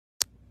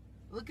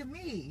Look at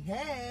me.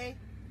 Hey.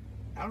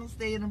 I don't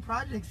stay in the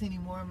projects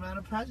anymore. I'm not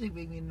a project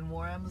baby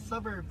anymore. I'm a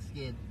suburbs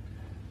kid.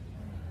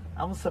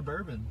 I'm a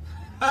suburban.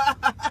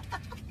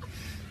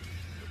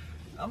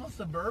 I'm a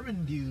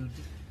suburban dude.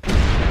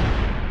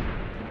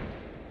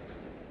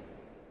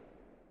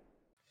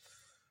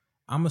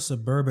 I'm a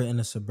suburban and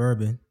a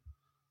suburban.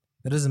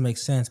 That doesn't make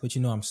sense, but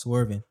you know I'm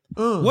swerving.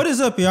 What is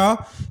up,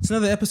 y'all? It's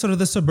another episode of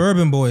the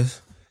Suburban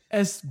Boys.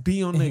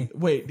 SB on the...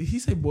 Wait, did he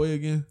say boy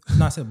again?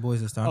 No, I said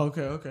boys this time. Oh,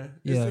 okay.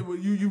 Yeah.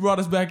 You brought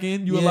us back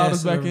in? You allowed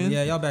us back in?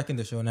 Yeah, y'all back in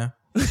the show now.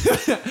 This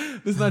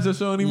is not your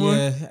show anymore?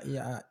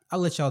 Yeah. I'll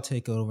let y'all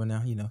take over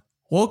now, you know.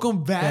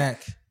 Welcome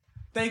back.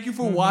 Thank you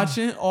for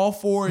watching, all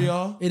four of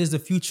y'all. It is the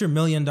future $1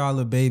 million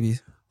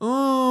babies. I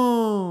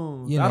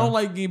don't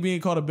like being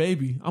called a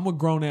baby. I'm a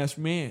grown-ass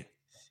man.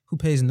 Who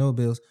pays no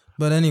bills.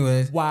 But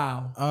anyways.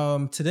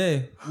 Wow.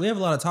 Today, we have a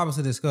lot of topics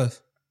to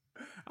discuss.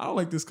 I don't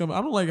like this coming.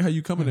 I don't like how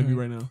you coming at me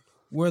right now.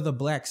 We're the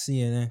black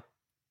CNN.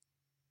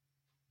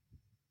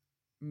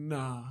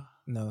 Nah.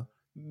 No.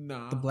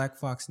 The Black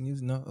Fox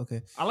News? No?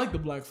 Okay. I like the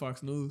Black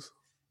Fox News.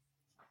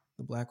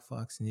 The Black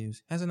Fox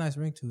News. Has a nice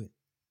ring to it.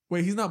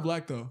 Wait, he's not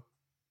black though.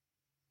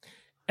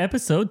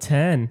 Episode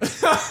 10. Oh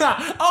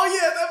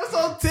yeah, it's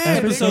episode 10.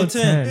 Episode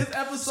 10. It's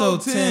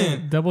episode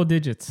 10. Double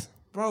digits.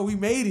 Bro, we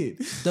made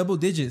it. Double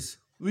digits.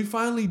 We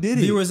finally did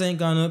it. Viewers ain't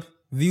gone up.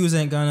 Views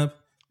ain't gone up.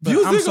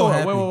 Views I'm so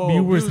happy.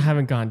 Viewers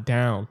haven't gone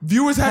down.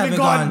 Viewers haven't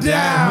gone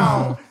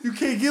down. You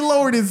can't get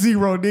lower than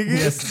 0, nigga.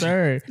 Yes,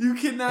 sir. You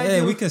cannot.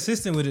 Hey, we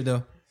consistent with it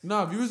though.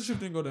 Nah, viewership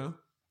didn't go down.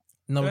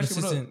 No, we're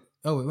consistent.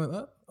 Oh, wait, what?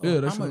 Oh, Yeah,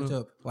 that's how much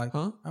up? Like,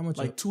 huh? How much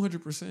like up?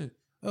 200%.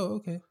 Oh,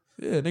 okay.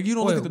 Yeah, nigga, you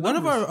don't look at the one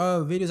numbers. of our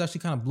videos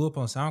actually kind of blew up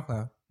on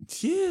SoundCloud.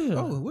 Yeah.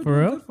 Oh, we're For doing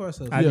real? good for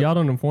ourselves. Y'all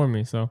don't inform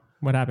me, so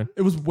what happened?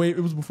 It was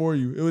before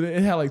you.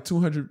 It had like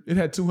 200. It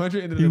had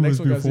 200, and then the next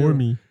one got before 0.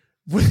 me.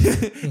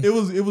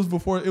 It was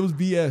before. It was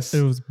BS.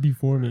 It was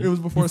before me. It was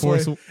before Sway.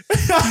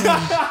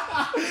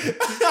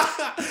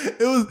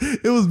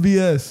 It was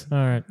BS. All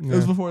right. It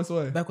was before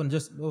Sway. Back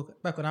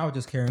when I was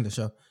just carrying the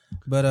show.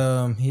 But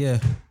yeah.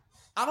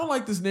 I don't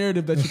like this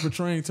narrative that you're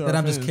portraying to That our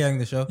I'm just fans. carrying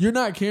the show. You're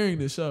not carrying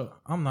the show.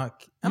 I'm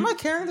not. Am I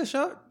carrying the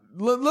show?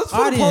 Let's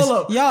put a poll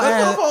up.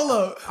 Let's put a poll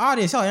up.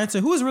 Audience, y'all answer.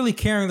 Who is really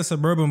carrying the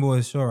Suburban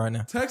Boys show right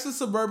now? Text the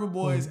Suburban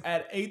Boys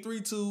at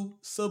 832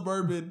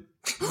 Suburban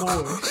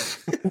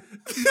Boys.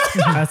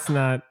 That's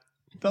not.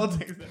 Don't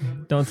text that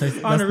number. Don't text.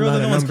 That's On the real, not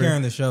a no one's number.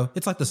 carrying the show.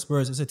 It's like the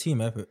Spurs. It's a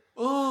team effort.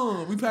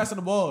 We passing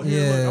the ball.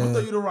 Here, look, I'm gonna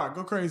throw you the rock.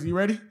 Go crazy. You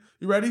ready?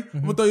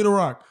 I'm gonna throw you the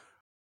rock.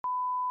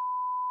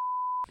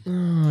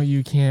 Oh,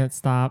 you can't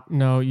stop.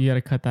 No, you got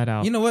to cut that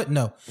out. You know what?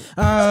 No.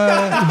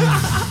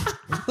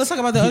 Let's talk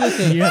about the other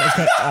thing. You got to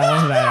cut all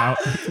of that out.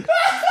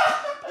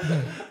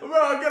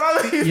 Bro, get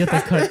out of here. You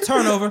have to cut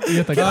Turnover. You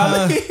have to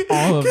cut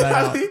all of that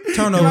out.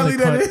 Turnover. You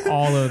have to cut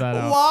all of that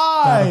out.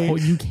 Why?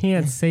 You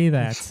can't say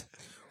that.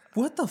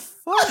 What the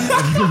fuck?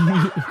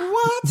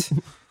 What?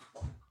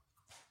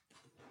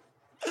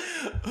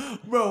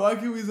 Bro, why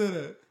can't we say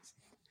that?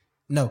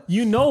 No.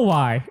 You know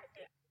why.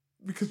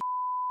 Because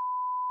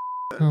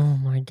Oh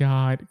my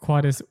God.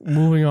 Quadis,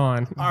 moving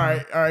on. all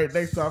right,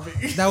 next topic.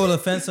 That will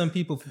offend some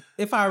people.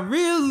 If I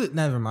really...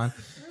 Never mind.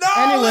 No,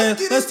 Anyway,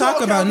 get let's into talk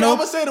it. about... Okay, No, I'm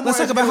gonna say the let's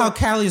more talk about how educated-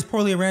 Cali is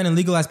poorly ran and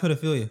legalized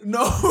pedophilia.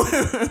 No,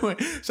 wait.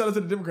 Shout out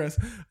to the Democrats.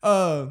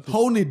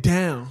 Holding it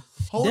down.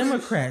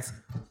 Democrats.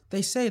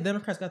 They say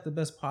Democrats got the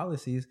best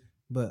policies,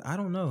 but I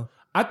don't know.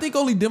 I think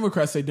only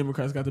Democrats say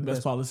Democrats got the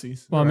best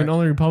policies. Well, I mean,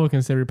 only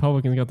Republicans say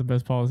Republicans got the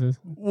best policies.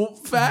 Well,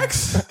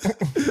 facts.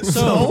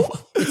 So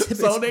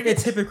nigga.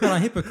 it's hypocrite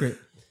on hypocrite.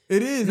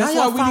 It is. Now That's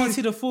y'all why we finally need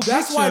see the full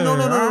That's why picture.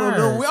 no. Alright.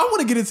 I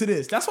want to get into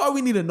this. That's why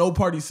we need a no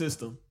party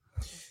system.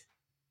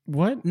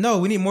 What? No,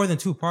 we need more than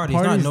two parties,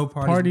 not no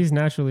parties. Parties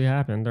naturally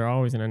happen. They're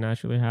always going to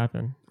naturally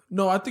happen.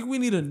 No, I think we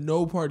need a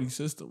no party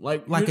system.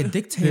 Like a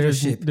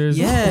dictatorship. There's-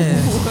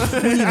 yes.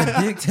 We need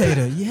a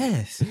dictator.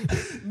 Yes.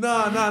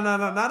 No,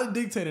 not a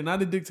dictator,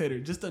 not a dictator.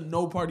 Just a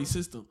no party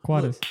system.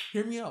 Quadis. Look,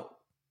 hear me out.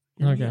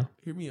 Okay.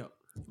 Hear me out.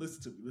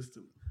 Listen to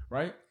me.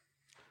 Right?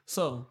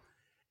 So,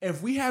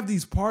 if we have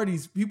these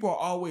parties, people are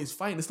always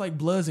fighting. It's like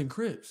Bloods and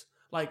Crips.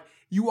 Like,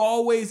 you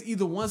always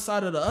either one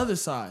side or the other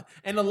side.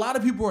 And a lot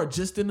of people are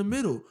just in the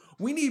middle.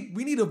 We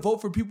need to vote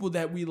for people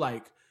that we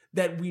like,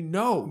 that we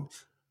know.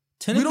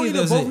 We don't need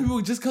to vote for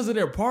people just because of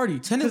their party.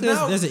 Technically,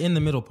 there's an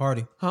in-the-middle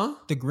party. Huh?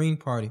 The Green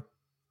Party.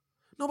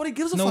 Nobody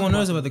gives a fuck. No one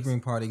knows about the this. Green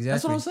Party. Exactly.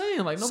 That's what I'm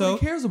saying. Like, nobody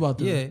cares about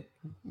them. Yeah.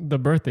 The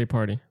birthday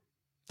party.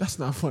 That's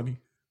not funny.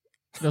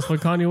 That's what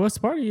Kanye West's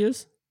party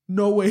is.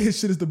 No way his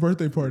shit is the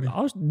birthday party.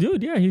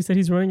 Dude, yeah, he said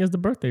he's running as the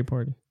birthday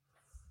party.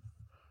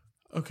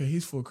 Okay,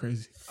 he's full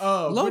crazy.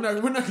 We're not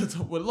gonna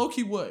talk. What low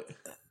key? What?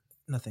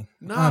 Nothing.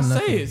 Nah, say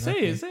nothing.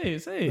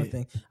 it.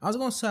 Nothing. I was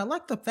gonna say I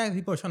like the fact that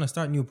people are trying to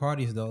start new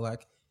parties though.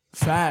 Like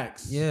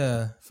Facts.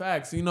 Yeah.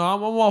 Facts. You know,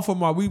 I'm all for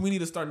my. We need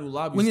to start new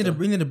lobbies. We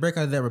need to break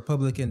out of that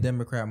Republican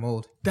Democrat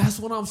mold. That's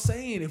what I'm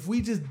saying. If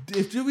we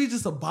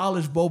just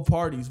abolish both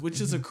parties, which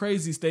is a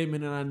crazy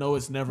statement, and I know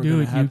it's never going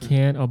to happen. Dude, you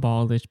can't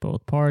abolish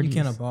both parties.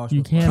 You can't abolish.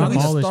 You can't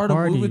abolish start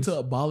parties. a movement to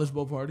abolish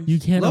both parties. You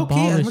can't Low key,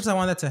 abolish. as much as I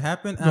want that to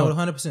happen, I would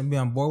 100% be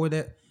on board with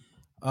it.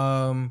 It's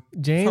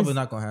probably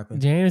not going to happen.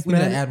 We need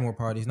to add more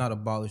parties, not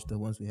abolish the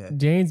ones we had.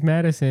 James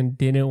Madison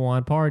didn't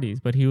want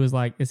parties, but he was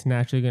like, it's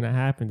naturally going to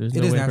happen. There's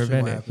no way to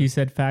prevent it. He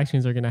said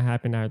factions are going to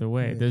happen either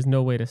way. Yeah. There's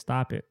no way to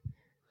stop it.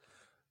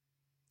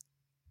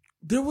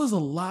 There was a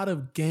lot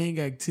of gang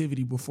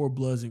activity before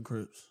Bloods and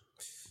Crips.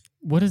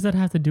 What does that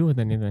have to do with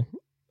anything?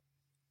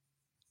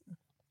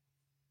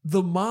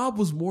 The mob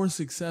was more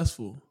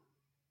successful.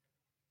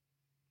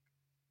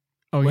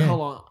 Oh, yeah.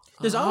 Hold on.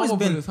 There's always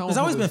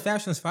been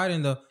factions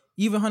fighting though.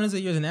 Even hundreds of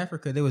years in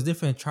Africa, there was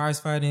different tribes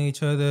fighting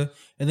each other,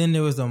 and then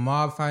there was the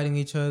mob fighting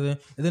each other,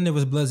 and then there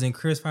was Bloods and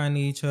Crips fighting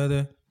each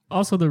other.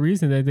 Also, the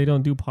reason that they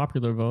don't do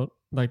popular vote,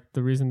 like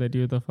the reason they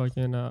do the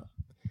fucking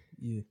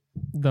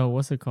the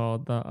what's it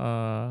called,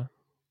 the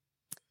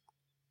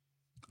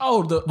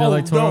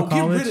electoral college.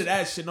 Get rid of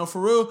that shit. No, for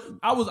real.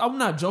 I'm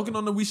not joking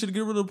on that. We should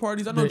get rid of the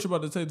parties. I know what you're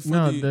about to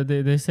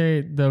say. They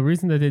say the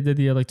reason that they did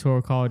the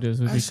electoral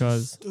colleges was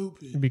because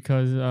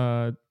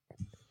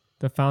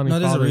the founding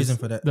fathers. There's a reason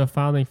for that. The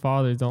founding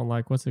fathers don't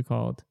like what's it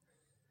called.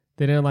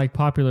 They didn't like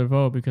popular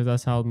vote because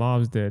that's how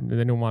mobs did. They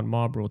didn't want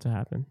mob rule to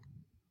happen.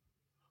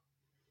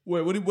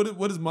 Wait,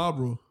 what is mob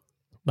rule?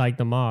 Like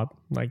the mob,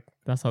 like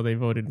that's how they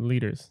voted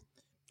leaders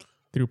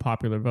through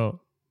popular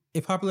vote.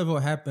 If popular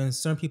vote happens,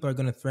 certain people are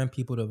going to threaten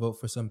people to vote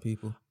for some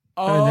people.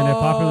 And then if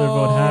popular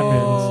vote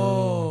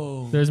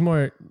happens, there's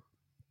more.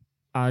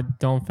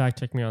 Don't fact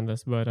check me on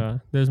this,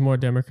 but there's more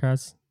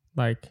Democrats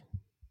like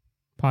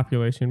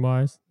population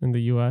wise in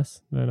the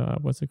U.S. than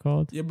what's it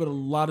called? Yeah, but a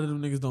lot of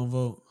them niggas don't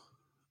vote.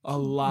 A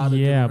lot of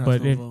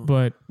Democrats don't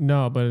vote.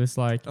 But it's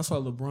like that's why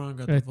LeBron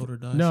got the voter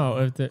die.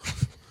 No,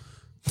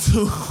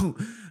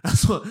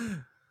 that's what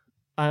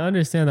I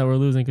understand that we're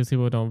losing because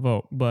people don't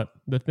vote. But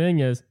the thing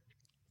is,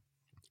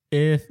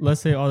 if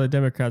let's say all the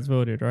Democrats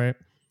voted right,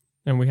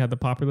 and we had the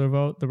popular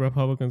vote, the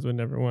Republicans would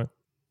never win.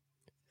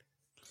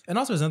 And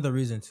also, there's another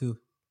reason too.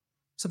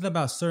 Something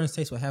about certain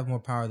states would have more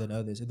power than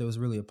others if there was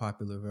really a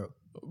popular vote.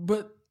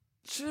 But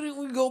shouldn't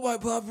we go by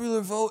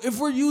popular vote? If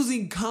we're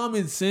using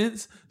common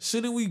sense,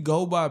 shouldn't we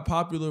go by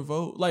popular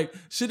vote? Like,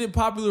 shouldn't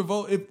popular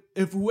vote,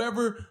 if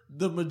whoever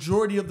the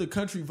majority of the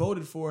country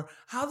voted for,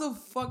 how the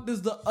fuck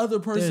does the other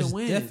person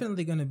win? There's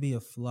definitely going to be a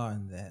flaw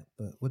in that,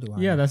 but what do I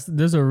know? Yeah,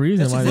 there's a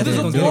reason why there's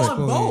a flaw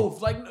in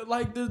both.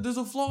 Like there's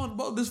a flaw in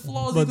both. There's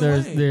flaws but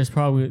either way. There's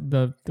probably,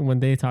 when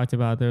they talked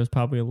about it, there's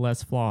probably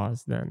less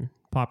flaws than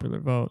popular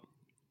vote.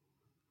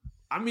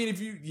 I mean,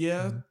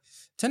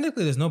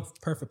 technically, there's no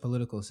perfect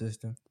political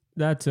system.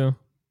 That too.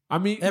 I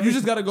mean, you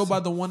just got to go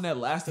by the one that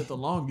lasted the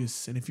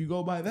longest, and if you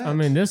go by that, I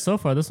mean, this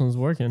one's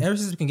working. Ever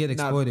since we can get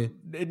exploited,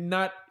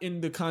 not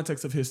in the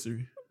context of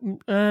history.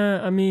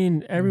 I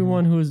mean,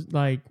 everyone who's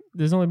like,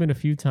 there's only been a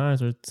few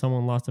times where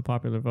someone lost a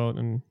popular vote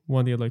and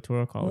won the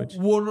electoral college.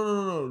 Well,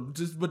 no.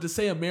 But to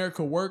say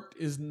America worked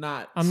is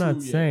not. I'm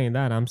not saying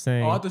that. I'm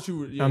saying. Oh, I thought you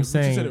were. Yeah, I'm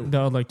saying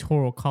the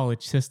electoral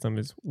college system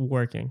is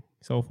working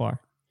so far.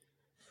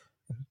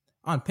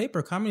 On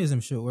paper, communism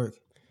should work.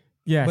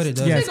 Yes, but it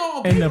doesn't. Yes.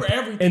 On paper,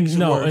 everything should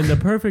work. In the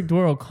perfect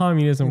world,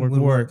 communism would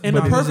work. In the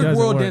perfect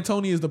world,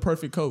 D'Antoni is the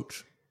perfect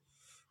coach.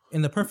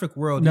 In the perfect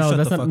world, no,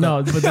 that's not.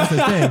 No, but that's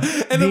the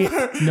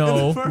thing.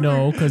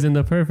 No, because in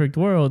the perfect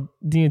world,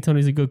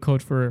 D'Antoni's a good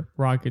coach for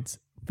Rockets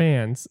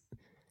fans.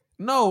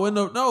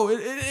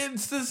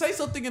 It's to say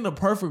something in the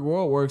perfect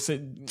world works.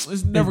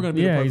 It's never going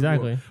to be the perfect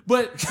exactly. world.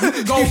 But we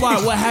can go by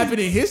what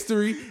happened in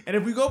history, and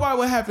if we go by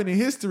what happened in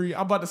history,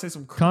 I'm about to say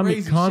some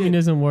crazy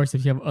Communism shit. works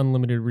if you have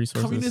unlimited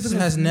resources. Communism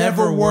has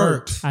never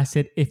worked. I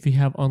said if you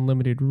have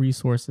unlimited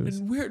resources.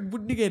 And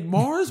nigga, at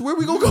Mars? Where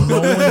we gonna go? Where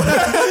the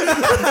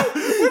fuck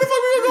we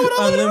gonna go with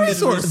unlimited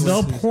resources?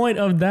 The point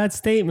of that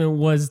statement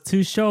was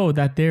to show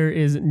that there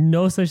is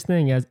no such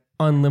thing as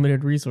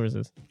unlimited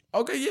resources.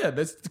 Okay, yeah,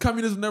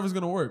 communism never is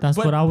gonna work. That's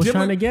what I was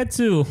trying to get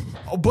to.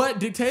 But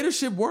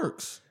dictatorship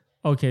works.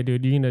 Okay,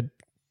 dude, you're gonna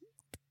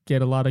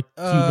get a lot of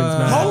Cubans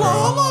mad. Hold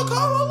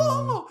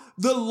on.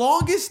 The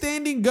longest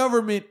standing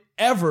government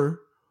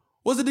ever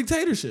was a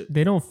dictatorship.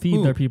 They don't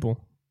feed their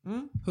people.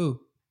 Who?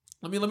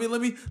 Let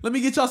me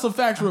get y'all some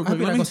facts real quick.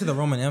 Let me go to the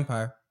Roman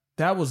Empire.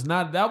 That was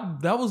not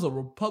that was a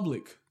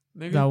republic,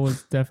 nigga. That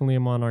was definitely a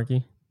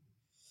monarchy.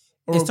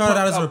 It started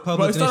out as a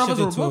republic. It started off as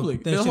a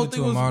republic. Then it shifted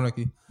to a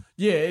monarchy.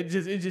 Yeah, it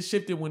just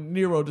shifted when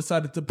Nero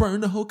decided to burn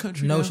the whole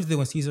country. No, it shifted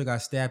when Caesar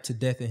got stabbed to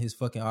death in his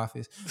fucking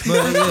office.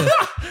 But yeah.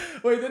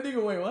 Wait, that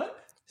nigga,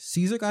 what?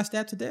 Caesar got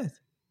stabbed to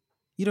death.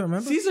 You don't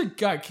remember? Caesar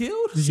got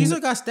killed? Caesar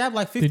got stabbed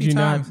like 50 times. Did you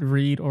not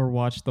read or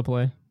watch the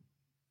play?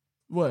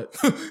 What?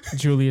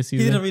 Julius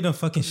Caesar. He didn't read no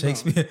fucking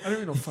Shakespeare. I didn't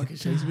read no fucking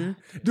Shakespeare.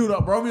 Dude,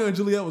 Romeo and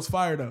Juliet was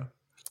fire though.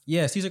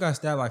 Yeah, Caesar got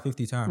stabbed like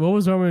 50 times. What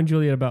was Romeo and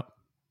Juliet about?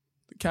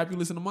 The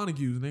Capulets and the Montagues,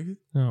 nigga.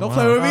 Oh, Don't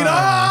play with me.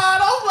 No,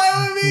 don't play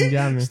playing with me. You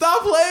got me.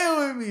 Stop playing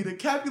with me. The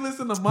Capulets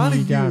and the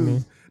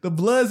Montagues. The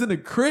Bloods and the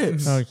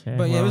Crips. Okay.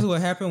 But yeah, this is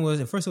what happened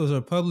was, at first it was a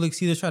Republic.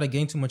 Caesar tried to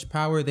gain too much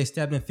power. They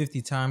stabbed him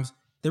 50 times.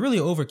 They really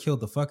overkilled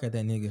the fuck at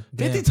that nigga.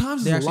 50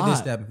 times is a lot. They actually did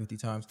stab him 50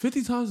 times.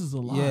 50 times is a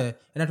lot. Yeah.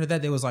 And after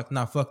that, they was like,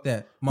 nah, fuck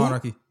that.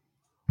 Monarchy.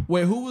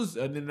 Wait, who was...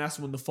 And then that's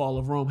when the fall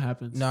of Rome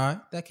happens. Nah,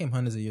 that came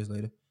hundreds of years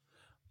later.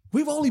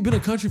 We've only been a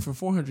country for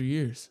 400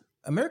 years.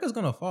 America's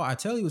going to fall. I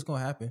tell you what's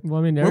going to happen.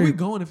 Well, I mean, where are we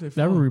going if they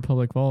fall? Every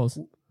republic falls.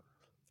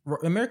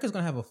 America's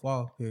going to have a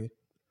fall period.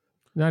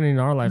 Not in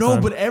our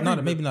lifetime. No,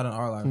 but maybe not in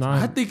our lifetime.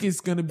 I think it's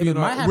going to be in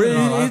our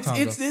lifetime.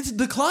 It's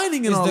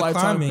declining in our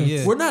lifetime.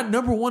 Yeah. We're not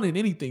number one in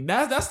anything.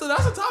 That's the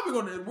topic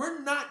on it.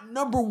 We're not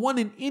number one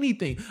in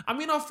anything. I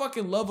mean, I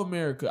fucking love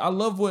America. I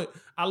love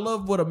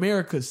what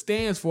America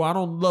stands for. I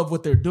don't love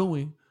what they're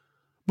doing.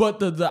 But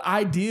the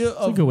idea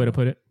of... It's a good way to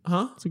put it.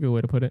 Huh? It's a good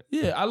way to put it.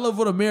 Yeah, I love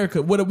what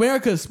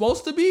America is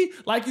supposed to be.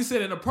 Like you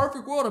said, in a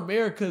perfect world,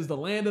 America is the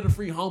land of the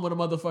free, home of the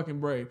motherfucking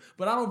brave.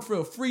 But I don't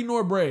feel free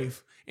nor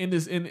brave in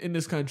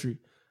this country,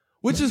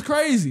 which is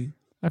crazy.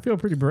 I feel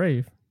pretty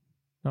brave.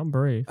 I'm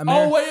brave.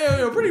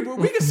 Pretty.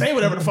 We can say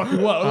whatever the fuck we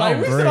want. Like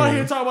we sit out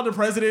here talking about the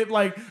president.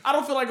 Like I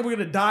don't feel like I'm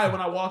gonna die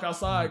when I walk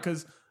outside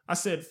because I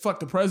said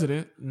fuck the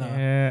president.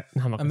 No,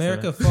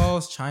 America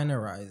falls, China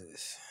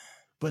rises.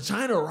 But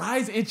China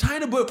rises, and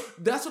China. But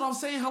that's what I'm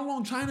saying. How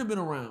long China been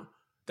around?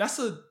 That's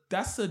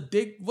a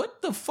dick.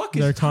 What the fuck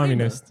is? They're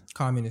China?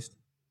 Communist.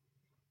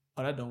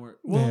 Oh, that don't work.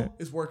 Well,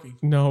 it's working.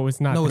 No, it's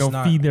not. They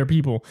don't feed their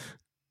people.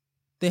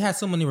 They had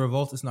so many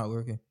revolts. It's not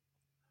working.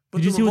 But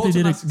did you see what they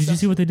did? Did you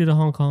see what they did to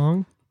Hong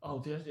Kong?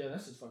 Oh, yeah,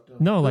 that's just fucked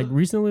up. No, like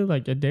recently,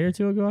 like a day or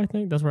two ago, I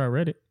think that's where I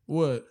read it.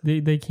 What?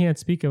 They can't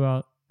speak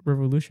about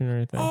revolution or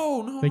anything.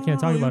 Oh no, they can't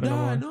talk about it no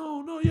more.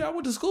 No, yeah, I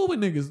went to school with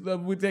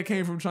niggas that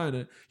came from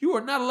China. You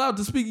are not allowed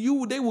to speak.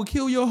 They will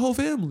kill your whole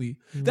family.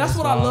 That's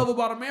what I love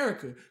about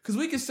America, because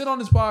we can sit on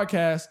this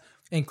podcast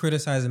and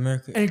criticize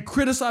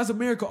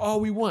America all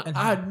we want. And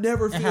I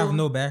never feel and have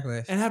no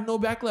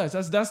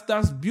backlash.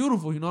 That's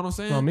beautiful. You know what I'm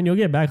saying? Well, I mean, you'll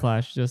get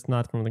backlash, just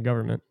not from the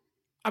government.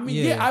 I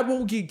mean, I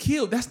won't get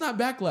killed. That's not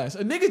backlash.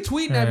 A nigga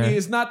tweeting at me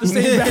is not the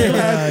same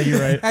backlash. You're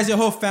right. As your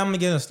whole family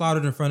getting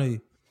slaughtered in front of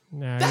you.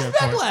 Nah, that's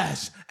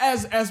backlash.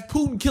 As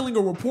Putin killing a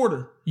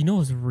reporter. You know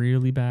what's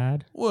really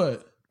bad?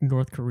 What?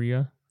 North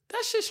Korea.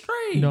 That shit's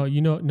strange. No,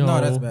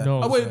 that's bad.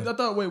 No.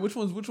 Oh wait, which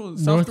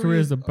one's North Korea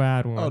is the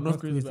bad one. Oh, North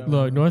Korea is the bad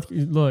one.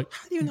 Look.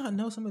 How do you not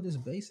know some of this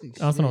basic shit?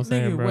 That's what I'm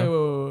saying,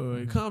 bro.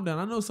 Wait. Calm down.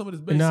 I know some of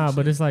this basic shit.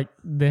 But it's like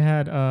they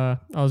had I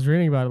was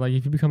reading about it, like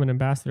if you become an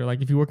ambassador,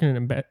 like if you work in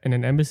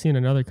an embassy in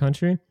another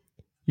country,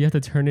 you have to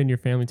turn in your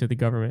family to the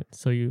government,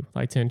 so you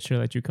like to ensure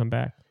that you come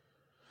back.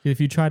 If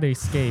you try to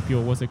escape,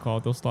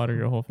 they'll slaughter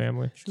your whole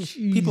family. Jesus.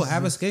 People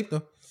have escaped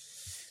though.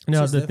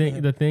 No,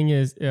 the thing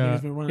is,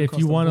 if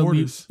you want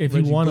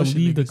to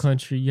leave the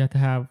country, you have to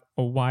have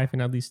a wife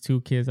and at least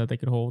 2 kids that they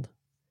could hold.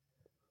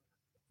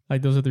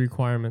 Like those are the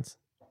requirements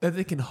that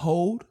they can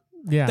hold.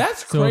 Yeah,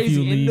 that's so crazy. If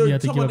you leave, you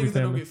have to give up your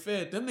family. Don't get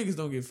fed. Them niggas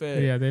don't get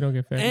fed. Yeah, they don't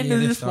get fed. And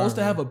they're supposed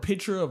to have a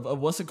picture of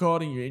what's it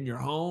called in your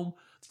home.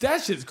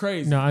 That shit's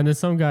crazy. No, and then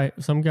some guy.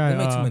 They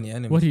make too many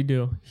enemies. What'd he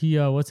do? He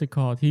what's it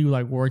called? He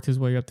like worked his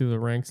way up through the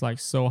ranks, like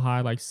so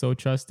high, like so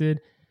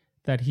trusted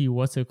that he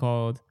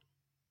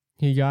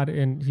He got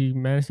in. He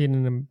managed to get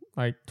in,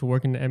 like to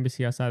work in the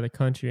embassy outside the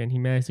country, and he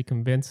managed to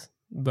convince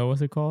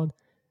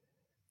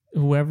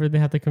whoever they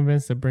had to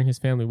convince to bring his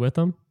family with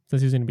him,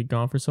 since he was going to be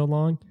gone for so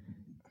long.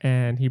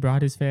 And he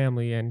brought his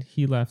family, and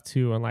he left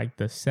too. And like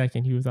the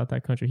second he was out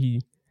that country,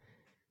 he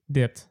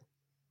dipped.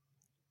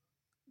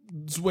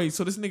 Wait,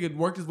 so this nigga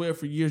worked his way up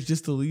for years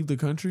just to leave the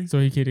country, so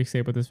he could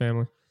escape with his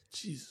family?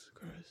 Jesus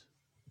Christ,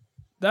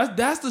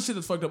 that's the shit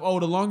that's fucked up. Oh,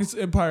 the longest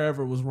empire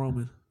ever was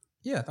Roman.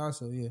 Yeah, I thought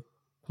so. Yeah.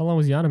 How long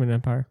was the Ottoman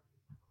Empire?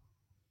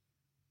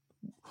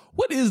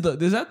 What is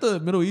that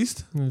the Middle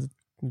East?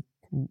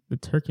 The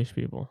Turkish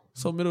people.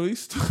 So Middle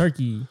East?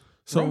 Turkey.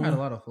 So Rome had a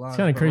lot of flaws. It's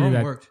kind of crazy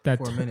Rome worked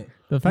for a minute.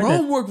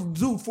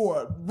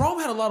 Rome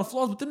had a lot of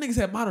flaws, but them niggas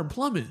had modern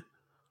plumbing.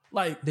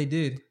 Like they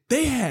did.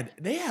 They had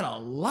a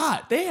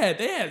lot. They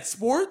had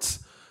sports.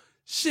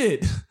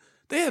 Shit.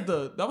 They had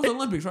that was the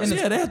Olympics, right?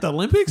 Yeah, they had the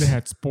Olympics. They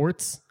had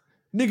sports.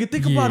 Nigga,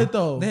 think about it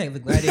though. They had the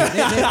gladiator.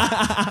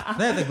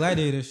 they had the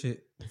gladiator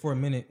shit for a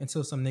minute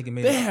until some nigga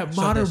made. They had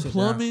modern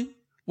plumbing. Down.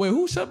 Wait,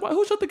 who shut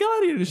the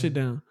gladiator shit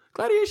down?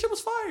 Gladiator shit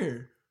was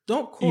fire.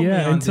 Don't quote me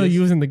on until this.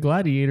 you was in the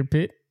gladiator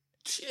pit.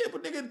 Shit,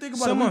 but nigga, think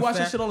about it. We watch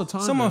that shit all the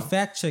time. Someone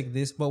fact checked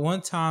this, but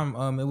one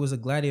time, it was a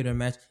gladiator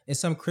match, and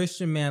some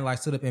Christian man like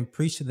stood up and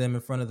preached to them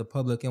in front of the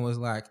public and was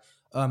like,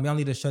 "Y'all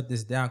need to shut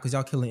this down because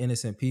y'all killing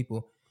innocent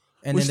people."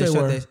 And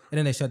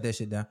then they shut that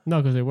shit down.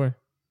 No, because they were.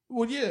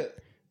 Well, yeah.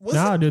 Was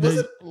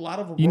it a lot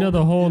of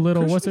the whole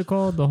little Christians? What's it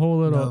called? The whole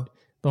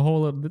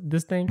little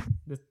this thing,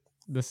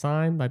 the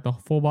sign, like the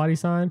full body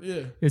sign.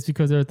 Yeah, it's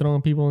because they're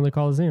throwing people in the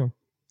Coliseum.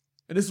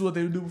 And this is what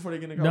they would do before they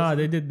get in the Coliseum. No,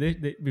 they did.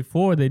 They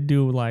before they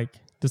do like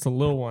just a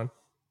little one,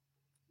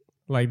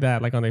 like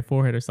that, like on their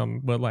forehead or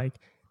something. But like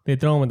they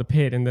throw them in the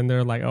pit, and then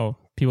they're like, "Oh,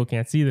 people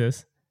can't see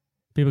this.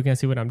 People can't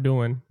see what I'm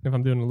doing if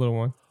I'm doing a little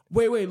one."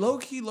 Wait, low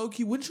key.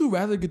 Wouldn't you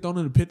rather get thrown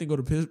in the pit than go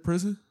to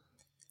prison?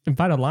 And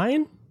fight a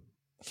lion?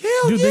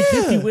 Hell dude, yeah. They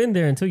kept you in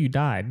there until you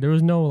died. There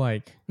was no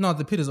like. No,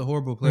 the pit is a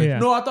horrible place. Yeah.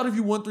 No, I thought if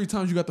you won 3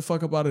 times, you got the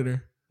fuck up out of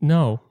there.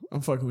 No.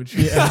 I'm fucking with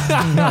you.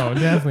 Yeah. No,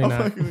 definitely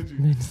not. I'm fucking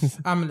with you.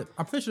 I'm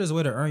pretty sure there's a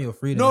way to earn your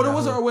freedom. No, there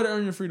wasn't a way to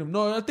earn your freedom.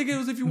 No, I think it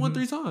was if you won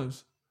 3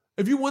 times.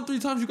 If you won 3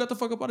 times, you got the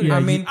fuck up out of here. I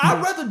mean,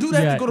 I'd rather do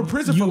that than go to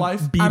prison for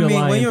life. I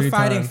mean, when you're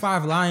fighting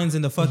 5 lions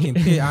in the fucking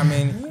pit, I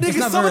mean,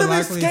 niggas, some of them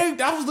escaped.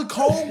 That was the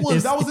cold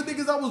ones. That was the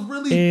niggas that was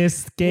really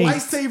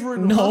lifesaver.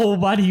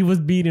 Nobody was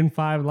beating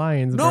 5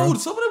 lions. No, bro.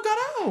 some of them got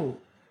out.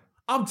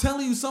 I'm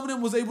telling you, some of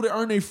them was able to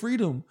earn their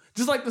freedom.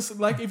 Just like this,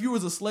 like if you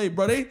was a slave,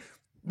 bro.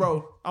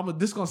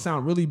 This is gonna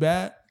sound really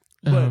bad.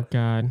 But oh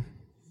God.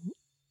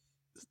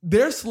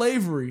 Their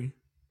slavery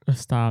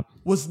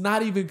was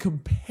not even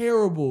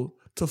comparable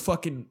to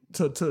fucking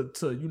to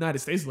United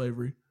States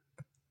slavery.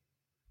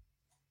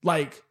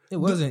 Like it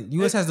wasn't.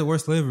 U.S. has the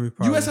worst slavery.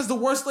 Probably. U.S. has the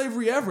worst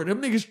slavery ever.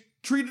 Them niggas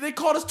they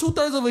called us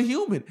 2/3 of a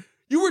human.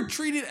 You were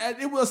treated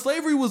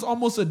slavery was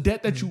almost a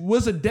debt that you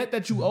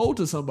owed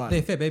to somebody.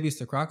 They fed babies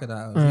to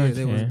crocodiles. Okay.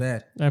 Yeah, it was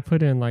bad. I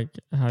put in like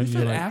how you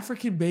fed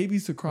African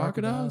babies to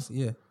crocodiles?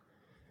 Yeah.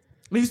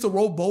 They used to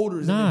roll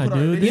boulders. Nah,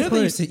 dude.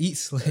 They used to eat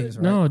slaves,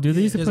 right? No, dude.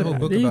 They used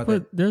to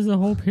put. There's a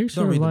whole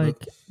picture of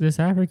like this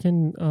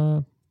African.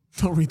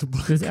 Don't read the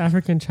book. This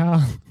African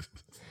child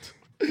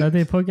that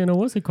they put in a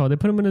what's it called? They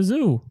put him in a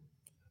zoo.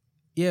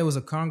 Yeah, it was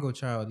a Congo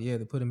child. Yeah,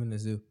 they put him in the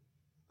zoo.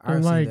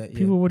 And like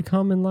people would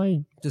come and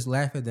like just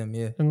laugh at them.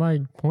 Yeah, and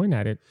like point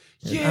at it.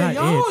 Yeah,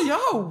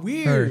 y'all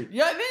weird.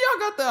 Yeah, then y'all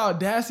got the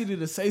audacity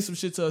to say some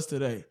shit to us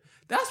today.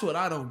 That's what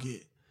I don't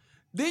get.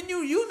 Then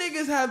you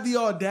niggas have the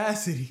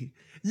audacity.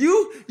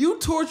 You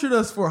tortured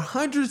us for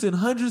hundreds and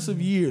hundreds of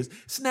years.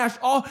 Snatched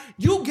all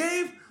y'all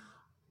gave.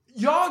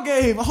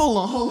 Hold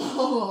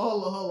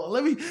on.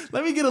 Let me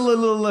get a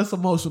little less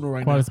emotional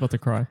right now. Quad is about to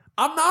cry.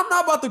 I'm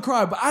not about to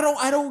cry, but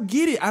I don't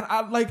get it.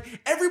 I like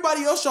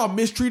everybody else y'all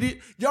mistreated.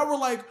 Y'all were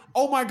like,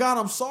 oh my God,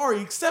 I'm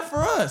sorry, except for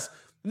us.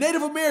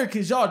 Native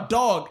Americans, y'all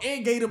dogged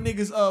and gave them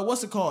niggas,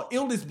 what's it called?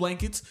 Illness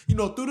blankets. You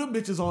know, threw them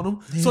bitches on them.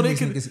 Damn, so they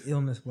could. Niggas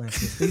illness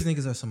blankets. These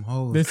niggas are some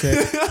hoes. You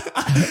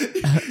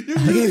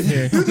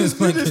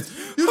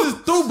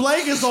just threw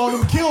blankets on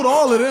them, killed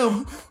all of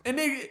them, and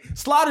they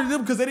slaughtered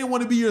them because they didn't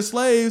want to be your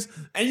slaves.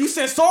 And you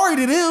said sorry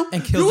to them.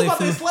 And killed you was about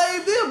to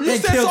enslave them. You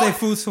killed their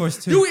food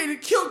source too. You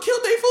killed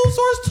their food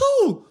source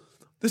too.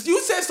 You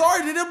said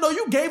sorry to them. No,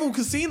 you gave them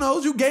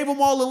casinos. You gave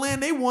them all the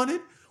land they wanted.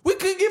 We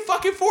couldn't get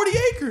fucking 40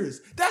 acres.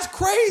 That's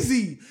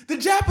crazy. The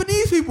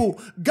Japanese people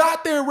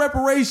got their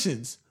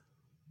reparations.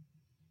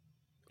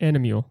 And a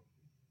mule.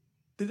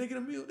 Did they get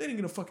a mule? They didn't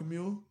get a fucking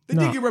mule. They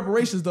did get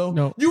reparations though.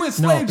 No. You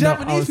enslaved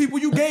Japanese people.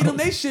 You gave them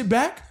their shit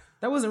back.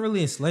 That wasn't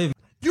really enslaving.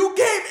 You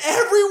gave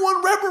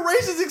everyone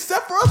reparations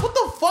except for us. What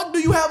the fuck do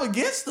you have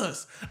against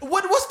us?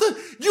 What's the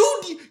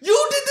you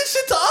did this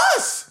shit to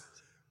us?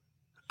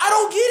 I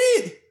don't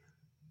get it.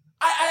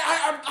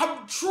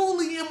 I'm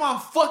truly in my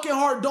fucking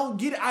heart don't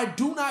get it. I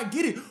do not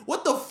get it.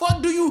 What the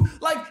fuck do you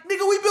like,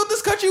 nigga? We built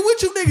this country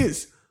with you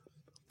niggas.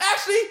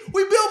 Actually,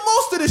 we built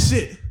most of this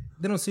shit.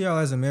 They don't see y'all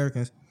as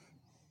Americans.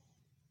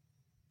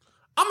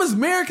 I'm as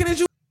American as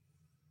you.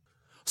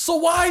 So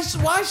why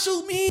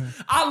shoot me?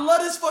 I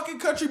love this fucking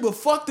country, but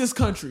fuck this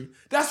country.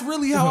 That's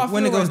really how I feel.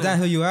 When it goes right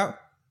downhill, you out.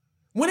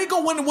 When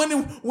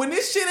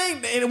this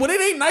shit when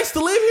it ain't nice to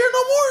live here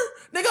no more,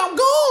 nigga, I'm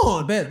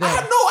gone. Bet. I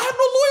have no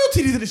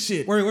loyalty to this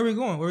shit. Where we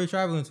going? Where we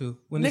traveling to?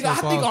 Nigga, I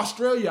think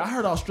Australia. I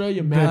heard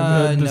Australia,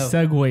 man. The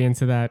segue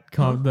into that,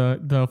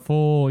 the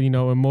full,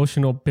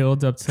 emotional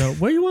build up to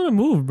where you want to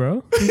move, bro.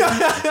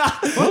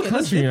 What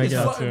country I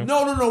got to?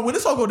 No. When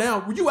this all go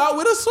down, were you out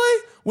with us, Sway?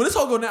 When this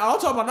all go down, I'm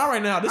talking about not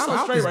right now. This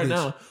is straight right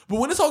now. But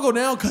when this all go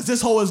down, because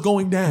this whole is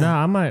going down.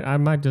 Nah, I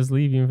might just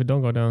leave you if it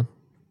don't go down.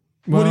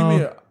 What do you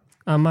mean?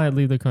 I might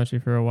leave the country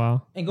for a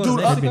while. And go to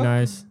Mexico? That'd be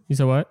nice. You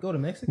said what? Go to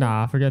Mexico?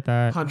 Nah, forget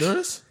that.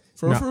 Honduras?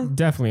 No,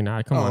 definitely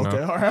not. Come on. Okay.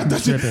 Now. All right. I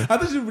thought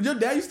your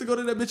dad used to go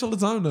to that bitch all the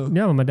time, though.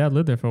 Yeah, but my dad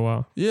lived there for a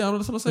while. Yeah,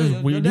 that's what I'm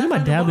saying. You know my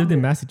dad lived in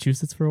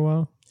Massachusetts for a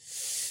while?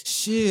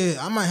 Shit,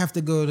 I might have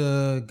to go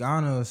to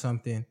Ghana or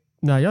something.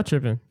 Nah, y'all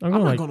tripping. I'm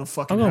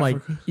going like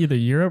either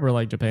Europe or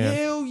like Japan.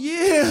 Hell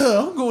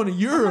yeah. I'm going to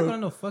Europe. I'm not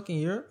going to no fucking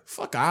Europe.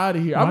 Fuck out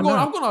of here. I'm going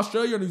to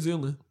Australia or New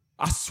Zealand.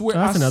 I swear to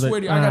you,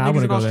 I got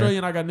niggas in Australia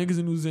and I got niggas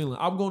in New Zealand.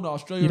 I'm going to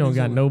Australia. You don't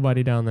got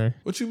nobody down there.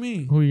 What you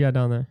mean? Who you got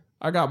down there?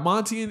 I got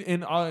Monty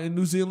in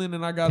New Zealand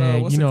and I got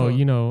what's it called?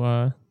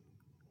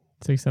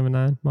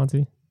 679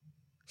 Monty.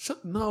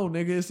 No,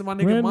 nigga, it's my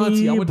nigga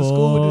Monty. I went to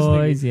school with this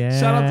nigga. Yeah.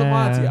 Shout out to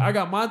Monty. I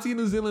got Monty in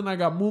New Zealand. I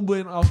got Moomba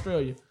in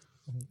Australia.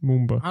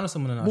 Moomba. I know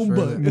someone in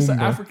Australia. It's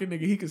an African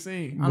nigga. He can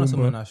sing. I know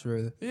someone in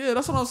Australia. Yeah,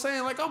 that's what I'm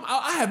saying. Like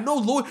I have no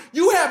loyalty.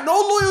 You have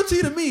no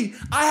loyalty to me.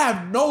 I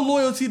have no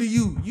loyalty to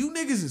you. You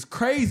niggas is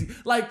crazy.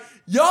 Like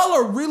y'all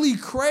are really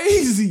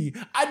crazy.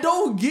 I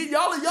don't get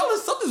y'all.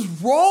 Something's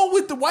wrong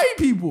with the white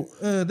people.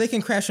 They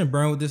can crash and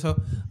burn with this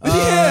hoe.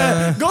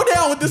 Yeah, go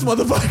down with this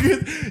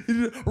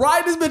motherfucker.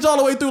 Ride this bitch all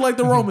the way through like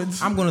the Romans.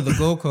 I'm going to the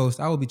Gold Coast.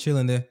 I will be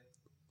chilling there.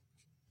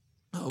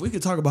 Oh, we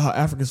could talk about how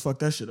Africans fucked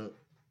that shit up.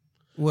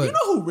 What? You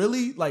know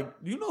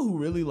who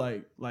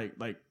really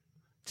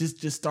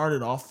just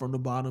started off from the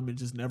bottom and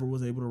just never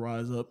was able to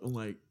rise up, and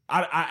like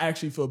I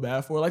actually feel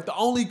bad for. Like the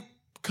only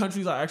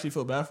countries I actually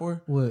feel bad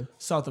for. What?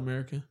 South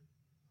America.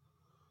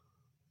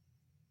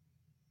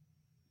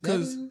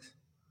 Because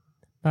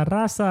La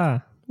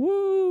raza.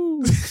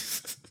 Woo.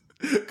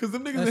 Because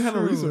them niggas didn't have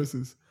no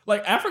resources.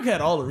 Like Africa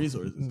had all the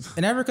resources.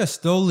 And Africa's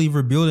slowly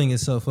rebuilding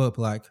itself up.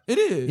 Like it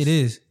is. It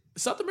is.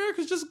 South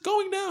America's just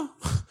going down.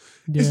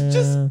 Yeah. It's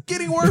just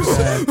getting worse.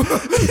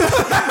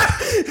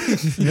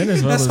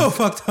 That's so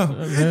fucked up.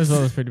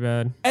 Venezuela's pretty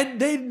bad. And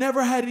they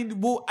never had any.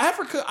 Well,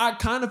 Africa, I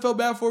kind of felt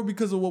bad for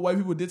because of what white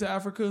people did to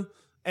Africa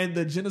and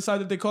the genocide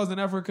that they caused in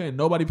Africa, and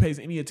nobody pays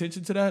any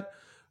attention to that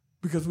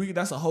because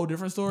that's a whole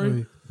different story.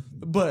 Really?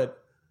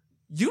 But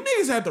you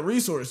niggas had the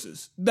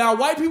resources. Now,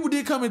 white people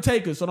did come and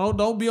take us, so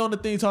don't be on the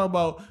thing talking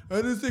about,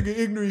 oh, this nigga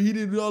ignorant, he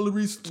didn't do all the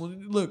resources.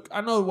 Look,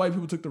 I know white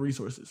people took the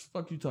resources.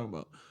 Fuck you talking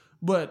about.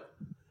 But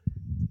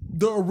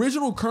the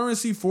original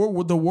currency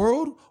for the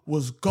world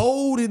was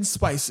gold and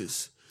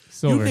spices.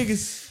 Silver. You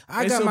niggas...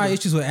 I got my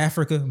issues with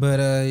Africa, but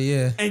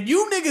yeah. And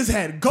you niggas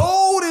had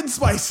gold and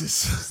spices.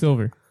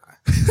 Silver.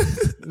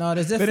 No,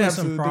 there's definitely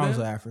some problems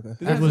with Africa.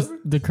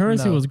 The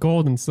currency was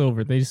gold and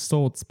silver. They just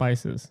sold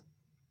spices.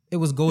 It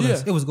was gold.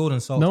 Yeah. It was gold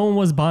and salt. No one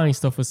was buying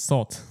stuff with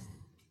salt.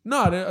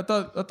 No, I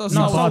thought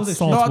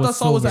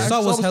salt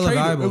was hella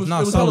valuable.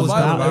 Salt was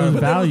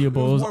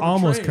valuable. It was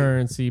almost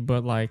currency,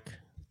 but like.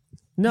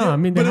 No, I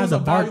mean they had a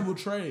valuable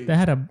trade. They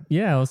had a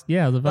it was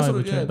a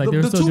valuable trade. Like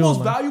the two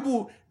most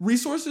valuable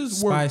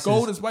resources were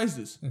gold and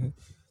spices. Mm-hmm.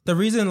 The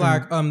reason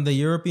the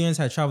Europeans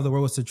had traveled the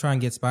world was to try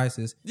and get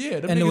spices. Yeah,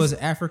 and it was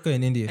Africa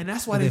and India. And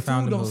that's why they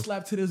food don't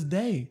slap to this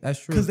day. That's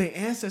true. Because their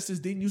ancestors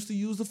didn't used to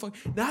use the fuck.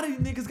 Now that these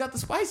niggas got the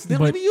spices, they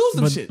don't even use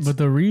them shits. But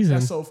the reason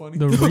that's so funny.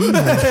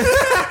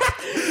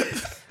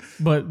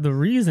 But the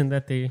reason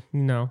that they,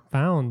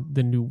 found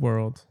the new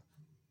world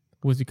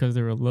was because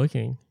they were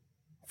looking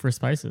for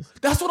spices.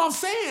 That's what I'm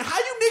saying. How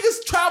you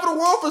niggas travel the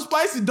world for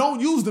spices and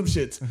don't use them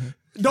shits? Mm-hmm.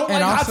 Don't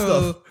like hot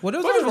stuff. What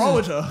is wrong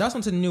with y'all? That's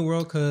into the new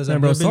world because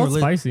salt's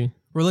spicy.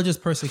 Religious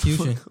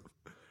persecution.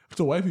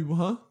 To white people,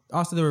 huh?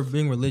 Also, they were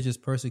being religious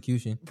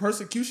persecution.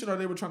 Persecution, or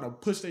they were trying to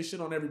push their shit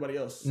on everybody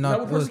else? No, is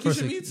that what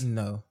persecution means?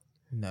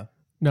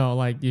 No.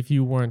 Like if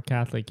you weren't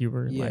Catholic, you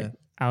were like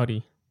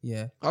outie.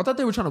 Yeah, I thought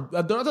they were trying to.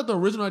 I thought the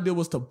original idea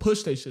was to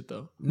push their shit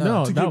though. That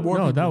was the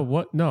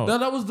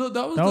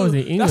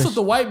English. That's what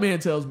the white man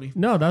tells me.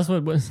 No, that's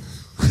what.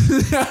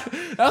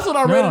 That's what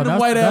I read in the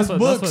white ass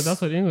books. That's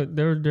what English.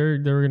 They were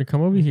gonna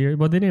come over here,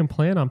 but they didn't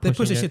plan on pushing. They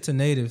pushed shit to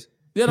natives.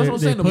 Yeah, that's what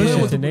I'm saying. The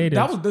plan was natives.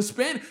 That was the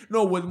Spain.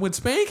 No, when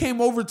Spain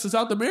came over to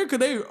South America,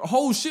 their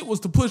whole shit was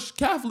to push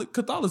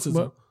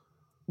Catholicism.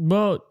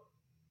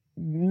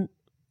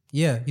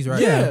 Yeah, he's right.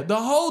 Yeah, the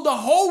whole them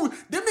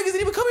niggas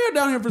didn't even come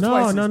down here for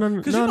spices. No.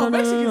 Because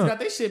Mexicans got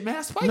their shit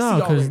mad spicy.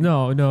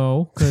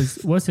 Because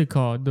what's it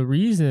called? The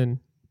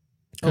reason.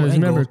 Because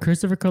remember,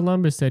 Christopher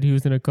Columbus said he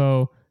was gonna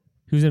go.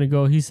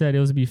 He said it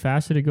was be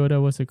faster to go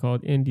to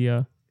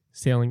India,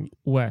 sailing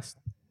west.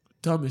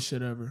 Dumbest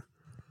shit ever.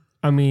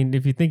 I mean,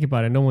 if you think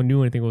about it, no one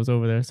knew anything was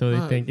over there, so they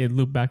think it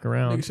looped back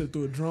around. Niggas should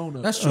threw a drone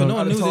up. That's true. No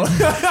one knew this.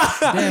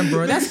 Damn,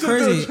 bro, that's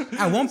crazy.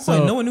 At one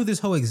point, no one knew this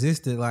whole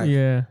existed. Like,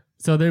 yeah.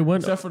 So they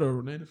went, except for the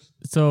natives.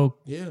 So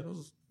yeah,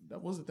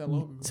 that wasn't that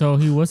long ago. So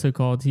he He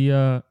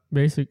it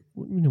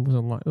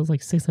wasn't long. It was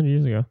like 600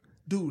 years ago.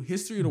 Dude,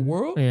 history of the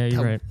world. Yeah,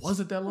 you're right.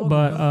 Wasn't that long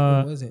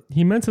ago? But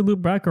he meant to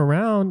loop back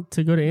around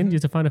to go to India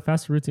to find a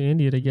faster route to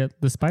India to get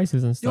the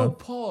spices and stuff. Yo,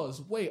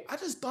 pause. Wait, I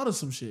just thought of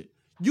some shit.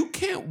 You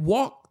can't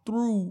walk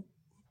through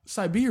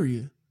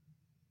Siberia.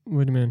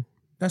 What do you mean?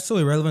 That's so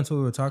irrelevant to what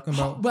we were talking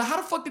about. But how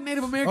the fuck did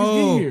Native Americans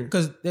get here?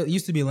 Because it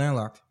used to be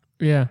landlocked.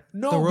 Yeah.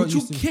 No, but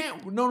you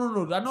can't.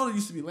 No. I know it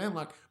used to be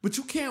landlocked, but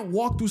you can't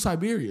walk through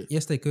Siberia.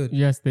 Yes, they could.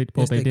 Yes, they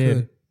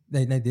did.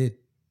 They did.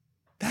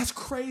 That's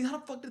crazy. How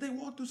the fuck did they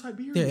walk through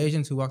Siberia? They're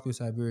Asians who walk through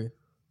Siberia.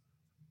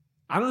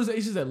 I know there's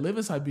Asians that live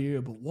in Siberia,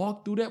 but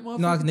walk through that motherfucker?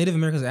 No, Native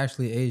Americans are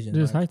actually Asian.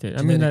 Just hiked it.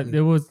 I mean, that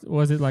it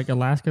was it like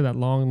Alaska? That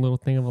long little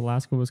thing of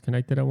Alaska was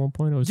connected at one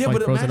point. It was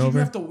but frozen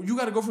imagine over. you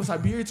got to go from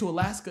Siberia to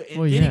Alaska,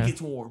 and then it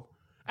gets warm.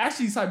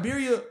 Actually,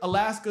 Siberia,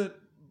 Alaska,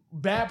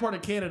 bad part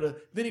of Canada,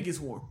 then it gets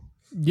warm.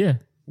 Yeah.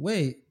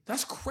 Wait,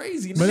 that's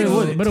crazy. But it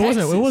wasn't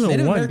Native one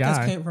Americans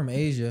guy. Came from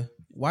Asia.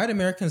 White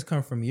Americans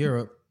come from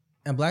Europe,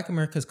 and Black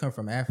Americans come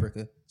from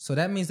Africa. So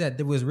that means that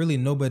there was really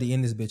nobody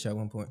in this bitch at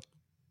one point.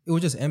 It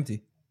was just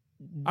empty.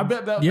 I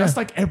bet that's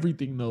like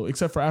everything though,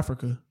 except for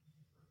Africa.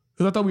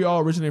 Because I thought we all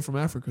originated from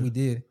Africa. We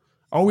did.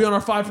 Are we on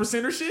our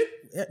 5%er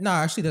shit? No,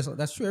 actually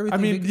that's true. Everything.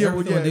 I mean,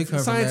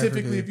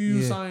 scientifically, if you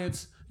use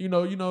science, you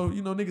know,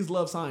 niggas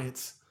love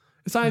science.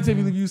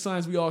 Scientifically, if you use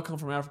science, we all come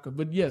from Africa.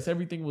 But yes,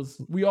 everything was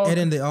and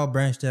then they all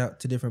branched out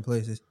to different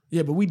places.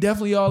 Yeah, but we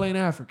definitely all ain't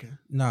African.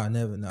 No,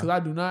 never. No, because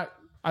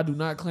I do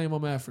not claim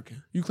I'm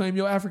African. You claim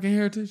your African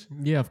heritage?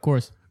 Yeah, of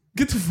course.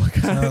 Get the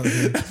fuck out of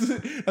here.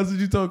 That's what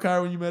you told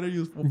Kyra when you met her?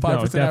 You was 5% no,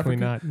 definitely African?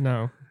 Not.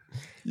 No.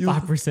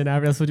 5%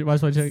 African.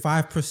 That's what you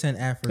 5%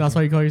 African. That's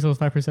why you call yourselves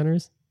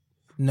 5%ers?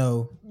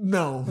 No.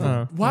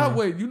 Why? Yeah.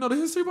 Wait, you know the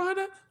history behind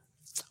that?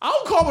 I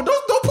don't call it.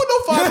 Don't put no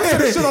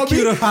 5% shit on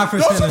me.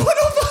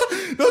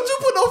 Don't you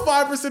put no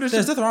 5% shit.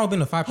 There's nothing wrong with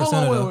being a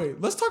 5%.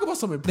 Wait. Let's talk about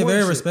some important. They're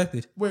very shit.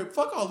 Respected. Wait,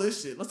 fuck all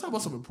this shit. Let's talk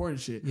about some important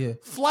shit. Yeah.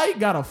 Flight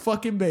got a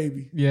fucking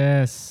baby.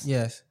 Yes.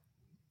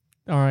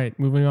 All right,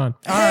 moving on.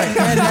 All right,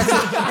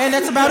 and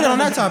that's about it on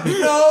that topic.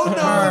 No.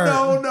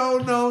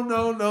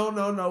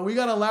 We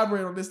gotta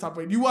elaborate on this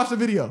topic. You watched the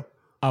video?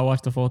 I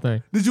watched the full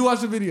thing. Did you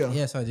watch the video?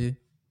 Yes, I did.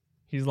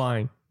 He's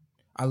lying.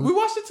 We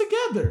watched it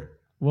together.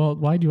 Well,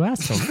 why'd you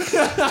ask him?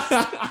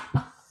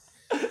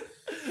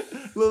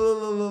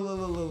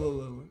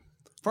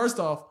 First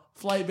off,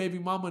 Flight baby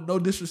mama, no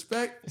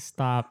disrespect.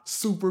 Stop.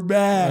 Super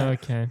bad.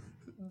 Okay.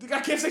 I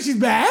can't say she's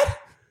bad.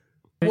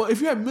 Well,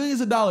 if you had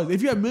millions of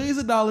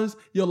dollars,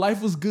 your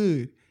life was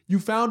good. You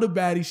found a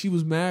baddie. She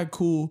was mad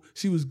cool.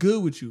 She was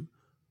good with you.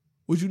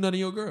 Would you nut in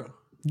your girl?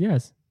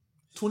 Yes.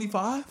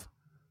 25?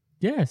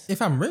 Yes.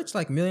 If I'm rich,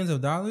 like millions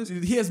of dollars,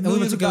 he has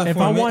millions of dollars. If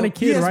I want a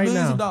kid right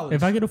now,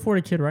 if I could afford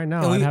a kid right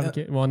now, I'd have a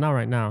kid. Well, not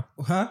right now.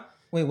 Huh?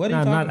 Wait, what are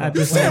you talking about? At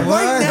this you said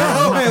right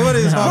now. Wait, what are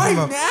you talking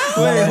about?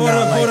 Wait,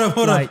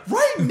 hold up.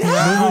 Right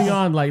now. Moving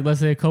on, like let's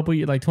say a couple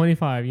years, like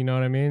 25. You know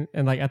what I mean?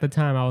 And like at the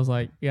time, I was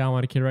like, yeah, I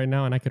want a kid right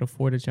now, and I could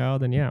afford a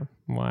child. And yeah,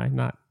 why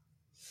not?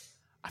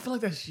 I feel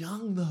like that's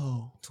young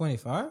though.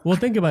 25. Well,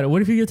 think about it.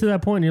 What if you get to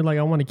that point and you're like,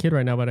 I want a kid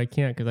right now, but I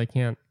can't because I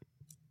can't.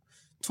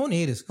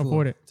 28 is cool.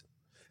 Afford it.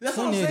 That's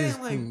what I'm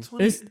saying. Like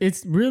 20.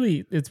 It's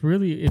really if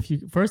you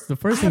the first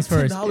things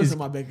first is in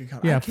my bank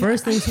account. Yeah,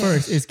 first things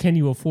first is can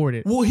you afford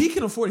it? Well, he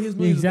can afford his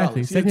millions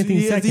exactly. of dollars. Second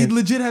thing second, he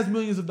legit has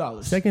millions of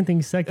dollars. Second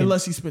thing second,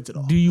 unless he spent it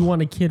all. Do you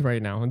want a kid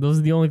right now? And those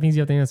are the only things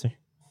you have to answer.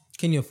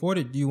 Can you afford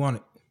it? Do you want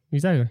it?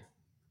 Exactly.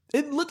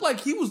 It looked like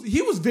he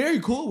was very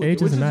cool with it. It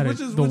doesn't matter.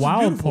 The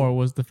wild part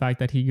was the fact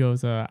that he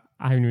goes, I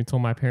haven't even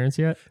told my parents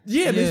yet.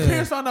 Yeah, his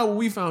parents found out what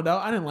we found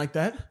out. I didn't like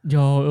that.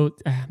 Yo,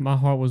 my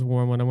heart was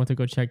warm when I went to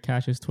go check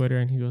Cash's Twitter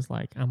and he was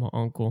like, I'm an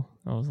uncle.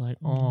 I was like,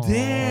 oh.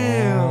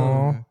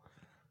 Damn.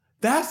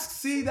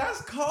 That's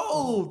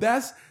cold.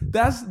 That's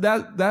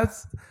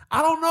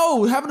I don't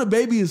know. Having a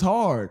baby is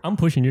hard. I'm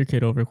pushing your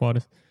kid over,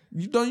 Quadus.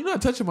 You're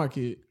not touching my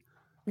kid.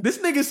 This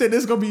nigga said this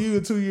is gonna be you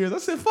in 2 years. I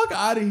said, fuck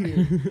out of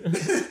here.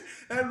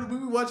 And we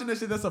be watching that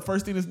shit. That's the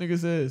first thing this nigga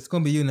says. It's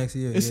gonna be you next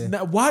year. It's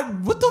not.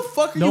 What the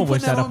fuck are don't you putting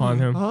wish that upon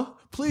him? Huh?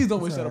 Please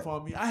don't wish that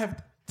upon me. I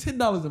have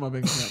 $10 in my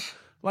bank account.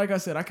 Like I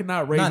said, I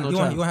cannot raise no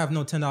child. You won't have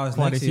no $10 Quadus,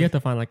 next year. You have to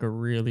find like a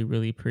really,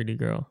 really pretty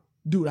girl.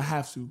 Dude, I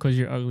have to. Because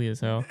you're ugly as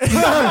hell.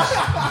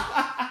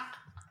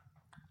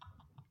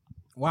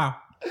 Wow.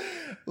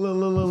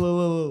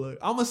 Look.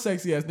 I'm a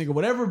sexy ass nigga.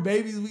 Whatever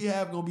babies we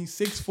have gonna be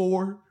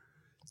 6'4".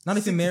 Not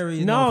if you're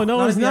married. No,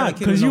 it's not.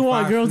 Because you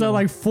want girls that are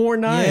like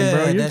 4'9",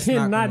 bro. Your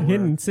kid not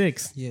hitting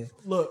 6. Yeah.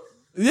 Look.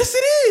 Yes,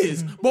 it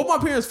is. Both my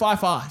parents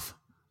 5'5".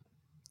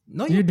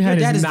 No, your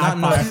dad is not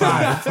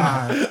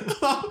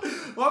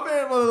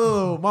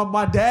 5'5".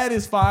 My dad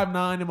is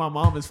 5'9" and my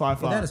mom is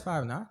 5'5". Your dad is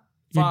 5'9"?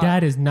 Your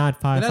dad is not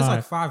 5'5". That's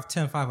like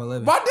 5'10",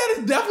 5'11". My dad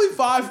is definitely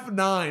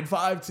 5'9",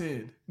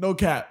 5'10". No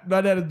cap.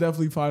 My dad is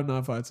definitely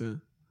 5'9",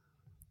 5'10".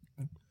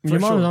 Your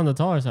mom is on the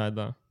taller side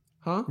though.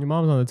 Huh? Your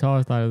mom's on the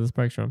taller side of the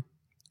spectrum.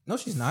 No,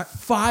 she's not.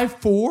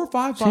 5'4",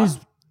 5'5". She's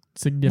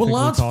significantly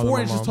Milan's taller 4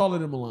 than inches taller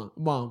than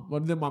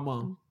than my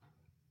mom.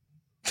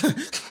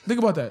 Think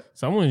about that.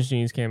 Someone's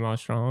genes came out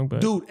strong, but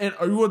dude, and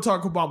are you want to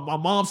talk about my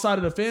mom's side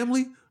of the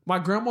family? My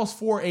grandma's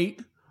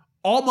 4'8".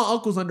 All my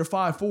uncles under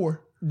 5'4".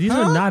 These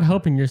are not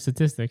helping your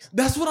statistics.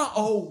 That's what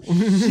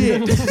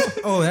shit.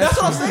 That's what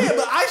I'm saying.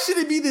 But I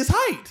shouldn't be this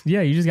height.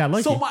 Yeah, you just got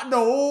lucky. So but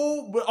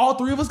all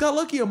three of us got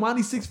lucky.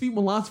 Amani's 6 feet.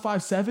 Milan's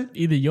 5'7".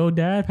 Either your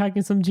dad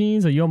packing some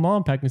jeans or your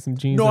mom packing some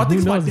jeans. No, I think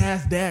it's my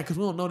dad's dad because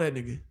we don't know that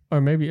nigga. Or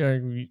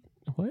maybe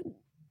what?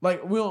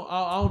 Like we don't.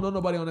 I don't know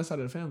nobody on that side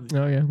of the family.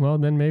 Oh yeah. Well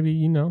then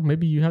maybe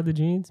maybe you have the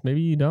genes.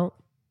 Maybe you don't.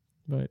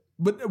 But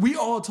we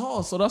all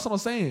tall. So that's what I'm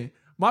saying.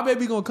 My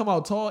baby gonna come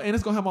out tall and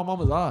it's gonna have my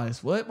mama's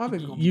eyes. What? My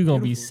baby gonna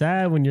be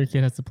sad when your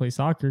kid has to play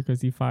soccer because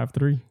he's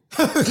 5'3".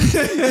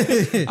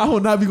 I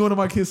will not be going to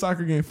my kid's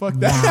soccer game. Fuck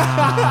that.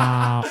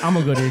 Wow. I'm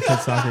gonna go to your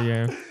kid's soccer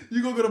game.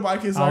 You gonna go to my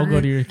kid's soccer game? I'll go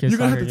to your kid's soccer game.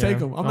 You're gonna have to take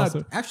him. I'm also,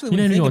 not. Actually, when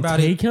you think about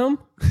take him?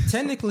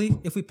 Technically,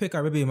 if we pick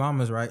our baby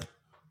mamas right,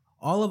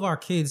 all of our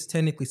kids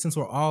technically, since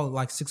we're all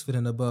like 6 foot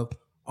and above,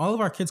 all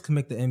of our kids can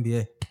make the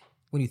NBA.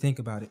 When you think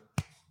about it.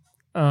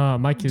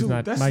 My kid's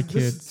not. My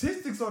kid. The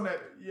statistics on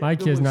that. Yeah, my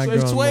kid's not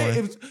growing more.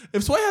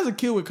 If Sway has a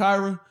kid with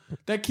Kyra,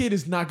 that kid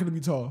is not going to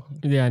be tall.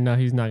 Yeah, no,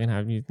 he's not going to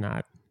have. He's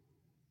not.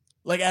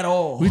 Like at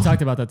all. We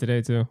talked about that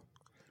today too.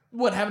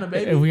 What, having a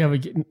baby? If we have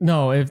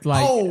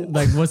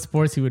like what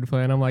sports he would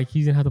play, and I'm like,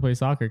 he's gonna have to play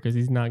soccer because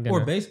he's not gonna.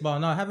 Or baseball.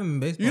 No, have him in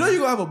baseball. You know you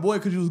gonna have a boy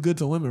because you was good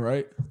to women,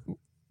 right?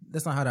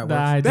 That's not how that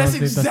works. That's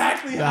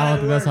exactly how I don't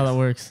think that's how that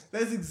works.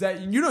 That's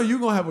exactly. You know you're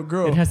gonna have a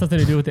girl. It has something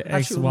to do with the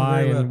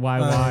XY and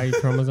YY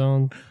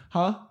chromosome.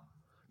 Huh?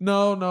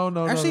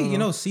 No. Actually,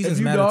 no. Seasons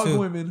matter too. If you dog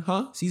women,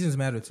 huh? Seasons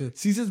matter too.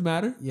 Seasons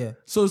matter? Yeah.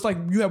 So it's like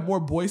you have more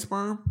boy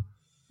sperm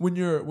when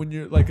you're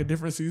like a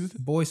different season?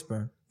 Boy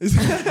sperm.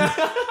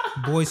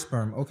 Boy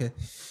sperm. Okay.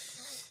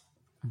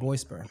 Boy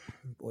sperm.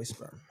 Boy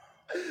sperm.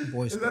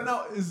 Boy sperm.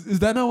 Is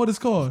that not what it's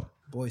called?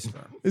 Boy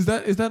sperm. Is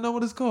that not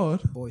what it's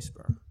called? Boy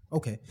sperm.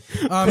 Okay.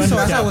 So as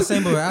I was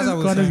saying,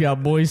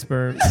 got boy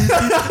sperm.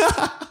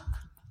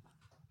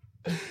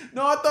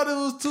 No, I thought it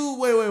was two.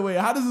 Wait.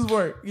 How does this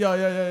work?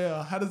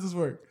 Yeah. How does this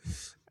work?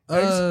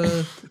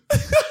 Why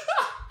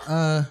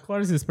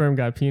does his sperm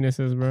got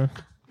penises, bro?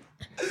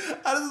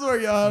 How does this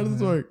work, y'all? How does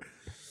this work?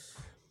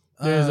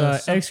 There's a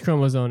X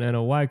chromosome and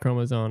a Y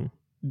chromosome.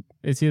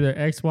 It's either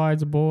XY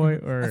is a boy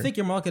or... I think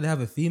your mom could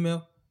have a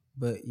female,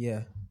 but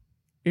yeah.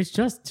 It's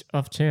just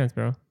off chance,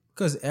 bro.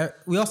 Because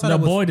we all started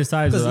the boy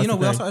decides. Because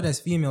we all started as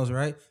females,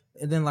 right?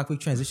 And then like we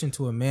transition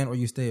to a man, or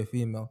you stay a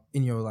female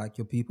in your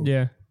people.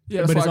 Yeah.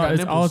 But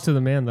it's all to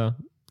the man though.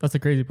 That's the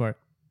crazy part.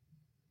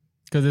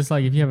 Because it's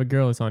like if you have a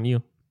girl, it's on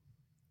you.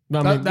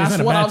 No, that's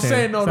what I'm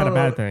saying. It's not a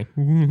bad thing.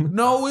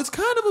 No, it's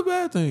kind of a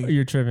bad thing.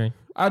 You're tripping.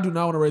 I do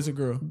not want to raise a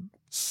girl.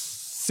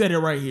 Said it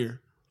right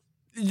here.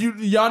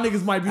 Y'all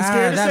niggas might be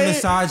scared to say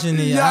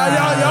misogyny.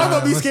 Y'all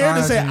gonna be scared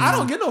to say it. I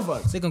don't get no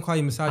fucks. They gonna call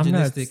you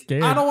misogynistic.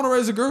 I don't want to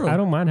raise a girl. I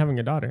don't mind having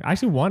a daughter. I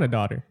actually want a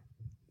daughter.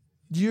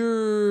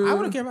 I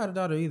wouldn't care about a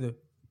daughter either.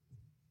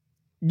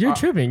 You're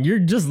tripping. You're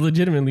just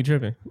legitimately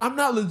tripping. I'm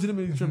not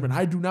legitimately tripping.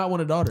 I do not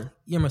want a daughter.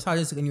 You're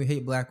misogynistic and you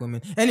hate black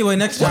women. Anyway,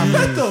 next time.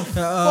 What the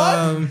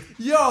fuck?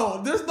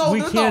 Yo, there's no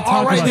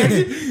all right next.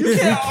 You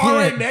can't all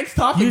right next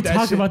topic. You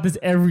talk about this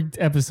every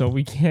episode.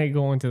 We can't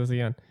go into this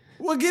again.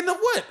 Well, getting up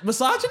what?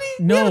 Misogyny?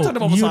 No, we haven't talked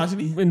about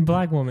misogyny. In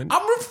black women. I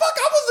was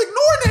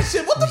ignoring that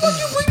shit. What the fuck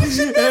you bring this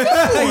shit back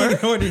up for? You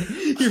ignored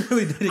it. You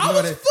really did ignore it.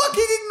 I was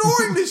fucking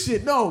ignoring this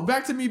shit. No,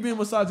 back to me being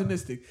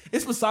misogynistic.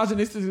 It's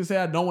misogynistic to say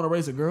I don't want to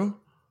raise a girl.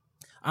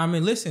 I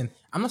mean, listen,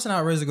 I'm not saying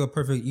I'll raise a girl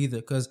perfect either,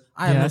 because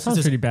I have no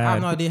sisters. Pretty bad. I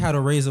have no idea how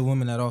to raise a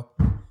woman at all.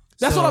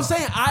 That's what I'm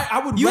saying.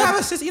 I would. You have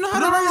a sister. You know how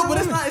to raise a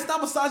woman. But it's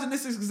not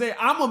misogynistic to say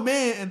I'm a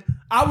man and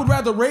I would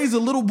rather raise a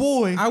little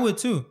boy. I would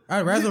too.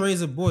 I'd rather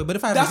raise a boy. But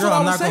if I have a girl,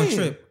 I'm not going to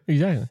trip.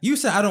 Exactly. You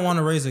said I don't want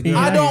to raise a girl.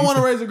 I don't want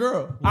to raise a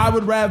girl. I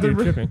would rather.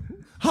 You're tripping.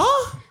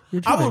 Huh?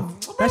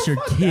 That's your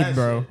kid,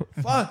 bro.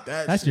 Fuck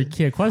that. That's your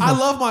kid. I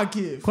love my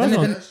kid.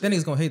 Then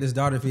he's gonna hate his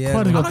daughter if he has.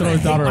 He's gonna throw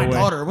his daughter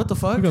away. What the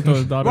fuck?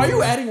 Why are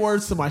you adding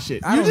words to my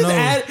shit? I don't know.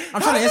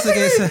 I'm trying to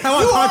instigate. I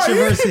want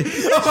controversy.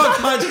 You're trying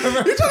to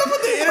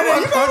put the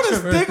internet. You trying to put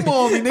a stigma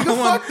on me, nigga.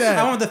 Fuck that.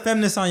 I want the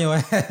feminists on your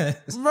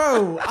ass,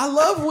 bro. I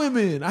love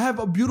women. I have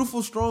a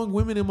beautiful, strong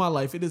women in my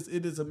life. It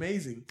is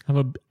amazing.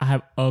 I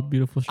have a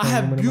beautiful, strong. I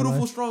have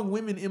beautiful, strong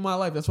women in my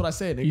life. That's what I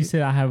said, nigga. You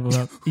said I have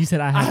a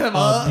beautiful.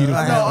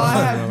 I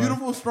have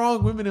beautiful,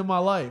 strong women in my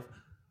life.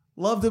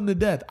 Love them to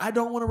death. I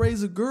don't want to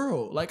raise a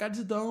girl. Like, I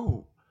just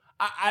don't.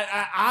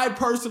 I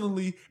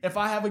personally, if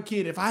I have a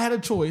kid, if I had a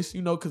choice,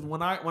 because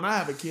when I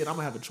have a kid, I'm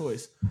gonna have a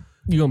choice.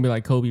 You're gonna be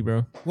like Kobe,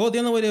 bro. Well, the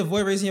only way to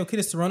avoid raising your kid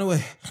is to run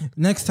away.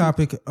 Next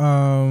topic.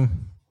 Wow.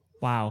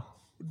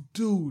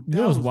 Dude,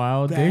 that was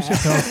wild. Dave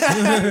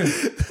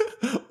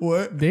Chappelle.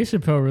 What? Dave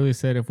Chappelle really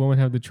said if women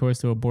have the choice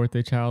to abort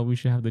their child, we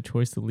should have the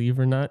choice to leave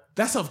or not.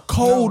 That's a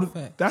cold.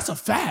 That's a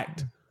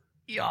fact.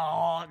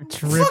 Y'all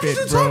trip what it,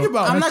 you bro. Talking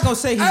about? I'm not gonna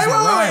say he's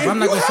right. I'm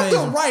not gonna say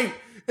the right.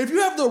 If you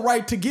have the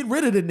right to get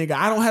rid of the nigga,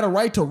 I don't have the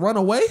right to run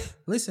away.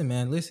 Listen,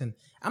 man. Listen.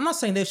 I'm not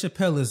saying Dave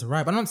Chappelle is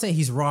right, but I'm not saying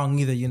he's wrong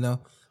either.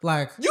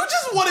 Like, you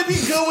just want to be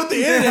good with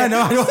the internet.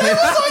 No, I don't. Say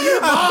what's on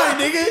your mind,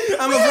 nigga.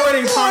 I'm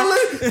avoiding.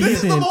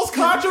 This is the most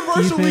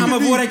controversial. I'm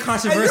avoiding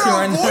controversy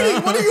right now.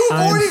 What are you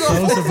avoiding?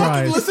 I'm so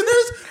surprised.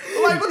 Listeners?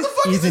 Like, what the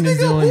fuck Ethan is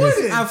this nigga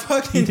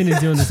avoiding? Ethan is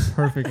doing this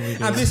perfectly.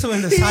 I'm just so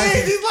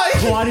indecisive. He's like,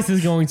 Quadis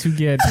is going to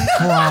get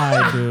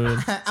fried,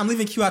 dude. I'm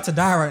leaving Q out to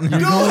die right now.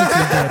 You're going to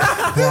get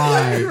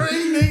fried.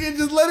 Nigga,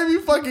 just let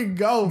him fucking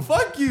go.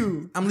 Fuck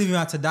you. I'm leaving you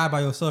out to die by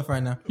yourself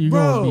right now. You're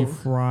going to be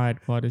fried,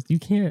 Quadis. You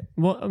can't.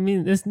 Well, I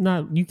mean, it's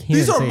not. You can't.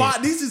 This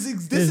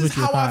is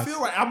how I feel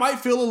right. I might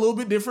feel a little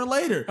bit different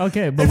later.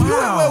 Okay, but wait.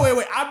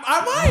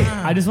 I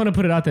might. I just want to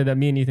put it out there that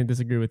me and Ethan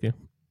disagree with you.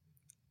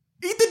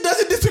 Ethan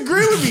doesn't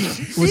disagree with me.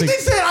 Ethan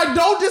said I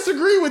don't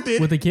disagree with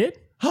it. With the kid?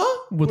 Huh?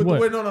 With what?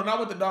 Wait, no, not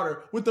with the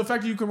daughter. With the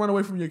fact that you can run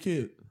away from your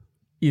kid.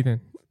 Ethan.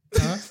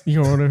 Huh? You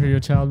gonna run over your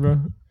child, bro?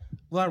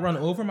 Will I run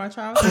over my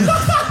child? Is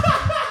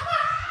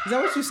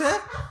that what you said?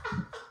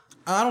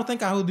 I don't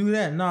think I will do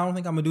that. No, I don't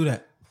think I'm gonna do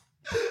that.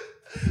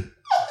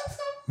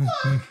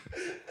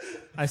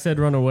 I said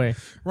run away.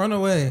 Run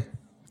away.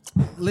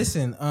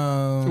 Listen,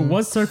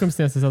 what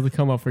circumstances have to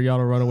come up for y'all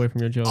to run away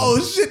from your children?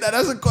 Oh shit,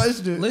 that's a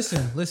question.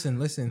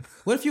 Listen.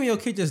 What if you and your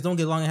kid just don't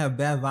get along and have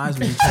bad vibes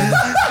with each other?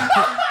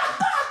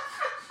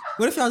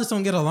 What if y'all just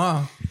don't get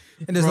along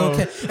and there's no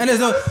and there's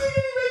no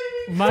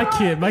my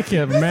kid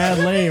mad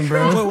lame,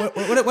 bro.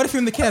 What if you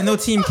and the kid have no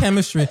team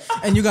chemistry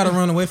and you gotta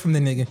run away from the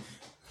nigga?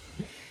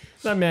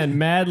 That man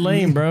mad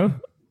lame, bro.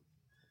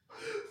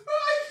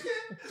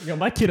 Yo,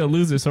 my kid a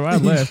loser, so I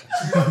left.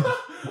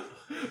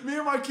 Me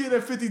and my kid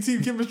had 50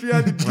 team chemistry. I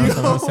had to get That's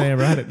what I'm saying,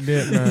 bro. I had to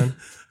dip, man.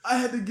 I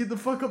had to get the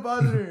fuck up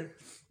out of there.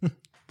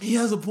 He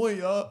has a point,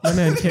 y'all. That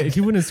man, if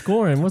he wouldn't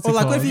score him, what's it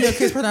called? What if your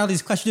kid's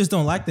personality's clash? You just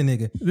don't like the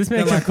nigga. This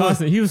man kept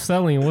constant. He was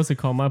selling, what's it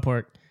called? My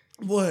part.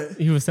 What?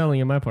 He was selling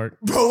in my park.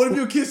 Bro, what if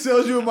your kid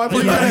sells you in my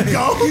park? You gotta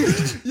go.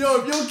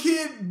 Yo, if your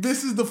kid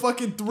misses the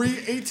fucking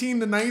 18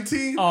 to 19,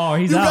 he's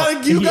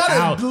out. You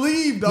gotta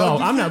leave, dog.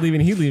 No, I'm not leaving.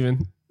 He's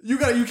leaving. You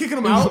kicking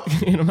him out?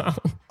 Kicking him out.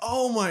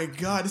 Oh my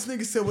god, this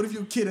nigga said, "What if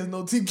your kid has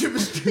no team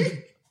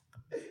chemistry?"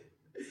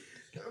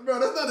 Bro,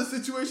 that's not a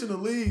situation to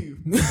leave.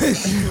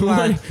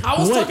 I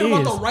was talking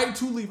about the right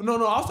to leave. No,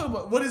 I was talking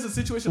about what is a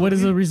situation. What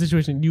is a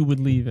situation you would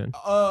leave in?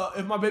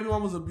 If my baby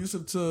mom was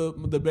abusive to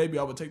the baby,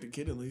 I would take the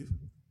kid and leave.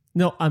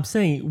 No, I'm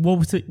saying what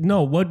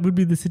would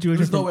be the situation?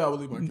 There's no way I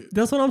would leave my kid.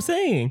 That's what I'm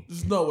saying.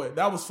 There's no way.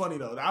 That was funny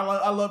though.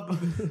 I love.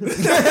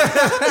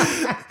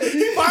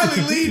 He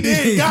finally leaned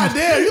in. God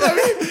damn,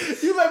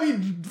 you let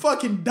me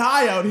fucking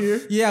die out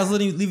here. Yeah, I was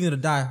leaving you to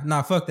die.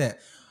 Nah, fuck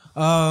that.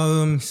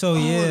 So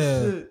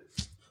yeah. Shit.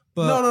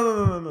 But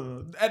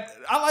no.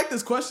 I like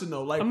this question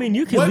though. Like, I mean,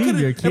 you can leave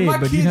your kid,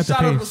 but you have to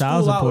pay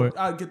child support.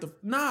 I get the.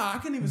 I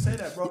can't even say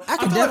that, bro. I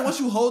feel like once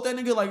you hold that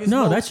nigga, like it's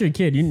that's your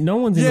kid. No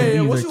one's in the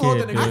leave once their you hold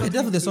kid. that nigga, I could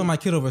definitely disown my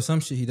kid over some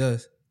shit he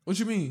does. What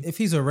you mean? If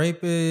he's a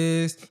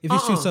rapist, if he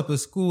shoots up a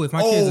school, if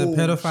my kid's a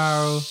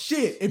pedophile.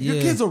 Shit, if your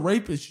kid's a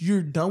rapist,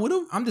 you're done with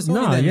him? I'm just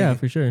that yeah, nigga.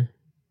 For sure.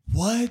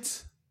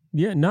 What?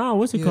 Yeah,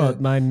 what's it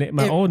called? My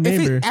old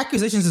neighbor.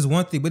 Accusations is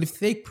one thing, but if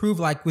they prove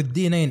like with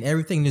DNA and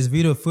everything, there's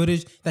video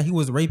footage that he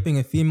was raping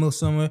a female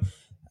somewhere,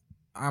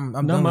 I'm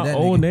done with that. My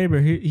old nigga. neighbor,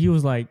 he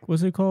was like,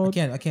 what's it called?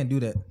 I can't do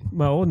that.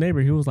 My old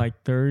neighbor, he was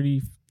like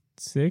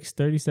 36,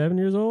 37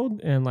 years old,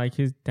 and like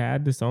his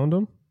dad disowned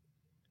him.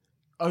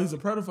 Oh, he's a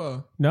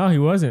pedophile. No, he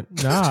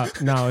wasn't. No.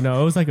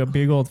 It was like a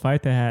big old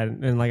fight they had,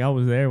 and like I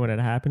was there when it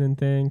happened and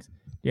things.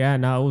 Yeah,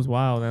 it was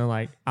wild, and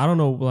like I don't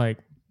know, like.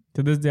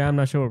 To this day, I'm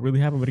not sure what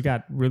really happened, but it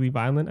got really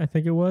violent. I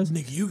think it was.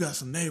 Nigga, you got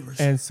some neighbors.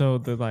 And so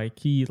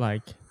he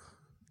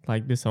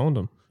disowned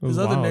him. His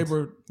other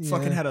neighbor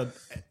fucking had a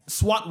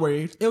SWAT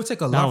raid. It would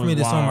take a lot for me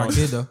to disown my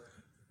kid though.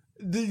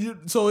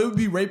 So it would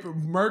be rape or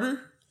murder?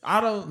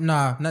 I don't.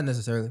 Nah, not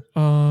necessarily.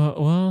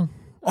 Well.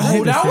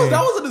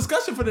 That was a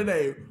discussion for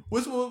today.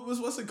 What's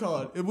it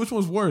called? Which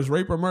one's worse,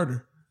 rape or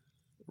murder?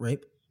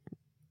 Rape.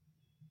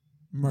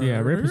 Murder? Yeah,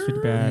 rape is pretty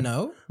bad.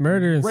 No.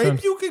 Murder is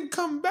rape you can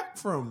come back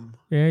from.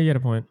 Yeah, you got a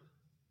point.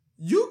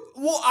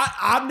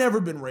 I've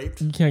never been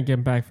raped. You can't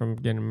get back from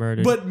getting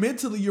murdered. But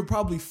mentally, you're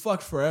probably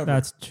fucked forever.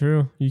 That's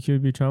true. You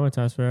could be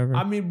traumatized forever.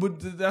 I mean,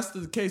 but that's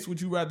the case. Would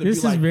you rather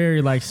this be like... This is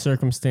very like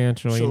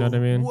circumstantial, you know what I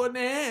mean?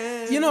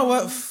 You know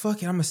what?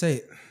 Fuck it, I'm going to say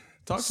it.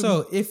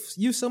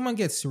 If someone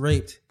gets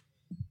raped,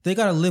 they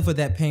got to live with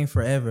that pain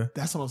forever.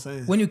 That's what I'm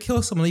saying. When you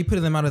kill someone, you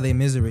put them out of their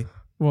misery.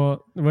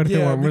 Well, what if they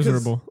weren't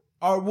miserable?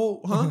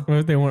 What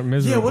if they weren't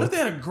miserable? Yeah, what if they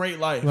had a great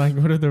life? Like,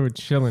 what if they were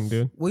chilling,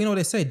 dude? Well, you know what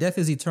they say, death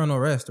is eternal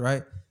rest,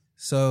 right?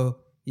 So,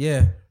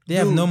 yeah, they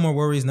have no more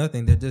worries,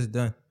 nothing. They're just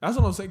done. That's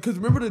what I'm saying. Because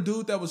remember the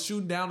dude that was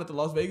shooting down at the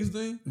Las Vegas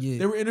thing? Yeah.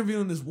 They were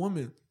interviewing this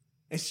woman,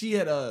 and she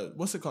had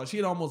what's it called? She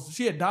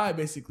had died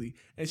basically,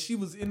 and she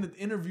was in the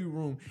interview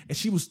room, and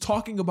she was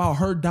talking about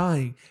her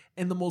dying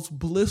in the most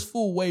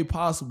blissful way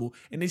possible.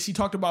 And then she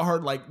talked about her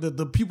like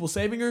the people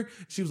saving her.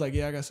 She was like,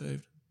 "Yeah, I got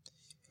saved."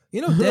 You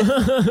know,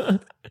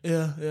 death.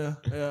 Yeah.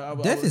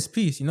 Death is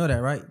peace. You know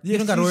that, right? Yeah, you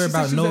don't got to worry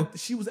about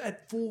she was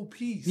at full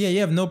peace. Yeah,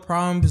 you have no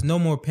problems, no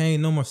more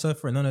pain, no more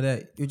suffering, none of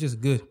that. You're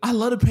just good. I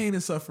love the pain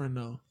and suffering,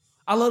 though.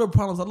 I love the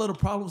problems. I love the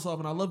problem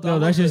solving. I love that. No,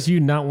 that's just you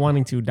not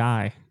wanting to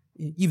die.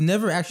 You've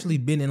never actually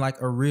been in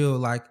like a real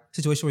like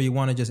situation where you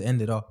want to just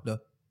end it off, though.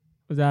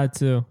 That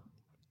too.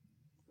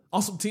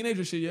 On some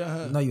teenager shit, yeah. I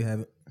have. No, you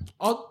haven't.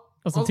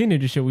 That's some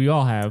teenager shit we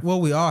all have.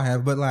 Well, we all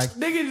have, but like...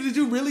 Nigga, did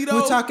you really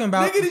though? We're talking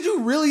about... Nigga, did you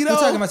really though? We're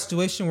talking about a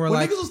situation where when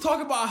like... niggas was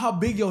talking about how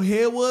big your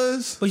head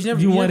was. But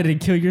you wanted to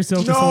kill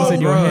yourself because someone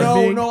said your head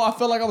big? No, I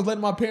felt like I was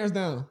letting my parents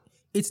down.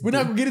 We're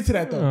not going to get into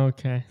that though.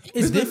 Okay.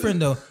 It's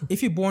different though.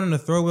 If you're born in a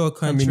third world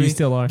country... I mean, you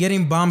still are.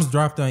 Getting bombs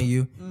dropped on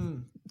you.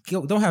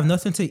 Don't have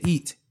nothing to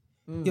eat.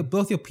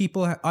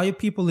 All your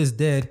people is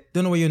dead.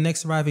 Don't know where your next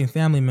surviving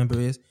family member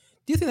is.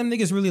 Do you think them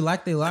niggas really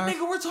like their lives?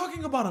 Nigga, we're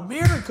talking about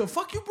America.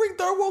 Fuck, you bring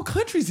third world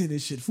countries in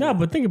this shit for. No,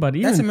 but think about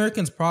it. That's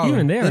Americans' problem.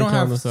 Even they don't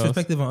have themselves.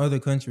 perspective on other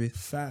countries.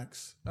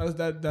 Facts.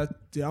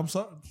 Yeah, I'm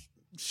sorry.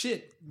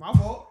 Shit, my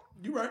fault.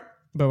 You right.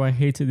 But I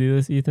hate to do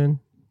this, Ethan.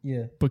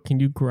 Yeah. But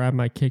can you grab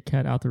my Kit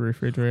Kat out the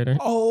refrigerator?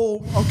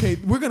 Oh, okay.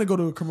 We're going to go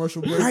to a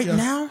commercial break. Right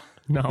now?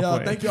 No,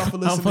 thank y'all for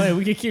listening. I'll play.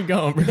 We can keep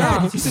going, bro.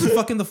 Yeah, you should be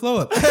fucking the flow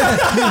up. Yeah,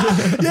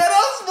 that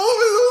was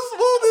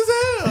smooth as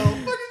hell. What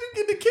the fuck did you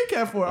get the Kit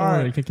Kat for? All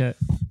right. Kit Kat.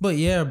 But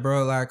yeah,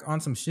 bro, like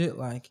on some shit,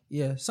 like,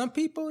 yeah, some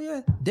people,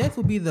 death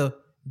would be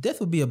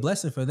a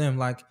blessing for them.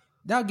 Like,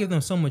 that'll give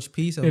them so much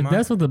peace of mind. If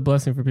that's what the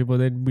blessing for people,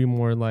 they'd be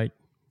more like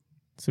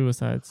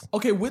suicides.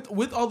 Okay,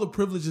 with all the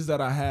privileges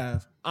that I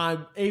have,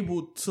 I'm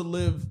able to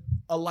live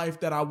a life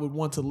that I would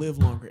want to live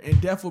longer.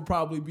 And death would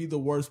probably be the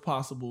worst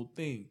possible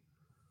thing.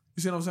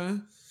 You see what I'm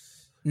saying?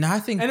 No, I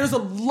think... And there's a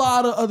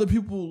lot of other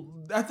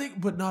people, I think,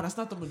 but no, that's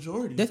not the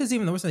majority. Death is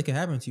even the worst thing that can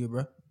happen to you,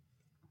 bro.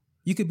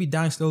 You could be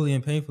dying slowly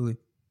and painfully.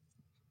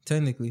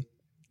 Technically.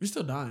 You're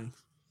still dying.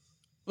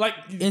 Like,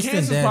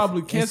 cancer's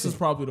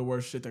probably the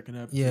worst shit that can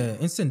happen. Yeah,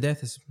 instant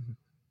death is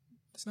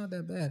It's not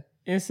that bad.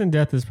 Instant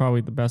death is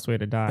probably the best way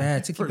to die.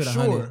 Bad to keep For it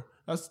 100. sure.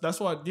 That's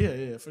why. Yeah.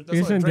 That's instant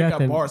why Drake death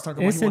got bars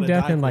talking about instant he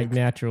death die and quick. like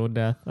natural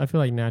death. I feel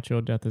like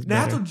natural death is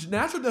better.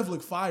 Natural death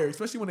look fire,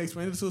 especially when they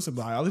explain it to us in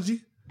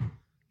biology.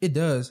 It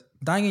does.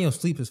 Dying in your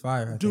sleep is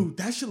fire. Dude,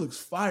 that shit looks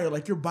fire.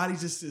 Like your body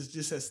it's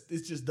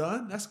just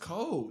done. That's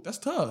cold. That's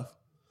tough.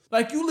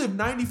 Like you live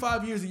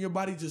 95 years and your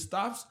body just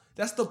stops.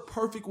 That's the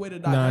perfect way to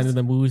die. Nah, and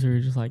the movies are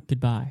just like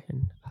goodbye.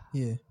 And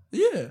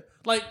yeah.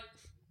 Like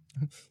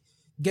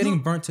getting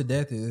burnt to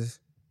death is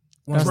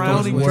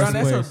drowning.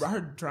 Worst I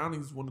heard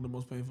drowning is one of the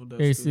most painful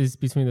deaths. it's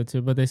between the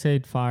two, but they say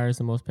fire is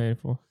the most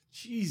painful.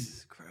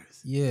 Jesus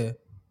Christ. Yeah.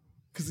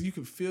 Because you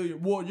can feel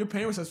your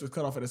pain receptors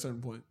cut off at a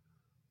certain point.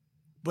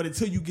 But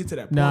until you get to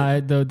that point. Nah,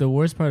 the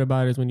worst part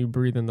about it is when you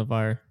breathe in the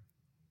fire.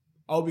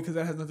 Oh, because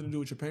that has nothing to do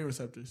with your pain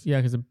receptors.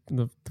 Yeah, because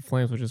the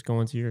flames will just go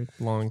into your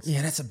lungs.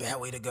 Yeah, that's a bad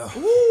way to go.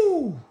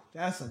 Ooh,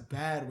 that's a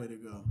bad way to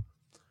go.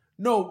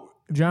 No,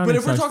 Drowning but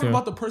if we're talking too.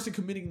 about the person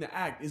committing the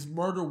act, is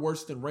murder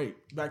worse than rape?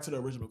 Back to the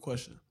original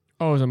question.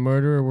 Oh, is a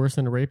murderer worse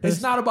than a rapist?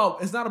 It's not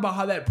about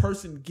how that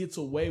person gets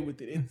away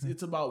with it.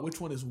 It's about which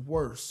one is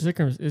worse.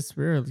 It's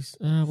rarely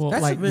well,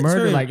 That's like it's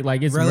murder, very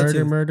like it's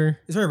relative. murder.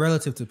 It's very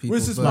relative to people.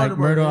 This is but murder.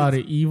 Murder out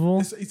of evil.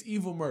 It's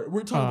evil murder.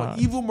 We're talking about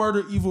evil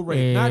murder, evil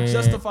rape, not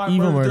justified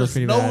evil murder. murder's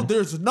pretty bad.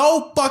 There's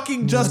no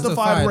fucking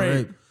justified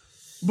rape.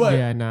 But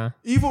yeah, nah.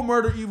 evil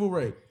murder, evil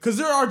rape, because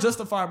there are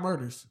justified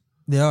murders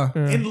They are.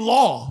 in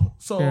law.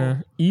 So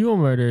evil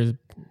murder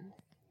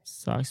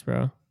sucks,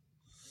 bro.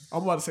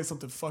 I'm about to say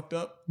something fucked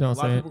up. Don't a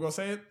lot say of it. people gonna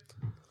say it.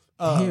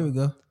 Here we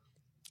go.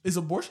 Is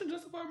abortion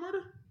justified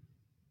murder?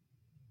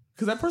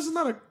 Because that person's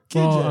not a kid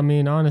Well, yet. I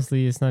mean,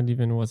 honestly, it's not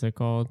even what's it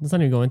called. Let's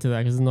not even go into that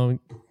because there's no.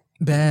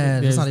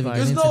 Bad. It's not even.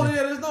 There's there's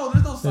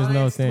no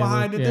science thing,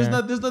 behind it.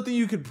 yeah. There's nothing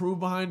you can prove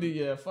behind it.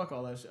 Yeah, fuck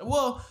all that shit.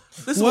 Well,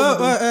 this is what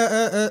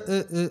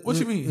What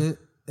you mean?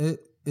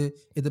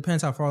 It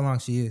depends how far along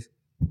she is.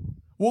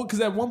 Well, because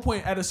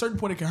at a certain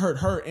point, it can hurt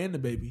her and the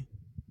baby.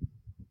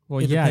 Well,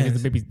 It yeah, because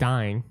depends. the baby's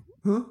dying.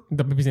 Huh?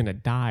 The baby's gonna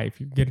die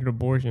if you get an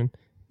abortion.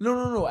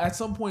 No. At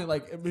some point,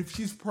 like if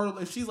she's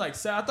like,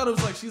 I thought it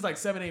was like she's like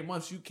 7-8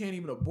 months. You can't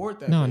even abort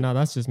that. No, baby. no,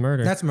 that's just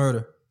murder. That's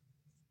murder.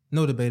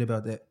 No debate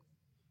about that.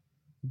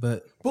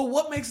 But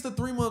what makes the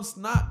 3 months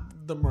not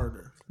the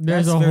murder?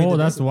 There's That's a very whole.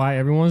 That's debatable. why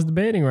everyone's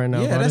debating right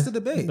now. Yeah, buddy. that's the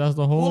debate. That's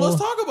the whole. Well, let's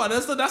talk about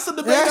it. That's the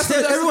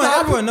debate.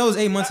 Everyone knows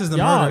 8 months is the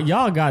murder.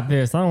 Y'all got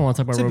this. I don't want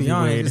to talk about To Roe be v.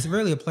 honest, Wade. it's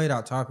really a played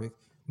out topic.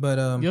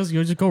 But You'll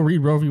just go read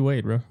Roe v.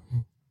 Wade, bro.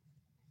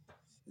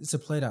 it's a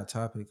played out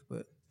topic.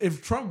 But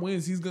If Trump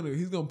wins, he's gonna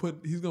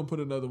put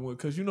another one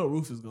because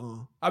Roof is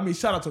gone. I mean,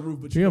 shout out to Roof,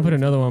 but You're gonna put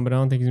another one, but I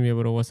don't think he's gonna be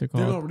able to. What's it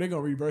they're called?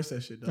 gonna reverse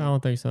that shit. I Though.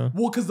 don't think so.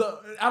 Well, because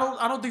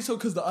I don't think so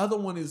because the other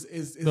one is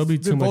There'll be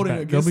too much. voting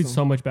There'll against be them.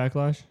 so much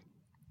backlash.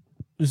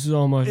 This is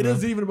so much. It bro.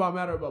 doesn't even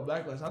matter about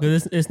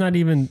backlash. It's not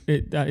even.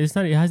 It's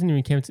not. It hasn't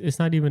even came. It's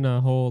not even a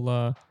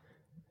whole.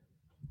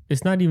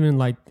 It's not even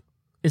like.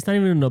 It's not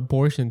even an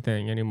abortion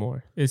thing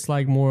anymore. It's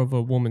like more of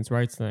a woman's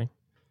rights thing.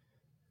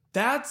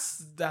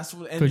 That's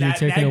what, and 'Cause you're that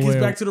taking gets away-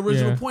 back to the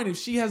original yeah. point. If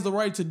she has the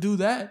right to do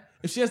that,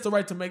 if she has the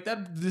right to make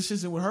that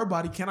decision with her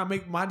body, can I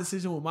make my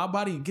decision with my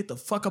body and get the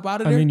fuck up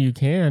out of I there? mean, you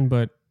can,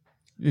 but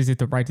is it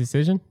the right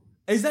decision?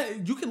 Is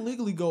that you can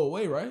legally go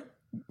away, right?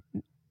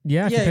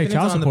 Yeah, if you it pay depends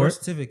child on the birth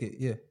support. certificate.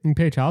 Yeah. You can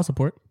pay child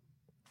support.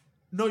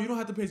 No, you don't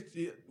have to pay.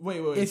 Wait.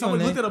 If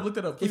Somebody your look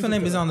that up. if Please your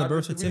name look is that on the up.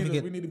 birth We need to-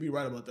 certificate- we need to be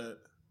right about that.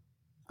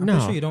 I'm No,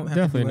 pretty sure you don't have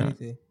to do definitely not.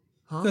 anything.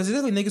 Huh? Because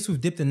there's definitely niggas who've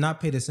dipped and not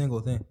paid a single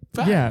thing.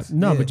 Facts. Yeah,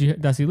 no, Yeah.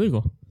 but that's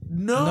illegal.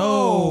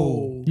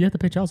 No. You have to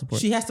pay child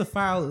support. She has to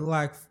file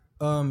like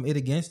it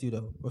against you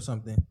though or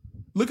something.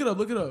 Look it up.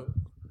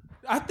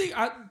 I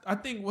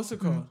think what's it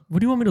called? What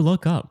do you want me to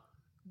look up?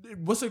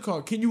 What's it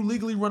called? Can you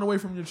legally run away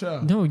from your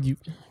child? No, you.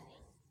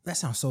 That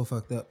sounds so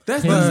fucked up.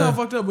 That does sound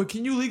fucked up, but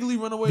can you legally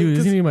run away? Dude, this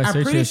isn't even my I'm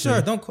search pretty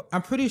history. sure.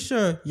 I'm pretty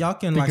sure y'all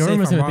can The like say if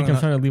government's I'm gonna wrong. think or I'm not.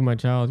 trying to leave my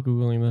child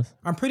googling this.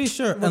 I'm pretty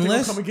sure Unless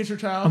unless come and get your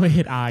child. I'm gonna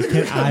hit I.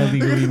 Can I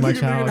legally leave my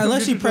child?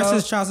 unless she Get your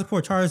presses child. child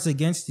support charges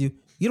against you,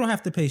 you don't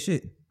have to pay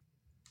shit.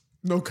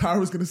 No,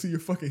 Kyra's gonna see your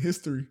fucking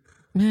history.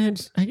 Man,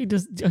 I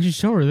should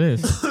show her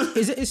this.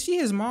 Is she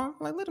his mom?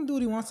 Like, let him do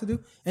what he wants to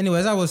do. Anyway,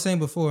 as I was saying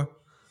before,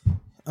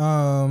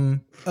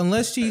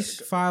 unless she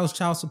files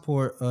child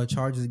support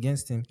charges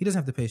against him, he doesn't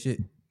have to pay shit.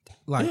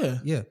 Like,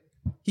 yeah,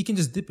 he can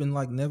just dip and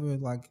like never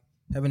like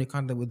have any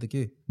contact with the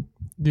kid.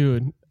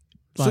 Dude.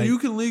 So you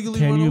can legally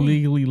Can run you away?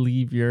 legally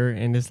leave your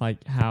and it's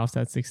like house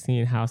at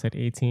 16, house at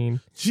 18?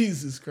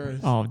 Jesus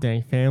Christ. Oh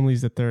dang,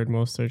 family's the third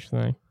most searched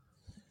thing.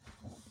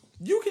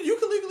 You can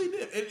legally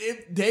dip.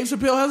 If Dave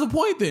Chappelle has a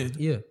point then.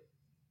 Yeah,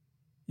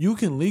 You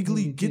can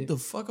legally You get dip. the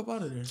fuck up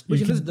out of there. but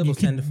you can just double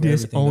standard for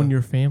everything. disown though.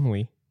 your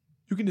family.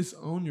 You can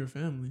disown your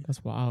family.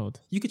 That's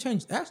wild. You could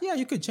change. Actually, yeah,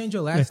 you could change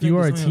your last. If name, you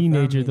are a disown your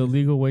teenager, the family.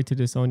 legal way to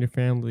disown your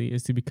family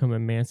is to become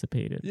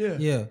emancipated. Yeah.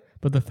 Yeah,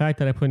 But the fact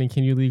that I put in,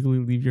 can you legally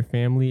leave your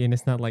family? And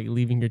it's not like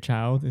leaving your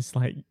child. It's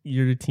like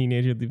you're the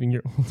teenager leaving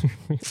your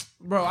older.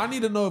 Bro, I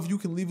need to know if you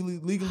can legally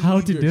How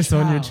leave to your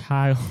disown your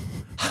child. child.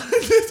 How to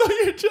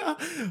disown your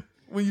child.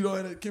 when you don't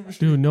have that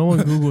chemistry. Dude, no one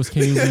Googles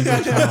can you leave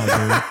your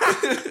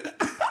child, dude.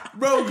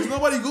 Bro, because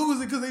nobody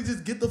Googles it because they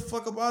just get the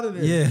fuck up out of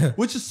there. Yeah.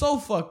 Which is so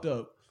fucked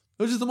up.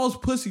 Which is the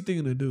most pussy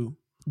thing to do.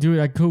 Dude,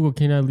 I Google,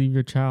 can I leave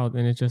your child?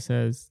 And it just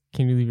says,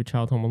 can you leave your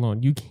child home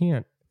alone? You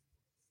can't.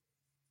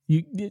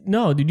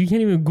 No, dude, you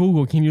can't even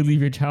Google, can you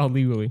leave your child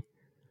legally?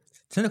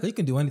 Technically, you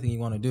can do anything you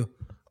want to do.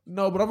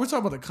 No, but we're talking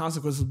about the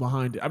consequences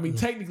behind it. I mean,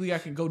 technically, I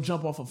can go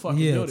jump off a fucking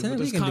building.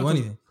 Technically, you can do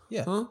anything.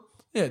 Yeah. Huh?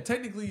 Yeah,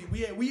 technically,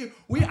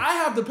 I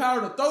have the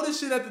power to throw this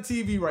shit at the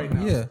TV right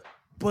now. Yeah.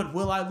 But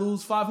will I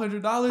lose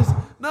 $500?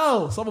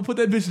 No. So I'm going to put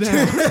that bitch down.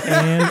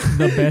 And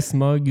the best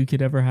mug you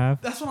could ever have.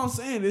 That's what I'm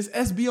saying. It's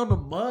SB on the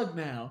mug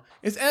now.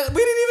 We didn't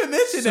even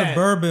mention that.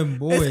 Suburban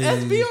boy.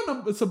 It's SB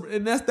on the,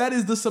 and that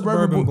is the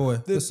suburban boy.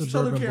 The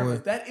suburban boy.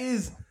 That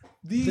is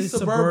the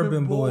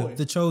suburban boy.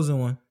 The chosen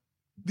one.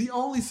 The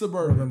only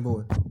suburban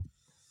boy.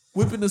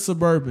 Whipping the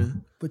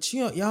suburban. But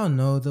y'all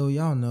know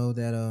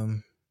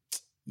that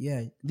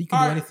yeah, you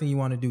can do anything you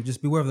want to do.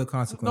 Just beware of the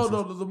consequences.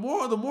 No. The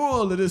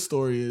moral of this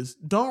story is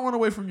don't run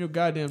away from your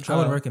goddamn child. I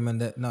wouldn't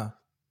recommend that. Nah.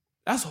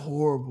 That's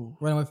horrible.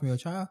 Run away from your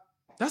child?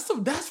 That's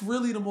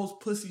really the most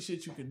pussy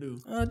shit you can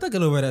do. They'll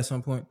get over it at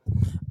some point.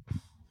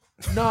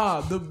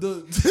 Nah, No, they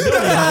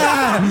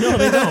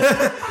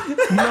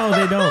don't. No,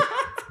 they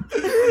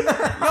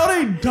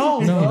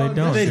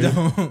don't. They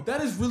don't.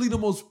 That is really the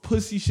most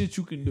pussy shit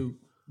you can do.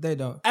 They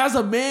don't. As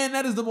a man,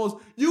 that is the most.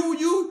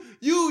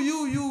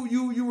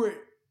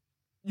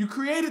 You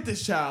created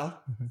this child.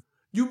 Mm-hmm.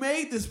 You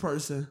made this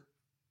person.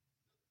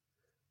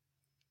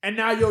 And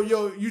now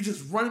you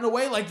just running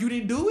away like you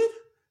didn't do it?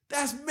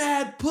 That's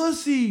mad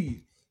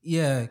pussy.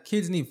 Yeah,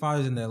 kids need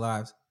fathers in their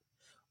lives.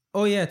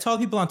 Oh yeah, tall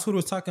people on Twitter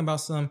was talking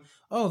about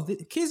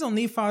kids don't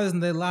need fathers in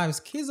their lives.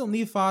 Kids don't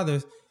need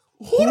fathers.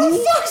 Who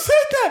the fuck said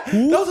that?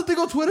 That was a thing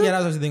on Twitter? Yeah,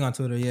 that was a thing on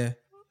Twitter, yeah.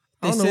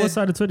 I don't know what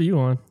side of Twitter you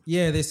on.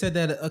 Yeah, they said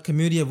that a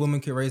community of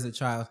women could raise a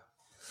child.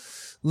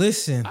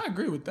 Listen. I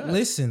agree with that.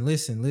 Listen.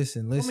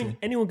 I mean,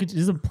 anyone could.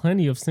 There's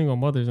plenty of single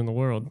mothers in the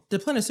world. There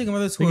are plenty of single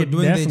mothers who are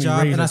doing their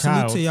job, and I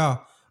salute to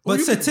y'all. But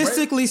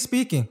statistically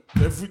speaking,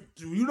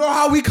 you know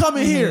how we come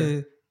in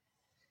here.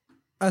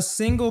 A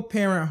single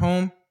parent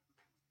home,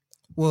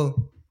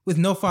 with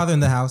no father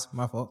in the house,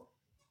 my fault.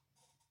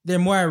 They're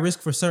more at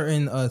risk for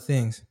certain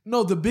things.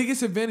 No, the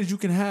biggest advantage you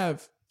can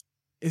have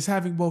is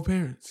having both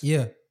parents.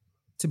 Yeah,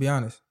 to be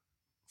honest.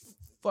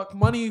 Fuck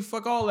money,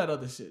 fuck all that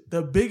other shit.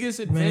 The biggest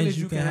advantage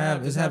you can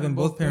have is having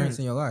both parents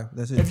in your life.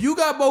 That's it. If you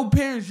got both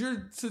parents,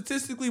 you're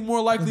statistically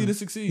more likely to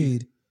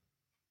succeed.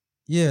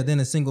 Yeah, than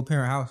a single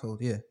parent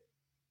household. Yeah.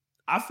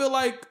 I feel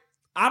like,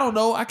 I don't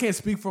know, I can't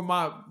speak for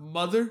my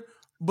mother,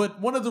 but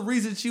one of the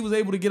reasons she was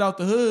able to get out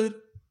the hood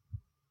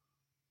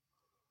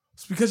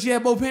is because she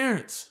had both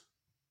parents.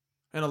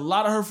 And a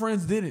lot of her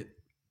friends didn't.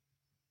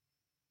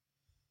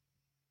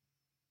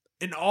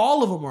 And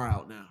all of them are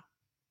out now.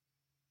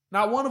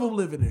 Not one of them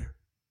living there.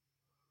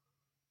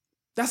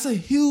 That's a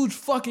huge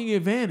fucking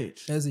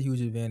advantage. That's a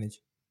huge advantage.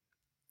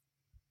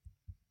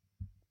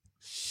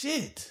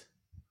 Shit.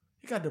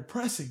 It got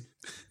depressing.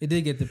 It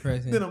did get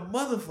depressing. Then a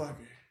motherfucker.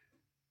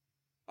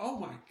 Oh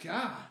my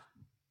God.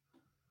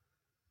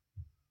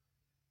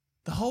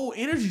 The whole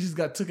energy just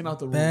got taken out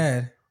the room.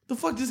 Bad. The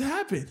fuck just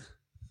happened?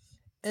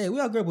 Hey, we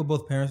all grew up with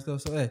both parents though,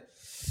 so hey.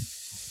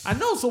 I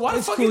know, so why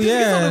the fuck is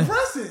it so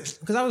depressing?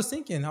 Because I was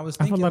thinking I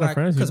have a lot of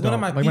friends who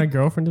don't. My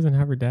girlfriend doesn't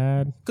have her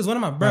dad. Because one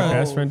of my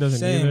best friend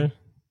doesn't either.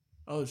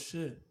 Oh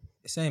shit.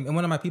 Same. And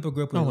one of my people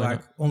grew up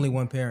with only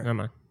one parent. Never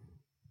mind.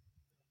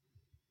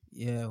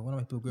 Yeah, one of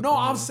my people grew up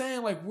with I'm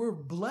saying like we're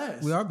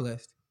blessed. We are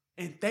blessed.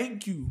 And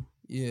thank you.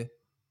 Yeah.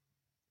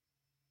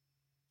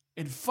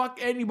 And fuck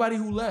anybody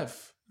who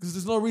left. Because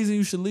there's no reason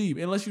you should leave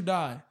unless you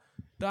die.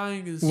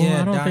 Dying is...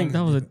 Well, I don't think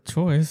that was a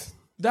choice.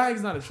 Dying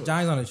is not a choice.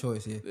 Dying's not a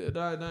choice, yeah.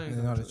 Dying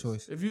is not a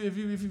choice. If you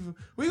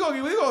we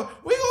gonna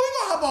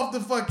hop off the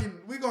fucking,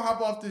 we gonna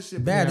hop off this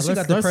shit. Bad. Yeah,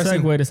 let's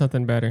segue to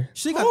something better.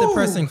 She got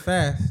depressing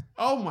fast.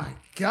 Oh my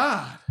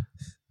God.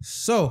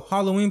 So,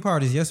 Halloween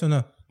parties, yes or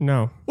no?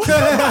 No. So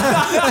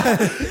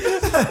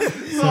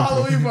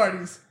Halloween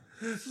parties.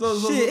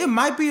 Shit, it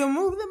might be a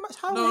move.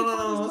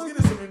 No. Let's get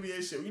into some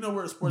NBA shit. You know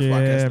we're a sports podcast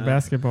now. Yeah,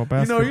 basketball.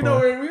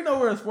 You know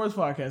we're a sports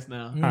podcast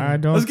now. I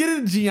don't. Let's get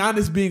into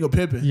Giannis being a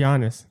Pippen.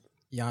 Giannis.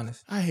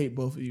 I hate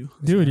both of you.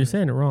 Dude, you're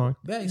saying it wrong.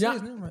 Yeah.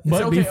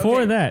 But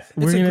before that,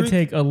 we're going to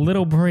take a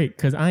little break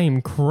because I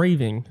am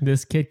craving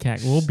this Kit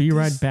Kat. We'll be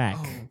right back.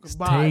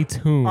 Stay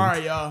tuned. All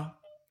right, y'all.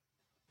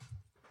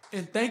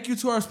 And thank you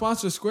to our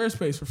sponsor,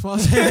 Squarespace, for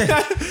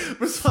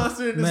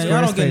sponsoring this. Man,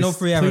 y'all don't get no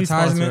free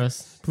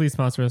advertisement. Please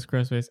sponsor us,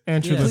 Squarespace.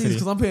 And Trulicity. Please,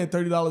 because I'm paying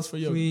 $30 for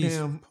your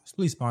damn...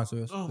 Please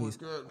sponsor us. Oh please.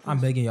 My God. I'm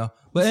begging y'all.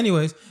 But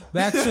anyways,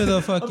 back to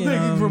the fucking... I'm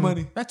begging for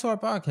money. Back to our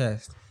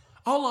podcast.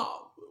 Hold on.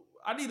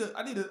 I need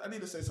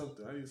to say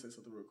something. I need to say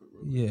something real quick.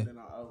 Yeah. And then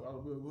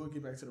we'll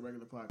get back to the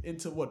regular podcast.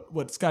 Into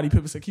what Scottie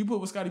Pippen said. Can you put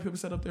what Scottie Pippen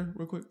said up there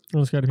real quick?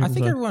 I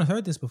think everyone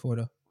heard this before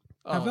though.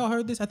 Have y'all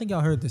heard this? I think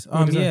y'all heard this.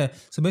 Yeah.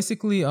 So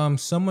basically,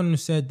 someone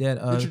said that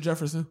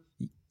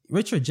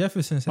Richard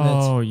Jefferson said that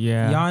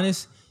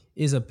Giannis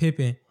is a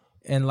Pippen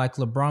and like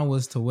LeBron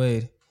was to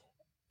Wade.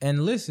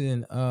 And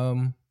listen,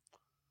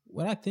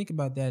 what I think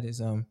about that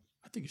is I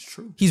think it's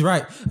true. He's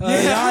right.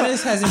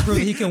 Giannis has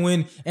improved. He can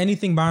win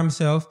anything by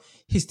himself.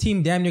 His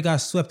team damn near got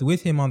swept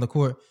with him on the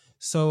court.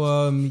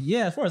 So,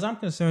 as far as I'm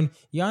concerned,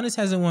 Giannis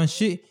hasn't won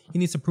shit. He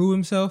needs to prove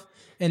himself.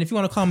 And if you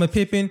want to call him a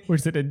Pippen, he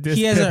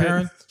hasn't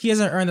earned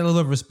that level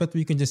of respect where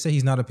you can just say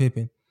he's not a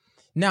Pippen.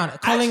 Now,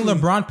 calling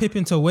LeBron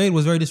Pippen to Wade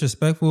was very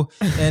disrespectful.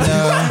 And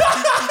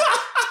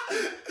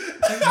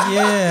you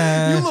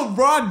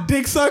LeBron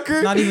dick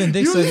sucker. Not even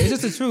dick sucker. It's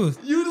just the truth.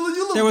 You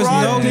LeBron there was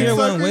no year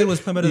when Wade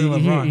was playing better than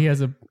LeBron. He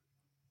has a...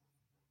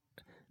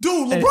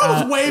 Dude,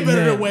 LeBron was way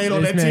better than Wade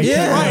on that team.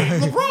 Yeah.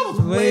 Right. LeBron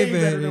was way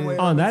better than Wade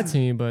on that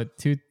team. But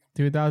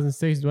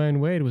 2006, Dwayne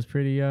Wade was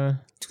pretty...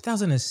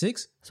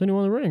 2006? That's when he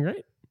won the ring,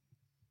 right?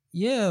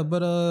 Yeah,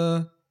 but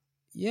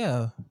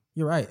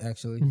you're right,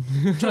 actually. I'm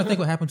trying to think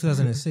what happened in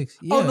 2006.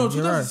 Yeah, oh, no,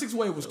 2006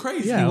 Wade was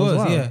crazy. Yeah, he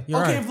was. Yeah,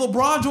 you're okay, right. if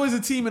LeBron joins the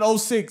team in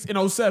 06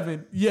 and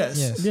 07,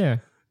 yes. Yeah.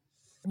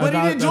 But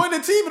he didn't join the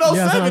team in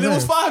 07. It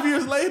was 5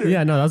 years later.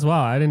 Yeah, no, that's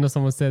wild. I didn't know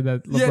someone said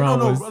that LeBron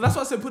was... That's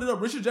why I said put it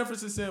up. Richard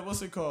Jefferson said,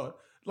 what's it called?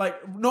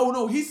 Like,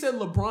 no, he said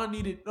LeBron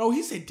needed... No,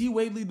 he said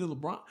D-Wade needed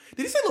LeBron.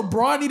 Did he say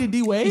LeBron needed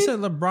D-Wade? He said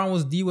LeBron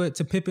was D-Wade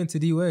to Pippen to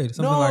D-Wade.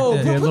 Something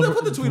like that.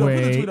 Put the tweet up.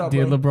 Put the tweet up,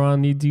 bro. Did LeBron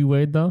need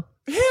D-Wade, though?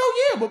 Hell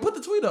yeah, but put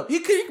the tweet up.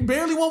 He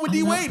barely won with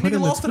D-Wade. Nigga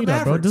lost to the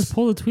Mavericks. Bro. Just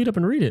pull the tweet up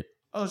and read it.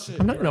 Oh,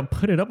 shit. I'm not going to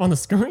put it up on the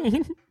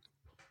screen.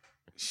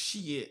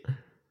 Shit.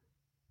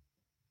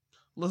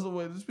 Listen,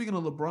 wait. Speaking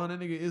of LeBron, that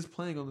nigga is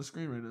playing on the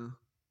screen right now.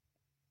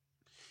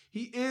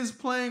 He is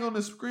playing on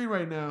the screen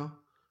right now.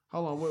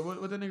 Hold on.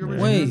 What that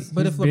nigga... Wait,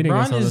 but if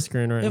LeBron is...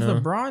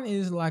 LeBron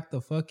is like the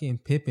fucking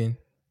Pippen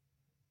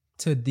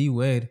to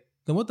D-Wade,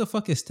 then what the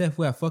fuck is Steph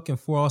who had fucking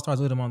 4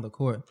 All-Stars with him on the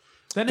court?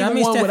 That nigga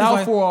won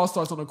without 4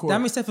 All-Stars on the court. That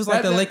means Steph is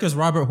like the Lakers'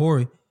 Robert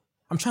Horry.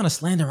 I'm trying to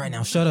slander right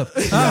now. Shut up.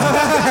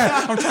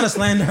 I'm trying to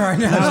slander right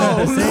now.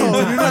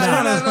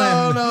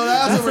 No,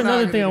 that's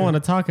another thing I want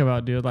to talk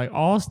about, dude.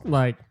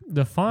 Like,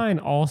 define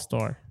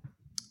All-Star.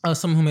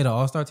 Someone who made an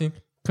All-Star team?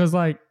 Because,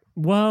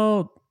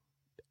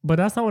 but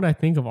that's not what I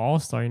think of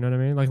All-Star, you know what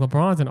I mean? Like,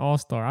 LeBron's an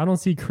All-Star. I don't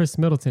see Chris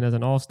Middleton as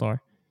an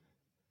All-Star.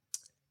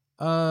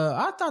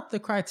 I thought the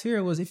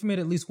criteria was if you made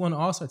at least one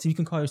All-Star team, you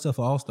can call yourself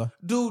an All-Star.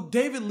 Dude,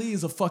 David Lee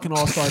is a fucking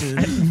All-Star, dude.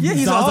 Yeah,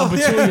 he's Zaza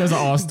Pachulia is an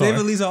All-Star.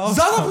 David Lee's an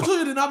All-Star. Zaza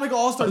Pachulia did not make an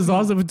All-Star team.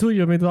 Zaza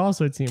Pachulia made the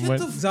All-Star team.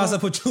 Zaza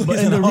Pachulia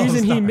and the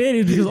reason he made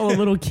it is because all the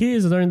little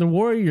kids during the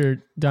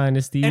Warrior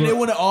dynasty. And they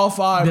wanted all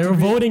 5. They were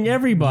voting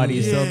everybody.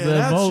 Yeah, so the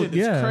that vote, shit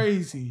is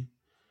crazy.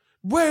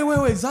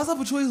 Wait. Zaza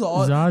Pachulia is an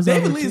All-Star.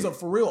 David Lee is a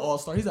for real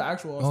All-Star. He's an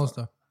actual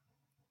All-Star.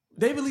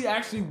 David Lee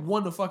actually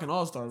won the fucking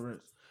All-Star race.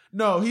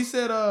 No, he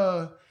said,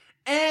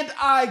 and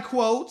I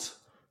quote...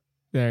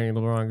 Dang,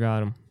 LeBron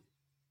got him.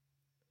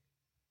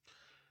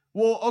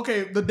 Well,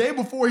 okay, the day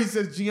before he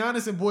says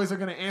Giannis and boys are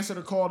going to answer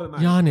the call tonight.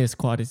 Giannis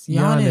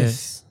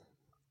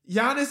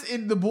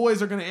and the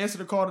boys are going to answer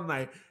the call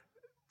tonight.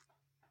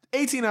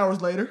 18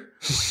 hours later,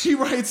 he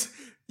writes,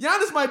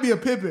 Giannis might be a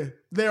Pippen.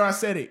 There, I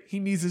said it. He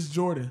needs his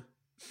Jordan.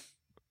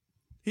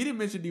 He didn't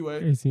mention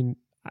D-Wade.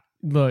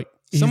 Look,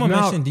 someone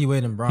mentioned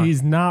D-Wade and Bron.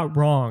 He's not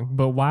wrong,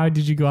 but why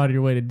did you go out of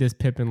your way to diss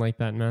Pippen like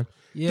that, man?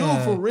 Yeah.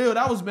 Dude, for real,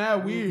 that was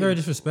mad weird. Very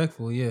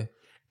disrespectful, yeah.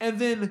 And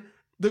then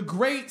the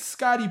great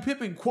Scottie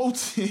Pippen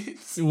quotes it.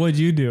 What'd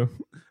you do?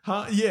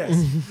 Huh? Yes.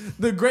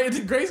 the great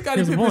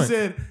Scottie Pippen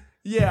said,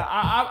 yeah,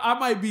 I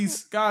might be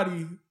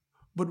Scottie,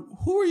 but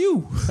who are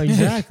you?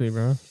 Exactly,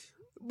 bro.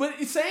 But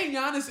saying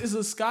Giannis is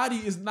a Scottie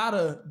is not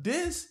a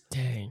diss.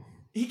 Dang.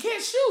 He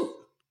can't shoot.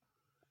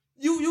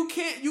 You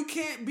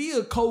can't be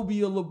a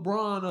Kobe or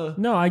LeBron.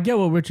 No, I get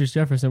what Richard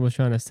Jefferson was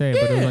trying to say,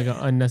 but it was like an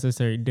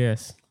unnecessary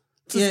diss.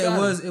 Yeah,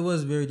 it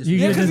was very disrespectful.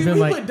 Yeah, because we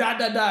put ...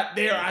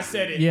 there, I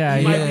said it. Yeah,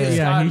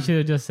 he should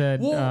have just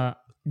said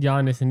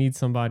Giannis needs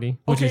somebody,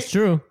 which is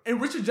true.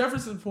 And Richard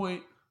Jefferson's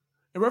point,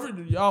 in reference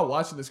to y'all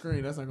watching the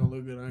screen, that's not gonna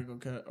look good. I ain't gonna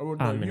cut. Oh,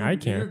 no, I mean, I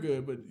can't. You're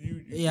good, but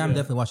you. Yeah, I'm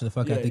definitely watching the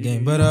fuck out the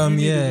game. But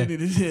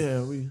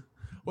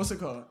what's it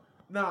called?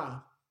 Nah.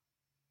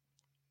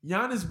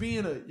 Giannis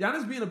being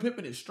a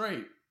Pippen is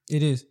straight.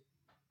 It is.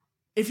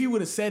 If he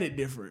would have said it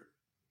different.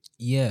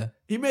 Yeah.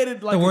 He made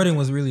it like the wording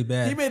was really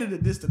bad. He made it a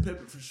diss to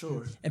Pippen for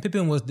sure. And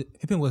Pippen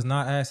was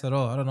not ass at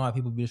all. I don't know why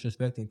people be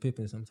disrespecting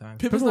Pippen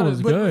sometimes. Pippen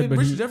was good, but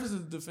Richard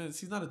Jefferson's defense,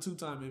 he's not a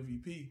 2-time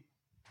MVP.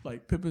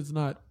 Like Pippen's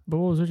not. But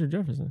what was Richard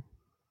Jefferson?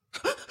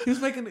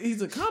 He's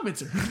a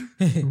commenter.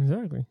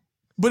 Exactly.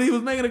 But he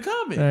was making a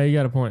comment. You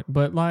got a point.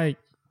 But like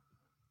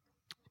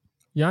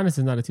Giannis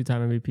is not a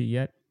 2-time MVP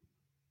yet.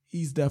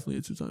 He's definitely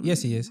a 2-time MVP.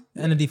 Yes, he is.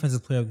 And a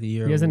defensive player of the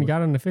year. He hasn't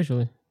gotten it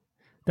officially.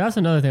 That's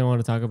another thing I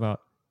want to talk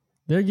about.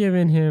 They're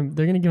going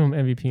to give him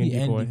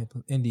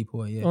MVP and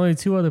D-Boy. Yeah. Only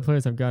 2 other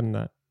players have gotten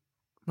that.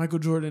 Michael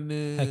Jordan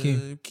and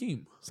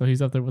Hakeem. So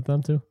he's up there with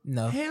them too?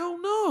 No. Hell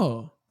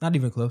no. Not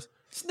even close.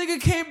 This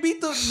nigga can't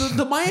beat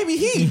the Miami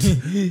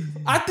Heat.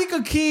 I think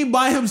Hakeem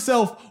by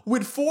himself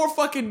with 4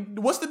 fucking...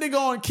 What's the nigga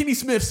on Kenny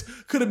Smith's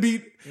could have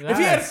beat... If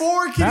he had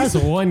 4 Kenny That's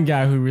Smith, one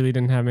guy who really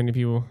didn't have many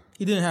people.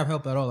 He didn't have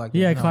help at all like that.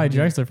 Yeah, Clyde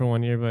Drexler for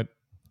 1 year, but...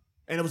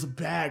 And it was a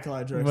bad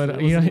Clyde Drexler. But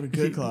It wasn't even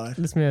good Clyde.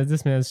 This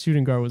man's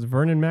shooting guard was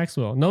Vernon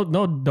Maxwell.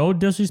 No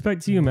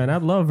disrespect to you, man. I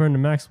love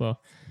Vernon Maxwell.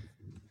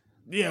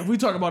 Yeah, if we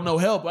talk about no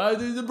help,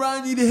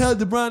 LeBron needed help.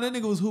 That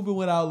nigga was hooping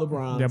without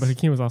LeBron. Yeah, but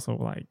Hakeem was also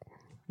like,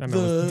 that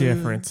man was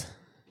different.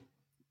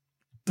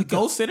 The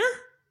ghost center?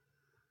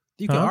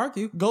 You can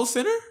argue. Ghost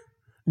center?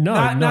 No,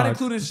 not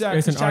including Shaq.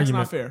 It's an Shaq's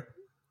argument. not fair.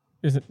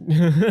 Isn't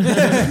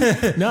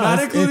No,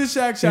 not including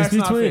Shaq. Shaq's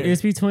not fair.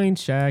 It's between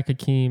Shaq,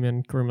 Hakeem,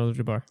 and Kareem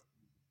Abdul-Jabbar.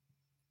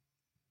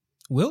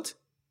 Wilt?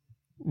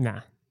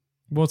 Nah.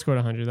 Wilt scored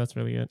 100. That's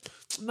really it.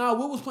 Nah,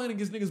 Wilt was playing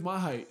against niggas my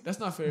height. That's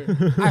not fair.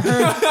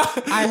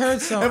 I heard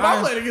some. If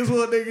I played against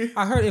Wilt, nigga.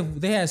 I heard if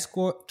they had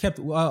kept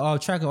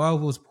track of all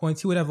of Wilt's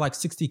points, he would have like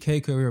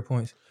 60K career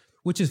points,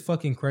 which is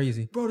fucking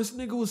crazy. Bro, this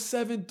nigga was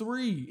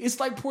 7'3". It's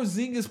like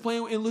Porzingis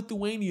playing in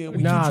Lithuania. And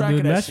we keep Nah, track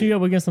dude, of that match shit. me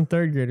up against some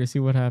third graders. See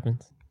what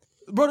happens.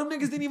 Bro, them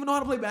niggas didn't even know how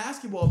to play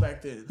basketball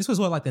back then. This was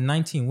what, like the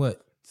 70s,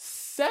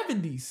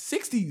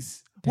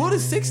 60s. Wilt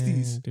is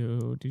 60s.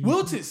 Dude.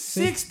 Wilt is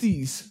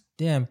 60s.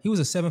 Damn, he was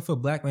a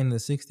 7-foot black man in the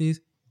 60s.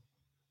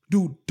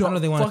 Dude,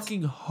 they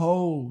fucking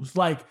hoes.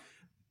 Like,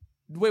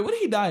 wait, what did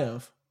he die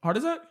of? Heart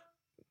attack?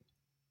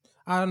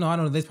 I don't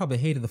know. They probably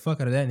hated the fuck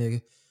out of that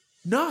nigga.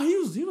 Nah, he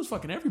was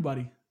fucking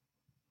everybody.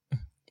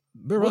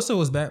 Bill Russell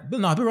was bad.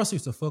 Bill Russell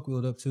used to fuck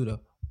Wilt up too,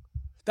 though.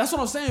 That's what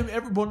I'm saying.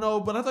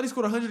 But I thought he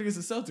scored 100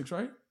 against the Celtics,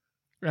 right?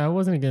 It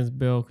wasn't against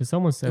Bill because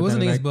someone said it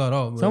wasn't that against Bill at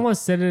all. Bro. Someone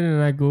said it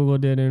and I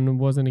googled it and it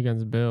wasn't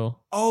against Bill.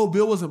 Oh,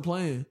 Bill wasn't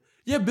playing.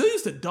 Yeah, Bill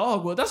used to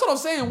dog Wilt. That's what I'm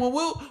saying. When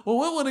Wilt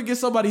went against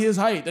somebody his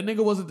height, the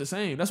nigga wasn't the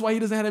same. That's why he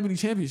doesn't have that many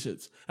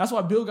championships. That's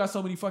why Bill got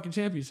so many fucking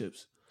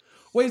championships.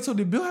 Wait, so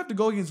did Bill have to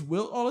go against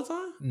Wilt all the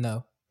time?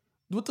 No.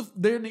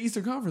 They're in the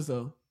Eastern Conference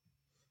though.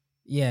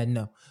 Yeah,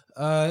 no.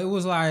 It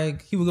was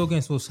like he would go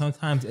against Wilt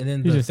sometimes, and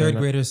then the third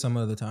graders some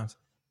other times.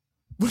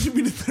 What do you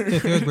mean the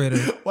third grader?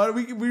 Why do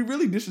we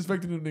really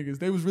disrespected them niggas?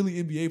 They was really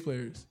NBA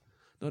players.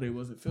 No, they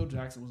wasn't. Phil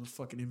Jackson was a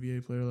fucking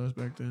NBA player last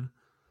back then.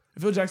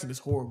 And Phil Jackson is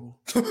horrible.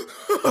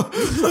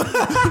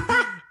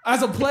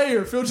 As a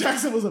player, Phil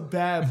Jackson was a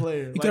bad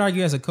player. You could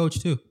argue as a coach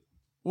too.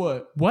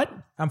 What?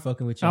 I'm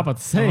fucking with you. I'm about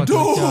to say,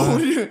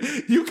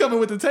 dude, you coming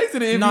with the takes to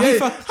the NBA? No, how you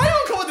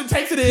gonna come with the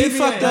takes to the NBA? He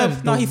fucked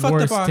up. No, he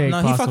fucked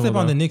up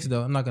on the Knicks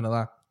though. I'm not gonna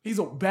lie. He's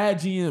a bad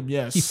GM.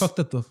 Yes, he fucked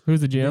up the. Who's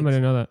the GM? I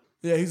didn't know that.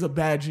 Yeah, he's a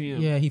bad GM.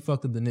 Yeah, he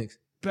fucked up the Knicks.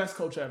 Best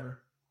coach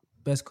ever.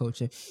 Best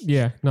coach.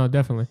 Yeah, no,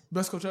 definitely.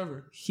 Best coach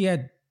ever. He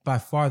had by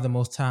far the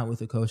most talent with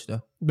the coach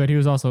though. But he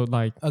was also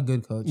like a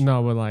good coach.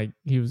 No, but like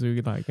he was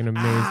like an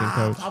amazing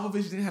coach.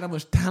 Popovich didn't have that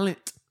much talent.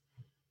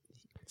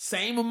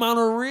 Same amount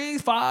of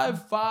rings.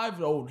 5.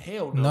 Oh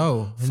hell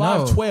no.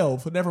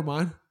 5-12. Never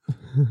mind.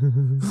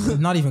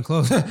 Not even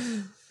close.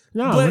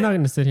 No, we're not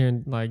going to sit here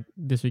and like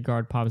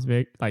disregard Pop's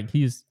big. Like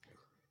he's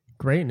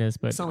greatness,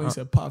 but sound like you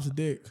said Pop's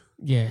dick.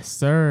 Yes,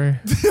 sir.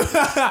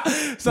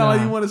 Sound like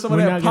you wanted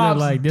somebody that Pop's gonna,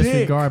 like dick.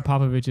 Disregard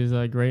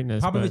Popovich's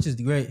greatness. Popovich is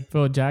great.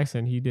 Phil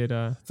Jackson, he did.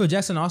 Phil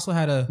Jackson also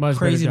had a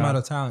crazy amount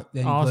of talent.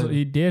 That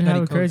he did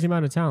have a crazy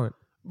amount of talent.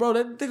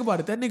 Bro, think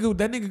about it. That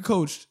nigga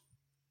coached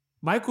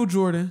Michael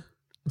Jordan,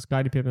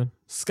 Scottie Pippen,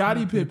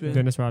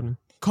 Dennis Rodman,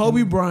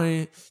 Kobe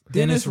Bryant,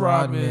 Dennis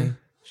Rodman,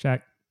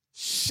 Shaq.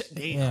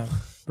 Damn.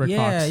 Rick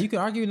Fox. You could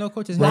argue no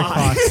coaches. Rick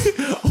Fox.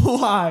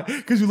 Why?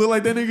 Because you look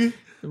like that nigga?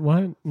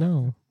 What?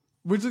 No.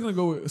 We're just gonna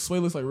go with Sway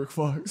looks like Rick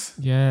Fox.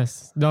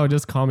 Yes. No,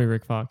 just call me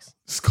Rick Fox.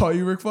 Just call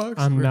you Rick Fox?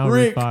 I'm now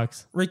Rick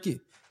Fox. Ricky.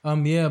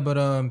 Yeah, but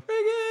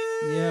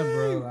Ricky. Yeah,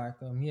 bro. Like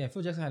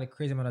Phil Jackson had a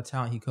crazy amount of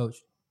talent he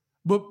coached.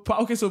 But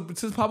okay, so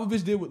since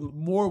Popovich did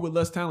more with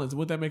less talent,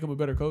 wouldn't that make him a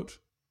better coach?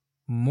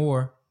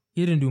 More.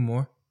 He didn't do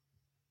more.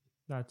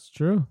 That's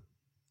true.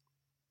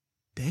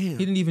 Damn. He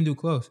didn't even do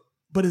close.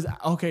 But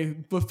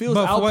Phil's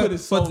output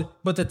is so.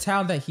 But the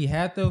talent that he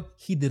had though,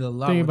 he did a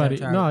lot. Think about it.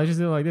 No, I just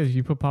did it like this.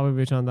 You put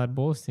Popovich on that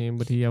Bulls team,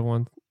 but he had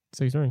won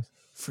 6 rings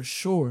for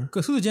sure.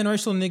 Because who's a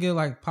generational nigga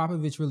like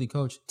Popovich really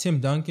coached? Tim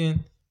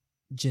Duncan,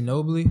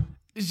 Ginobili.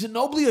 Is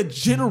Ginobili a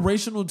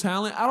generational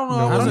talent? I don't know.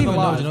 No, I don't even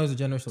know if Ginobili's a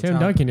generational talent.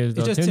 Duncan is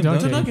though. Tim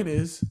Duncan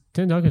is.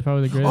 Tim Duncan is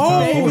probably the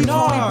greatest.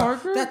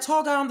 That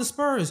tall guy on the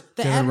Spurs.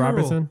 The David Admiral.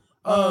 Robinson.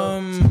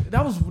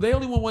 They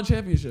only won 1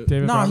 championship.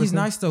 He's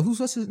nice though.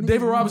 What's his name?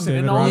 David Robinson.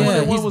 And the only one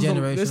that won was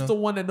generational. It's the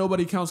one that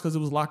nobody counts because it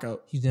was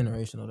lockout. He's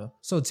generational though.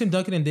 So Tim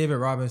Duncan and David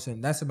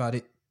Robinson. That's about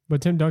it.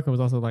 But Tim Duncan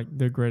was also like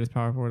the greatest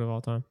power forward of all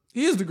time.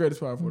 He is the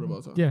greatest power forward of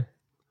all time. Yeah,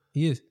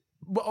 he is.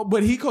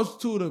 But he coached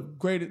 2 of the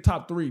greatest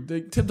top 3.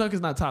 Tim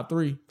Duncan's not top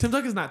 3. Tim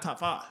Duncan's not top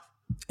 5.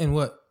 And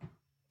what?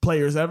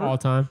 Players ever? All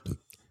time?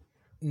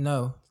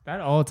 No. That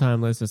all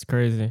time list is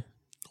crazy.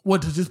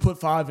 What, to just put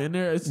 5 in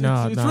there? It's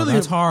really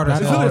that's hard.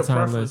 That it's all really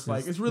time list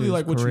like it's really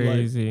like what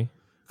crazy. You like.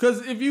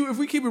 Because if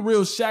we keep it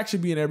real, Shaq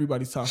should be in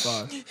everybody's top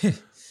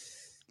 5.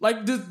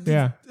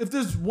 If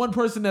there's one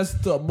person that's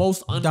the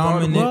most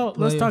dominant, well,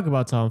 let's talk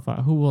about top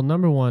 5. Who will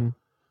number 1?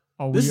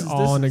 Are we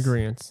all in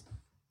agreement?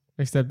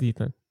 Except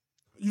Ethan.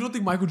 You don't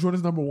think Michael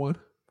Jordan's number 1?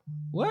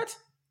 What?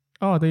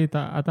 Oh, I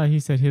thought he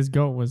said his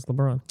GOAT was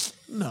LeBron.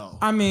 No.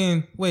 I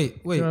mean,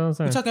 wait. You know what I'm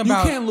saying? We're talking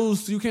about you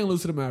can't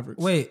lose to the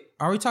Mavericks. Wait,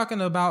 are we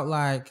talking about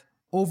like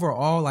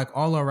overall, like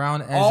all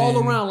around,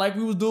 around, like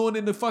we was doing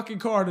in the fucking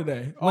car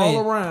today. All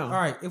around.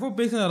 All right, if we're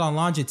basing it on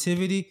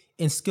longevity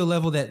and skill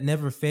level that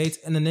never fades,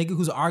 and the nigga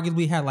who's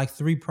arguably had like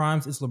 3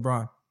 primes is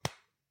LeBron.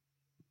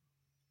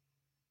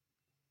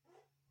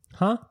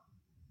 Huh?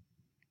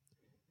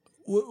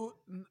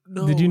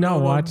 No. Did you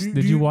not watch?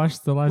 Did you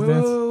watch The Last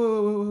Dance?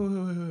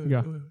 Wait.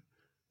 Yeah.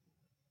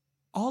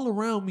 All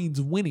around means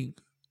winning.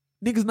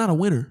 Nigga's not a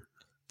winner.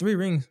 3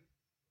 rings.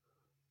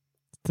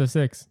 To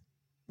 6.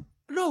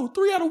 No,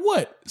 3 out of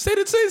what? Say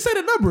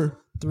the number.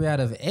 3 out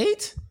of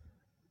 8?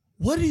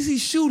 What is he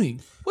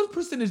shooting? What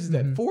percentage is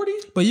that? 40?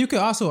 But you could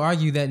also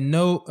argue that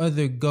no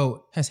other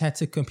GOAT has had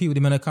to compete with the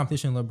amount of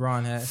competition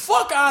LeBron had.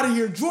 Fuck out of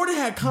here. Jordan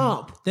had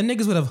comp. Them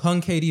niggas would have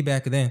hung KD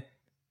back then.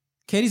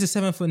 KD's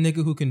a 7-foot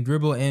nigga who can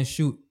dribble and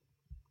shoot.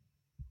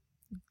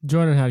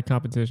 Jordan had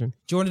competition.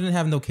 Jordan didn't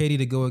have no KD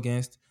to go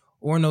against.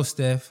 Or no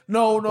Steph.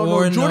 No.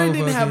 Jordan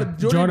didn't have a...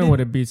 Jordan would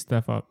have beat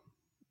Steph up.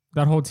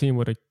 That whole team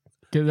would have...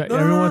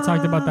 Everyone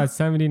talked about that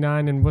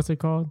 79 and what's it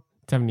called?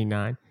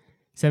 79.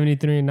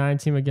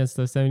 73-9 team against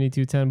the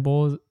 72-10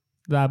 Bulls.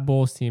 That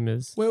Bulls team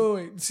is...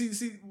 Wait.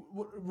 See,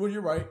 well,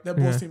 you're right. That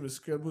Bulls team is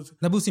scary.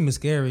 That Bulls team is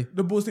scary.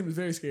 The Bulls team is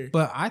very scary.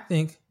 But I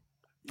think...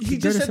 He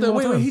just said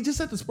he just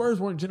said the Spurs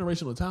weren't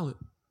generational talent.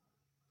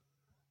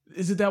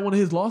 Is it that one of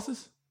his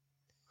losses?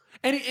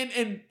 And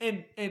name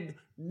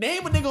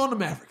a nigga on the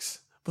Mavericks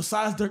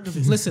besides Dirk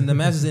Nowitzki. Listen, the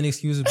Mavs is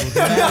inexcusable.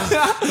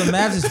 The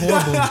Mavs is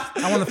horrible.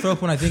 I want to throw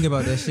up when I think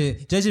about that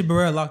shit. JJ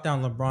Barea locked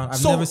down LeBron.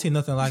 I've never seen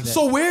nothing like that.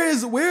 So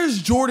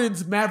where's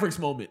Jordan's Mavericks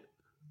moment?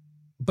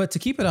 But to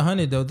keep it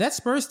 100 though, that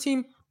Spurs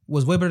team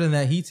was way better than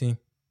that Heat team.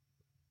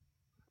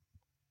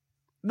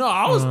 No,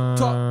 I was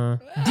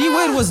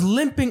D-Wade was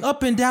limping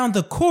up and down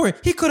the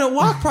court. He couldn't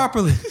walk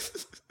properly.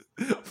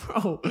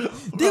 Bro.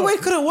 D-Wade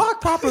couldn't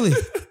walk properly.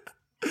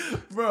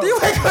 Bro.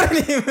 D-Wade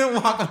couldn't even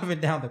walk up and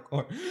down the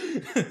court.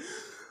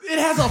 It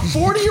has a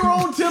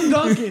 40-year-old Tim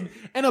Duncan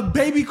and a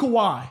baby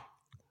Kawhi.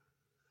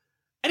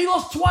 And he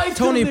lost twice.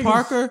 Tony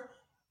Parker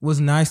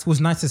was nice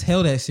as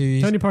hell that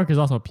series. Tony Parker is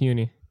also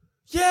puny.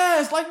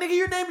 Yes, like nigga,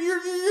 your name,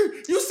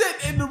 you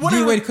said in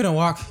whatever. D-Wade couldn't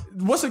walk.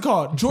 What's it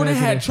called? Jordan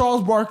had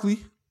Charles Barkley.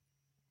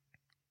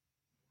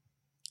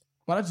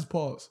 Why'd I just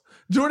pause?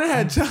 Jordan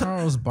had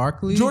Charles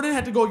Barkley. Jordan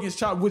had to go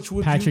against which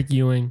would Patrick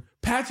Ewing.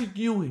 Patrick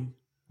Ewing.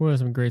 What are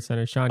some great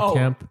centers? Sean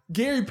Kemp.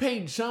 Gary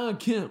Payton, Sean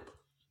Kemp.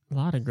 A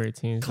lot of great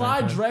teams.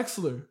 Clyde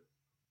Drexler.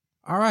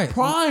 All right.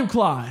 Prime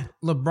Clyde.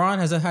 LeBron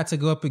has had to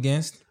go up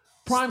against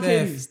Prime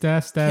KD.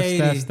 Steph,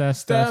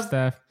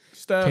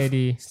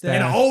 KD.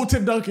 And an old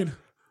Tim Duncan.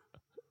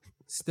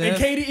 Steph. And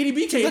KD, and he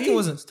beat KD. Duncan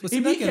wasn't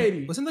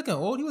KD. Was Tim Duncan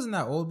old? He wasn't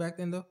that old back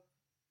then though.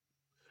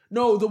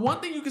 No, the one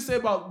thing you can say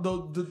about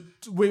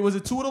was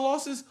it 2 of the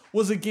losses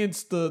was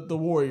against the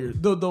Warriors.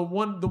 The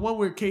one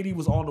where KD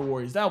was on the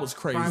Warriors. That was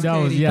crazy.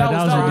 That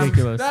was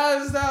ridiculous.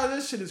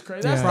 This shit is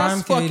crazy.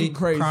 That's fucking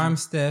crazy. Prime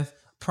Steph,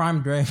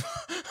 Prime Draymond.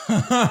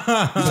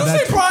 Did you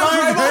say Prime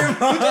Draymond?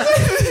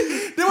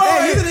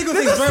 Hey, he's the nigga who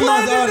thinks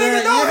Draymond's all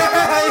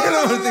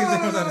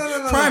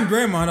that. Prime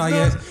Draymond, I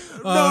guess.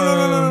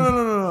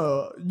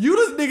 No. You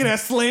this nigga that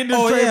slandered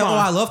Draymond. Yeah.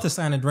 I love to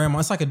slander Draymond.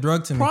 It's like a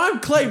drug to me. Prime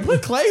Clay.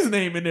 Put Clay's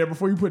name in there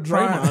before you put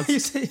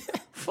Draymond's.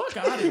 Fuck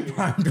out of here.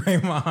 Prime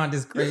Draymond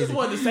is crazy. You just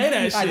wanted to say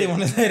that shit. I didn't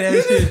want to say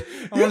that shit.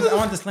 I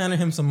want to slander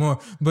him some more.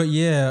 But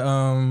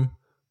yeah.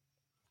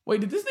 Wait,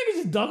 did this nigga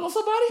just dunk on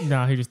somebody?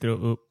 No, he just threw a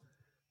oop.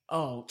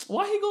 Oh,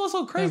 why he going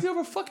so crazy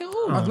over fucking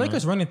who? Are the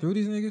Lakers running through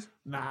these niggas?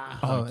 Nah.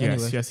 Oh,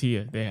 yes, he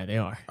is. Yeah, they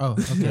are. Oh,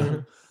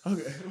 okay.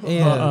 Okay.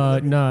 Yeah.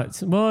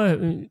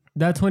 Well,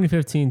 that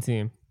 2015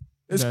 team.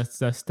 That's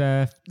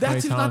Steph. That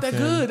team's not that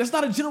good. That's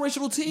not a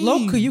generational team.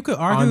 Look, you could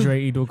argue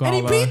Andre Iguodala. And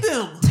he beat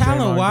them.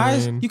 Talent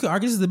wise, you could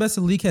argue this is the best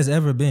the league has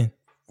ever been.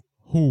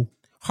 Who?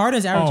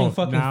 Harden's averaging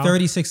fucking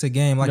 36 a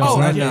game. Like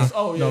right now.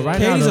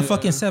 KD's a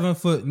fucking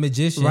 7-foot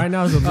magician. Right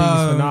now, the league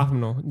is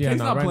phenomenal. Yeah, he's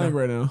not playing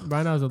right now.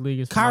 Right now, the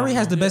league is Kyrie phenomenal.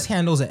 has the best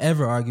handles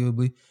ever,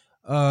 arguably.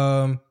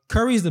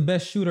 Curry's the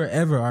best shooter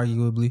ever,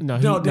 arguably. No,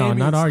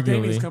 not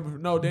arguably.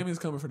 Damian's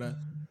coming for that.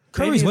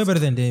 Curry's way better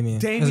than Damian.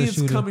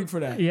 Damian's coming for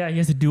that. Yeah, he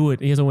has to do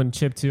it. He has to win a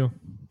chip too.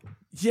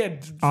 Yeah,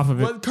 off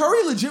of it.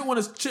 Curry legit won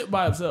his chip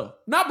by himself.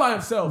 Not by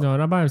himself. No,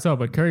 not by himself,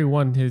 but Curry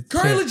won his.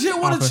 Curry legit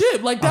won a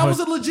chip. Like that was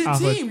a legit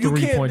team. You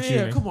can't.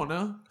 Yeah, come on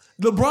now.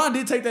 LeBron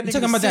did take that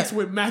nigga to 6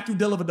 with Matthew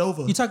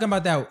Dellavedova. You talking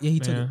about that? Yeah, he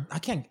took it. I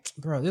can't,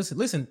 bro.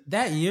 Listen.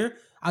 That year,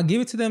 I'll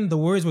give it to them. The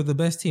Warriors were the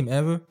best team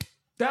ever.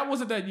 That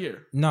wasn't that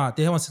year. Nah,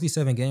 they won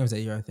 67 games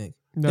that year. I think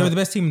they were the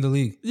best team in the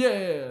league.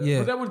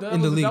 Yeah. But that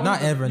in the league,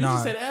 not ever. You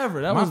just said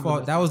ever. That was my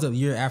fault. That was the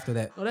year after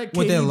that. No, that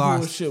KD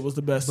bullshit was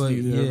the best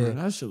team ever.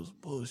 That shit was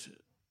bullshit.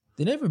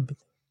 They never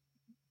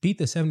beat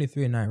the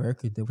 73-9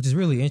 record, though, which is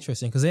really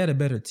interesting because they had a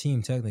better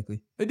team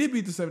technically. They did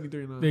beat the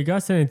 73-9. They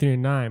got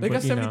 73-9. They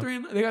got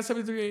 73. They got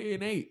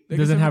 73-8. It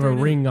doesn't have a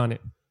ring on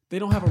it. They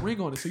don't have a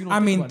ring on it, so you don't. I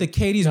mean, the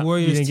KD's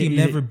Warriors team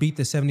never beat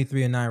the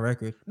 73-9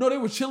 record. No, they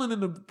were chilling in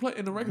the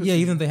regular. Yeah,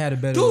 even if they had a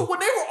better. Dude, when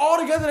they were all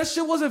together, that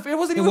shit wasn't fair. It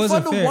wasn't even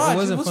fun to watch. It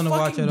wasn't fun to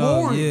watch at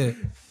all. Yeah.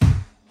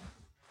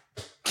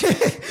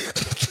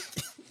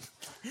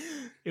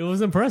 It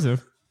was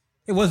impressive.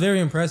 It was very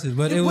impressive,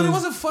 but it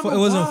wasn't fun. It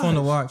wasn't fun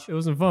to watch. It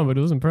wasn't fun, but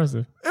it was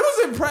impressive.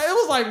 It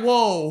was like,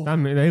 whoa. I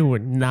mean, they were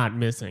not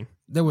missing.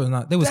 They was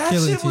not. They was that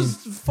killing shit was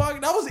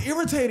fucking. That was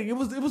irritating. It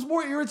was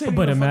more irritating.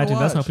 But imagine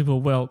that's how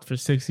people welt for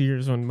 6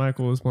 years when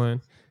Michael was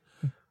playing.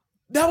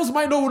 That was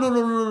my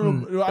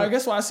no. I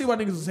guess I see why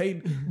niggas was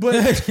hating, but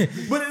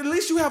at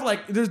least you have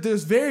like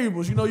there's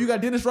variables. You know, you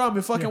got Dennis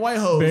Rodman, fucking white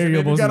hoes.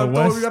 Variables in the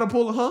West. You gotta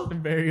pull, huh?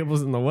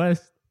 Variables in the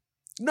West.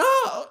 No,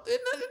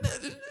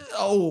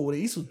 the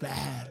East was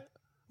bad.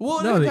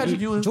 Well, no,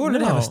 Jordan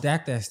didn't have a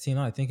stacked ass team.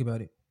 Now I think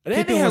about it. And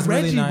then they have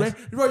Reggie. Really nice.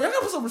 Bro, y'all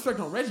gotta put some respect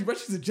on Reggie.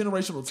 Reggie's a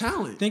generational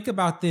talent. Think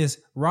about this.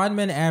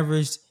 Rodman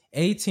averaged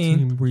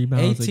 18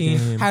 rebounds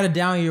 18, had a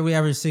down year, we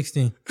averaged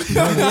 16.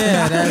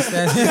 Yeah,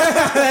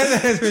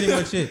 that's pretty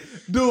much it.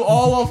 Dude,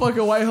 all on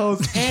fucking white hoes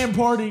and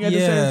partying at the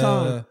same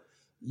time.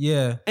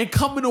 Yeah. And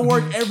coming to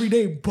work every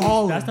day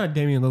balling. That's not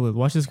Damian Lillard.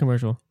 Watch this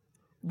commercial.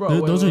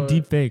 Bro, those are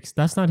deep fakes.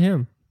 That's not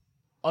him.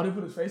 Oh, they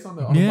put his face on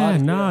the yeah,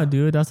 body? Nah,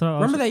 dude. That's not.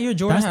 Remember that year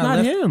Jordan That's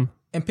not him.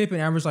 And Pippen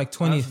averaged like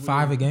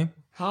 25 a game?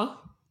 Huh?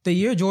 The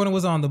year Jordan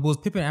was on the Bulls,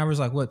 Pippen averaged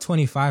like,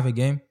 25 a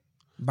game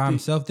by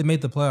himself? They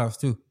made the playoffs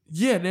too.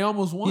 Yeah, they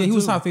almost won. Yeah, he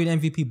was top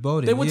favorite MVP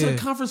voted. They went to the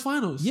conference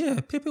finals. Yeah,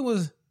 Pippen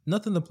was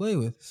nothing to play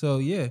with. So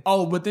yeah.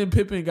 Oh, but then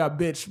Pippen got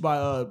bitched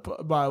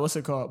by what's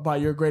it called? By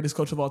your greatest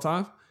coach of all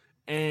time.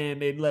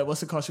 And they let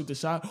shoot the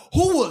shot.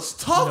 Who was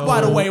tough,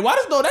 by the way? Why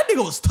does that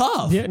nigga was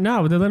tough? Yeah,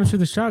 no, but they let him shoot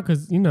the shot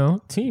because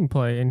team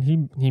play, and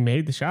he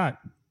made the shot.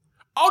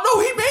 Oh no,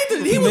 he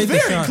made it. He was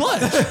very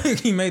clutch.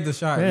 He made the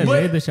shot. Yeah, he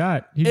made the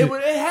shot.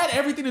 It had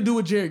everything to do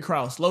with Jerry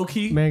Krause, low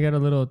key. Man got a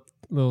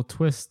little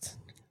twist.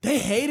 They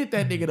hated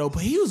that nigga though,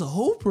 but he was a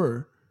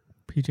hooper.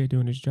 PJ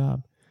doing his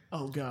job.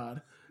 Oh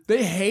God.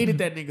 They hated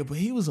that nigga, but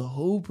he was a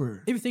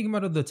hooper. If you think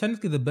about it,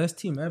 technically the best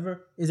team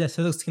ever is that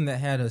Celtics team that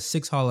had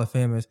 6 Hall of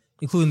Famers,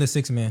 including the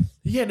 6th man.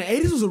 Yeah, and the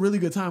 80s was a really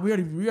good time. We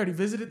already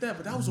visited that,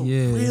 but that was a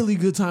really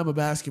good time of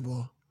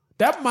basketball.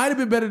 That might have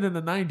been better than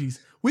the 90s.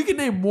 We can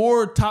name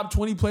more top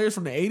 20 players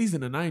from the 80s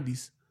than the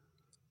 90s.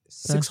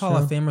 6 Hall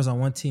of Famers on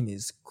one team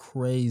is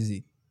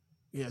crazy.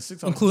 Yeah,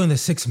 6 including the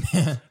 6th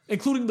man.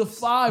 Including the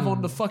 5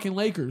 on the fucking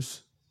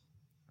Lakers.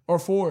 Or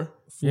 4.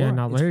 Yeah,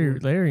 now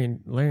Larry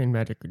and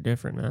Magic are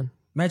different, man.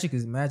 Magic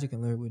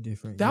and Larry were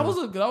different. That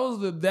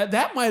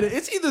might have.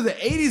 It's either the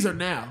 80s or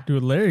now.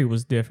 Dude, Larry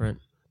was different.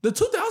 The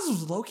 2000s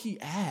was low key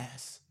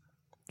ass.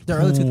 The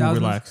early 2000s.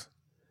 Relax.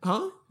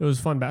 Huh? It was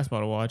fun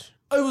basketball to watch.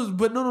 It was,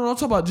 but no. I'm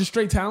talking about just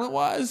straight talent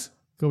wise.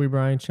 Kobe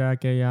Bryant,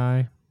 Shaq,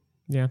 AI.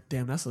 Yeah.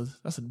 Damn, that's a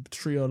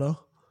trio though.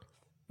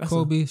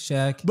 Kobe,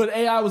 Shaq. But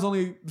AI was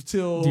only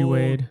till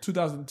D-Wade.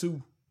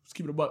 2002. Let's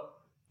keep it a buck.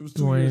 It was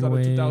 2 Dwayne years out of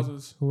Wade.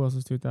 2000s. Who else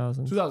was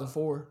 2000?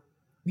 2004.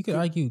 You could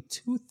argue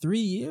 2-3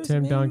 years.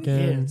 Tim maybe? Duncan.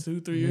 Yeah,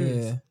 2-3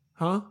 years. Yeah.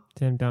 Huh?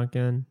 Tim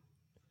Duncan.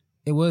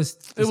 It was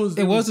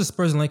the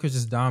Spurs and Lakers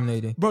just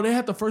dominating. Bro, they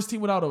had the first team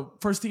without a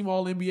first team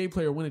All NBA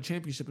player win a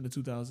championship in the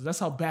 2000s. That's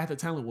how bad the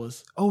talent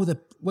was. Oh,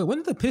 when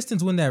did the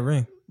Pistons win that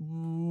ring?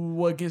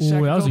 What against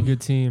Shaq? That was a good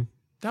team.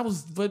 That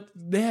was, but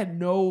they had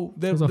no.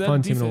 It was a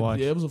fun team to watch.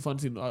 Yeah, it was a fun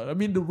team. I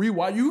mean, the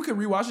rewatch, you can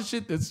rewatch the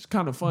shit. That's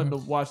kind of fun to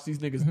watch these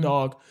niggas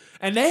dog.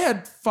 And they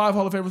had 5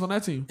 Hall of Famers on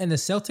that team. And the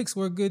Celtics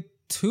were good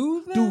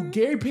too. Then? Dude,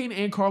 Gary Payton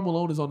and Karl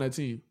Malone is on that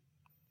team.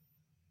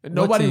 And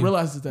nobody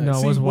realizes that.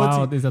 No, what's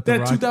wild is that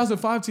that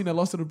 2005 team that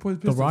lost to the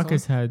Pistons. The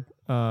Rockets had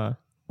Charles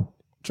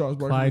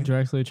Barkley, Clyde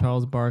Drexler,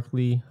 Charles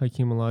Barkley,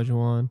 Hakeem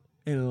Olajuwon.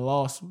 And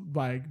lost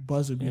by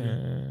buzzer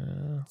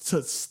beater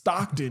to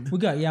Stockton. We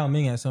got Yao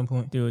Ming at some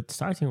point. Dude,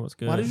 Stockton was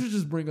good. Why did you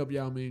just bring up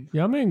Yao Ming?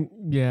 Yao Ming,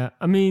 yeah.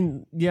 I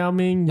mean, Yao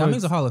Ming. Yao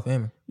Ming's a Hall of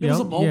Famer. He's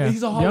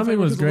a Hall of Famer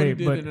was great,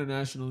 but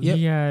internationally.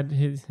 He had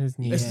his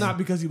knees. It's not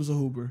because he was a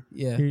hooper.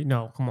 Yeah.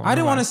 No, come on. I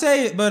didn't want to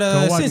say it,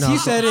 but since he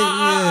said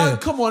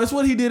it, come on. It's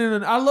what he did.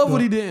 I love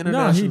what he did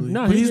internationally.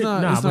 But he's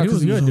not. But he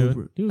was good,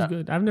 dude. He was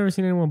good. I've never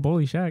seen anyone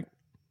bully Shaq.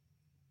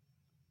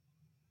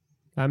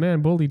 That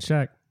man bullied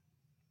Shaq.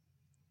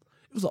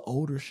 It was an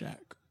older Shaq.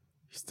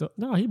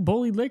 He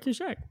bullied Lakers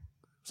Shaq. It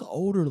was an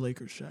older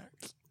Lakers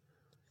Shaq.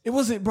 It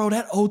wasn't, bro.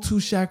 That 02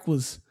 Shaq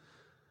was.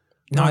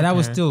 No, that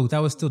was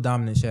still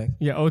dominant Shaq.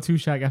 Yeah, 02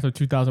 Shaq after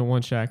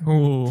 2001 Shaq.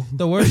 Ooh.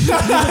 The worst. No.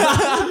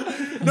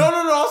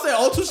 I'll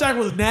say 02 Shaq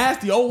was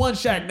nasty. 01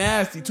 Shaq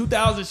nasty.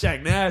 2000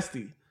 Shaq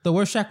nasty. The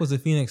worst Shaq was the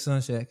Phoenix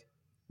Sun Shaq.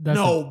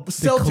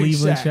 Celtic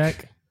Cleveland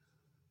Shaq.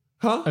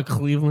 Huh? A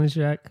Cleveland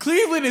Shaq.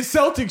 Cleveland and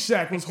Celtic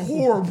Shaq was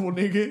horrible,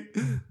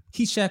 nigga.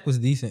 Heat Shaq was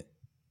decent.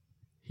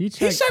 Heat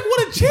Shaq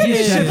won a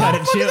championship. How the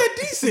fuck is that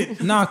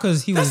decent? Nah,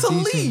 because he was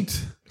elite.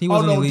 Decent. He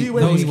wasn't elite.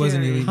 No, he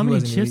wasn't elite. How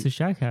many chips did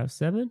Shaq have?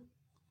 7?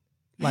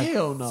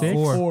 Hell no. 6?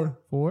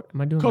 4.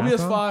 Am I doing Kobe math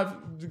has wrong?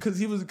 5 because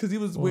he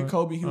was with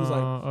Kobe. He was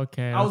like,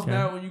 okay. I was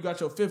mad when you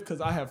got your 5th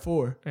because I had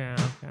 4. Yeah.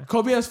 Okay.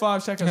 Kobe has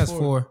 5. Shaq has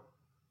 4.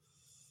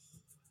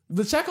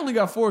 But Shaq only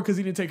got 4 because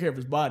he didn't take care of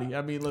his body.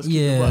 I mean, let's keep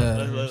it a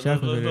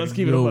buck. Let's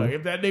keep it a buck.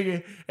 If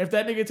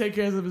that nigga take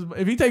care of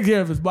if he takes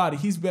care of his body,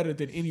 he's better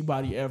than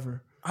anybody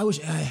ever. I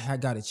wish I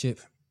got a chip.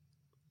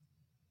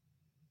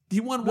 He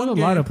won one game.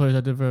 A lot of players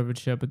that deserve a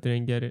chip, but they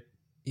didn't get it.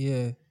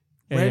 Yeah.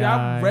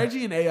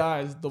 Reggie and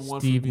AI is the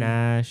one. Steve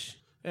Nash.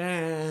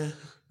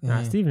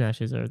 Steve Nash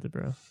deserved it,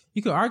 bro.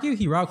 You could argue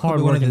he robbed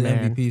Kobe one of his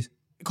MVPs.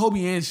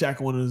 Kobe and Shaq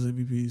one of his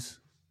MVPs.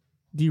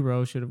 D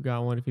Rose should have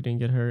got one if he didn't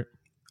get hurt.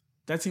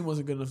 That team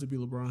wasn't good enough to be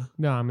LeBron.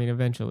 No, I mean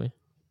eventually.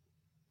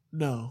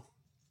 No.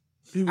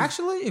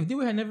 Actually, if D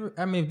Rose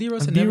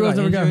had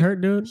never got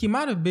hurt, dude, he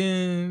might have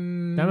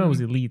been. That man was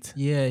elite.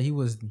 Yeah, he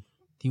was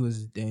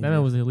dangerous. That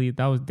man was elite.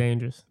 That was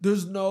dangerous.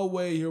 There's no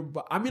way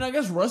I mean, I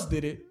guess Russ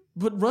did it,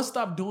 but Russ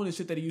stopped doing the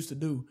shit that he used to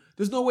do.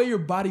 There's no way your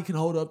body can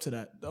hold up to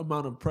that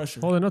amount of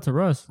pressure. Holding up to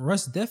Russ.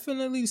 Russ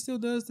definitely still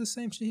does the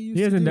same shit he used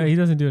to do. He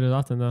doesn't do it as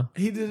often though.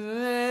 He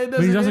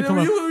doesn't.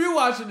 You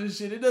watching this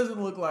shit? It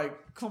doesn't look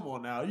like. Come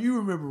on now, you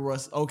remember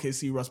Russ?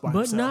 OKC Russ by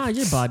himself. But nah,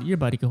 your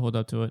body can hold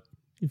up to it.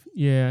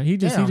 He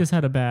just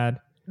had a bad.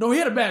 No, he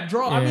had a bad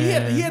draw. Yeah. I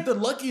mean, he had the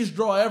luckiest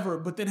draw ever,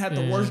 but then had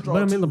the worst draw.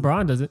 But I mean,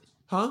 LeBron does it.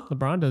 Huh?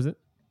 LeBron does it.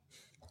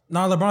 No,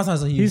 LeBron's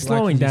not. He's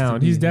slowing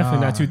down. He's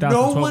definitely not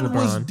 2012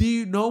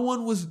 LeBron. No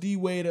one was D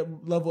Wade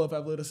at level of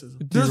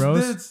athleticism. D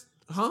Rose?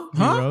 Huh?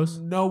 D Rose?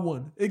 No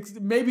one.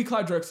 Maybe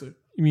Clyde Drexler.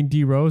 You mean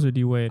D Rose or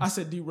D Wade? I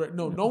said D Rose.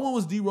 No one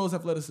was D Rose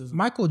athleticism.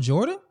 Michael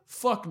Jordan?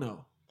 Fuck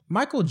no.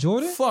 Michael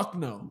Jordan? Fuck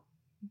no.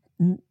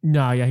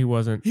 Nah, yeah, he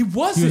wasn't. He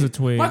wasn't. He was a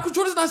twig. Michael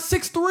Jordan's not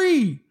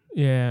 6'3".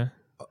 Yeah.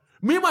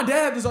 Me and my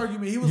dad had this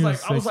argument. He was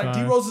like, I was like, 6'5".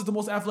 D Rose is the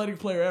most athletic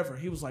player ever.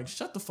 He was like,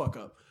 shut the fuck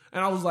up.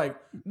 And I was like,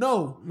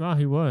 no. No,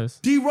 he was.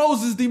 D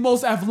Rose is the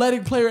most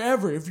athletic player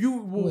ever. If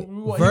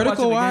you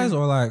vertical wise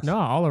or like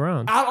all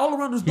around. All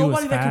around, there's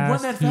nobody that could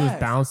run that fast. He was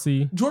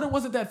bouncy. Jordan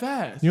wasn't that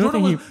fast.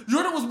 Jordan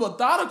was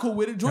methodical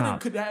with it. Jordan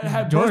could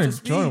have burst of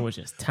speed. Jordan was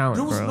just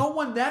talented. There was bro. no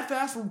one that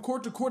fast from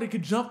court to court that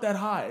could jump that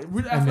high.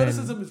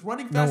 Athleticism is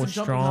running fast and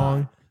jumping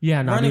high.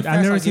 Yeah, no, dude,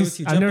 I've never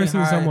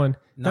seen someone.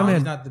 No,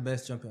 he's not the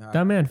best jumping high.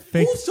 That man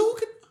faked.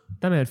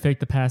 That man faked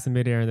the pass in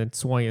midair and then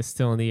swung it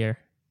still in the air.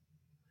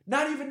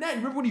 Not even that. You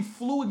remember when he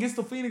flew against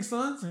the Phoenix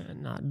Suns?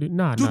 Nah, dude,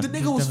 the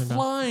nigga was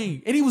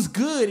flying, and he was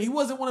good. He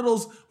wasn't one of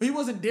those. He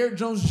wasn't Derrick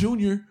Jones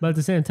Jr. But at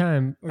the same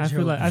time, I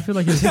feel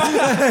like his.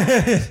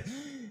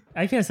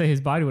 I can't say his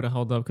body would have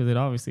held up because it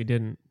obviously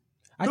didn't.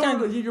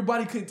 Your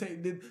body couldn't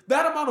take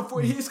that amount of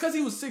force. It's because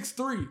he was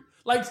 6'3".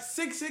 Like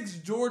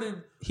 6'6"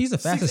 Jordan. He's the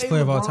fastest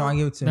player of all time. I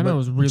give it to him. That man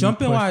was really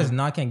jumping wise,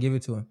 I can't give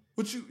it to him.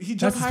 He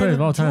jumped higher than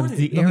of all time.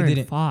 Jordan. No, he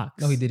didn't.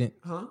 Fox. No, he didn't.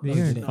 Huh? The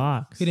Aaron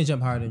Fox. He didn't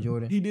jump higher than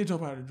Jordan. He did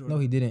jump higher than Jordan.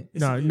 No, he didn't.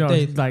 No.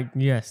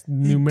 Yes,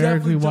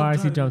 numerically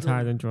wise, he jumped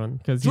higher than Jordan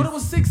because Jordan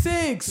was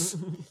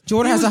 6'6".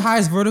 Jordan has the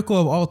highest vertical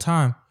of all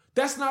time.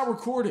 That's not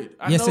recorded.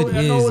 Yes, it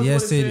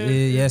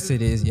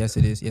is.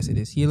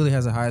 He literally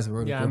has the highest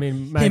vertical. Yeah, I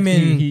mean, him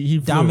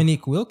and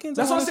Dominique Wilkins.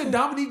 That's what I said.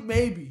 Dominique,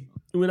 maybe.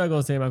 We're not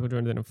gonna say Michael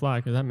Jordan didn't fly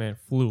because that man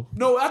flew.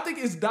 No, I think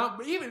it's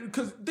even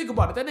because think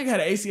about it. That nigga had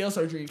an ACL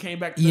surgery and came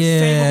back to the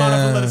same amount of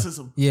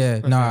athleticism. Yeah,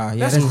 nah,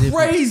 yeah, that's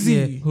crazy.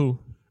 Yeah. Who?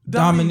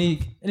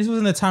 Dominique. And this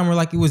wasn't a time where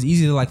like it was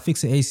easy to like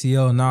fix an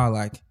ACL. Nah,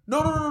 like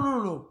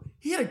no.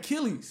 He had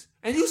Achilles,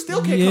 and you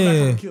still can't come back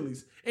from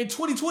Achilles. In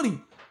 2020,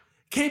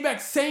 came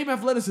back same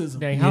athleticism.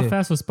 Dang, how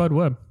fast was Spud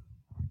Webb?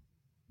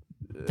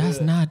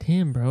 That's not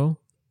him, bro.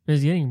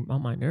 It's getting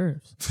on my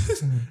nerves.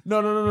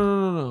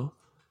 No.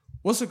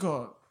 What's it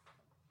called?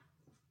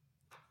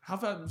 How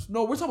fast?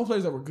 No, we're talking about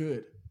players that were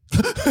good. They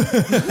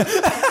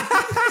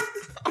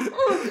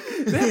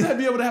have to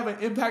be able to have an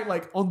impact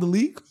like on the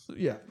league.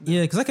 Yeah,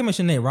 because I can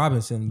mention Nate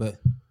Robinson,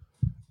 but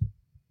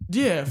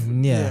yeah.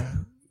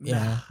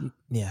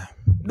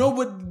 No,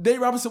 but Nate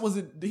Robinson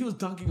wasn't. He was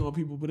dunking on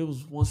people, but it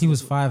was once he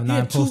was 5'9"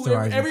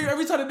 posterizing.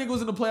 Every time the nigga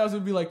was in the playoffs,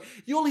 it'd be like,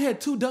 you only had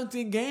 2 dunked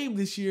in game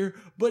this year,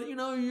 but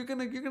you're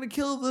gonna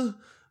kill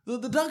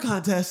the dunk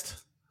contest.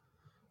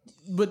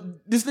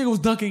 But this nigga was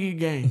dunking in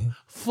game,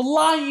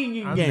 flying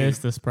in game. I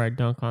missed the Sprite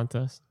dunk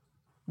contest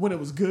when it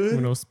was good.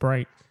 When it was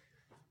Sprite,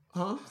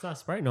 huh? It's not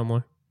Sprite no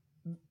more.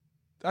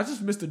 I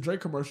just missed the Drake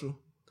commercial.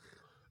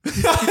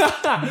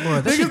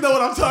 Niggas know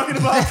what I'm talking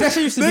about. That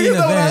shit used to be an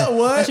event.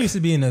 That shit used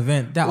to be an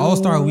event. That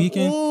All-Star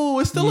Weekend. Oh,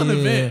 it's still an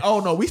event.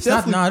 Oh no, we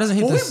definitely. It doesn't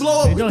hit when we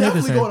blow up, we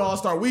definitely go to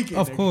All-Star Weekend.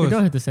 Of course, it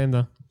don't hit the same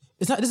though.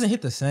 It doesn't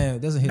hit the same.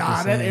 It doesn't hit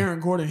the same. That Aaron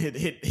Gordon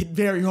hit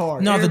very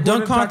hard. No, the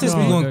dunk contest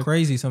be going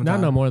crazy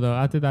sometimes. Not no more though.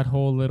 After that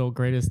whole little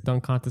greatest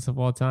dunk contest of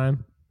all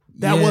time.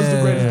 That was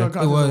the greatest dunk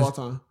contest of all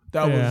time.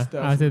 That was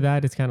after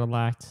that, it's kind of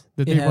lacked.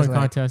 The 3-point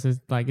contest is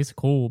like it's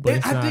cool,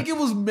 but I think it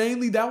was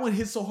mainly that one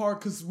hit so hard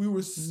because we were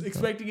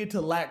expecting it to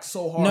lack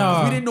so hard.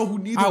 No, we didn't know who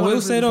neither. I will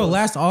say though,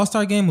 last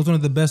All-Star game was one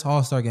of the best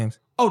All-Star games.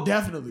 Oh,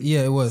 definitely.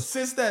 Yeah, it was.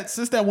 Since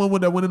that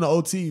one that went into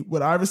OT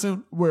with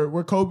Iverson,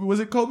 where Kobe was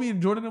it Kobe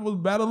and Jordan was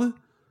battling.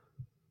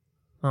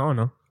 I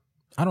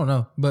don't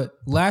know, but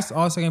last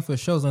All-Star game for the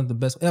show was one of the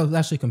best. It was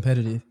actually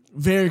competitive.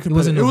 Very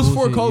competitive. It was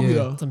for Kobe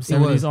though. Some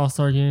 70s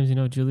All-Star games,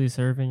 Julius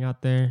Erving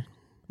out there.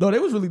 No, they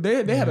was really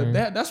they had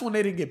that's when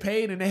they didn't get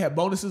paid and they had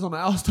bonuses on the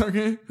All-Star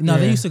game. No,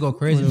 they used to go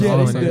crazy.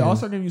 The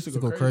All-Star game used to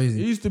go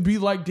crazy. It used to be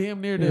like damn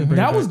near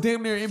that was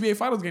damn near NBA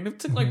Finals game. It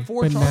took like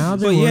 4 charges. Now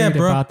they're worried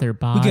about their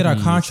bodies. We get our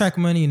contract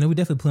money and then we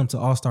definitely put them to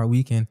All-Star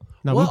Weekend.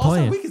 No, we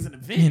playing. All-Star Weekend's an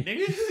event,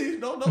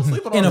 nigga. Don't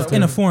sleep on that.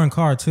 In a foreign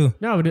car too.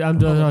 No, but I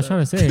was trying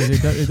to say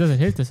it doesn't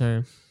hit the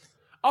same.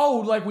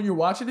 Oh, like when you're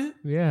watching it?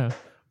 Yeah.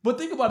 But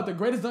think about it. The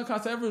greatest dunk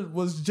contest ever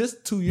was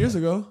just 2 years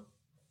ago.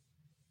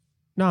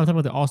 No, I'm talking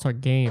about the All-Star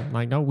game.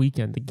 Like, no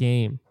weekend. The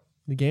game.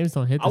 The games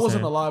don't hit the same. I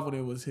wasn't alive when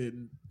it was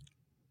hitting.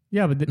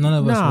 Yeah, but none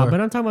of us were. But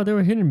I'm talking about they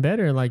were hitting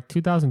better. Like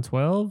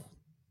 2012.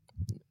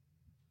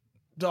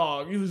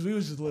 Dog, we was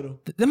just little.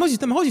 Them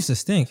hoes used to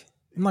stink.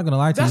 I'm not gonna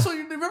lie to you. That's what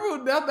you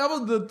remember. That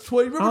was the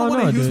 20. Remember the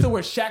one in Houston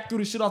where Shaq threw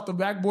the shit off the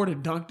backboard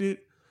and dunked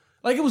it?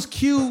 Like it was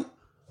cute.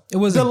 It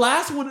was the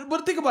last one.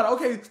 But think about it.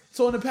 Okay,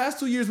 so in the past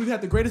 2 years, we've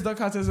had the greatest dunk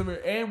contest ever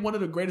and one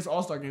of the greatest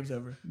All-Star games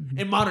ever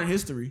in modern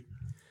history.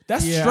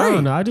 That's straight. I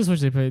don't know. I just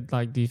wish they played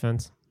like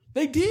defense.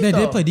 They did. They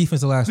did play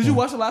defense the last one. Did you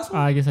watch the last one?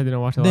 I guess I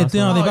didn't watch the last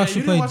one. No, they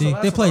actually played.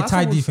 They played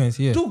tight defense.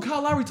 Yeah. Dude,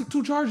 Kyle Lowry took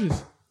 2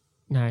 charges.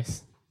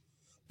 Nice.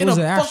 In a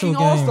fucking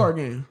All-Star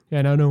game.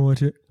 Yeah, no, I don't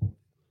watch it.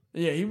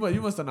 Yeah, you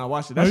must have not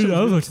watched it. I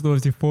was watching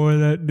those before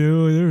that,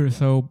 dude. They were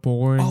so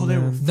boring. Oh, they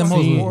were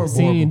horrible.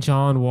 Seeing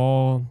John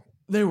Wall.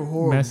 They were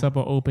horrible. Mess up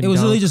an open. It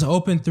was literally just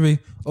open three.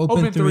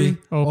 Open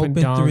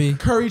dunk.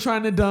 Curry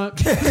trying to dunk.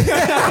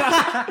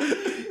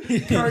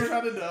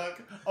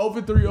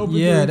 Open three.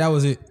 Yeah, that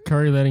was it.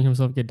 Curry letting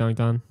himself get dunked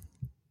on.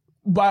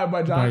 By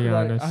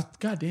Giannis.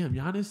 Goddamn,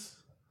 Giannis.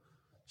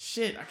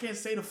 Shit, I can't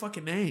say the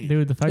fucking name.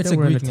 Dude, the fact that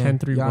we're in a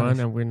 10-3 run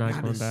and we're not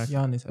going back.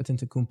 Giannis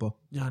Antetokounmpo.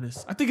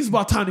 Giannis. I think it's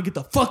about time to get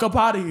the fuck up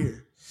out of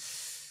here.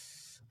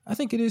 I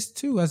think it is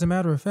too, as a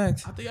matter of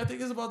fact. I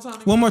think it's about time.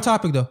 One more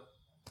topic though.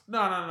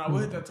 No. We'll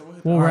hit that.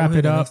 We'll wrap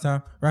it up. Next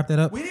time. Wrap that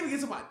up. We didn't even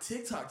get to my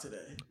TikTok today.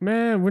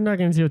 Man, we're not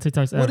going to see what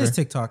TikTok's ever. What is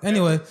TikTok?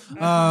 Anyway,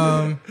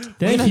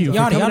 thank you.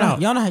 Y'all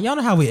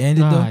know how we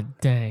ended though. God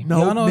dang.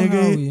 No,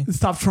 nigga.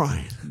 Stop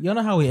trying. Y'all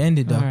know how we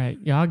ended though. All right,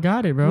 y'all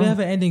got it, bro. We have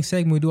an ending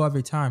segment we do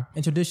every time,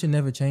 and tradition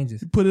never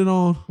changes. Put it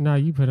on. No,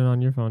 you put it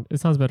on your phone. It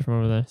sounds better from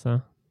over there.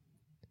 So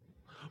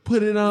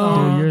put it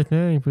on. Do your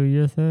thing. Put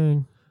your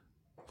thing.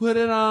 Put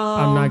it on.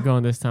 I'm not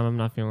going this time. I'm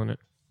not feeling it.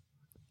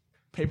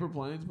 Paper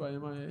Planes by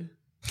MIA.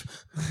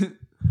 What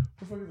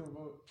the fuck is the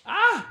vote?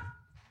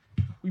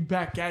 We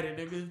back at it,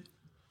 nigga.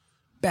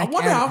 I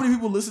wonder how many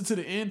people listen to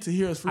the end to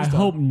hear us freestyle. I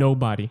hope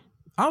nobody.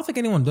 I don't think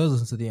anyone does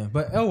listen to the end,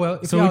 but oh well.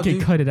 If so we can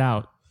cut it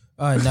out.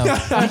 No. You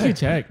can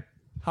check.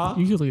 Huh?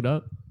 You can look it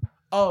up.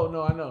 Oh,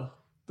 no, I know.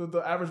 The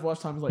average watch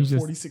time is like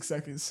 46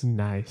 seconds.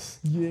 Nice.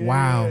 Yeah.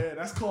 Wow.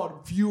 That's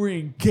called viewer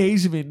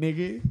engagement,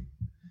 nigga.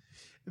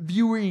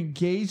 Viewer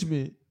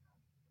engagement.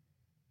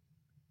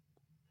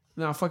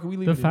 Nah, fucking we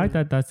leave the fact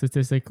that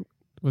statistic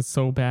was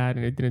so bad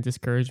and it didn't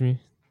discourage me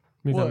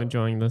means I'm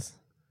enjoying this.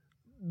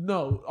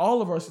 No,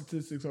 all of our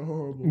statistics are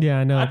horrible. Yeah,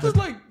 I know.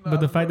 But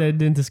the fact that it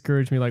didn't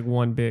discourage me like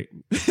one bit.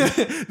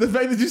 The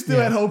fact that you still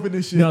had hope in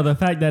this shit. No, the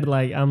fact that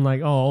like I'm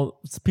like, oh,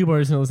 people are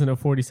just gonna listen to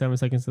 47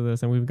 seconds of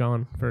this and we've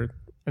gone for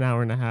an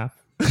hour and a half.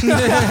 No.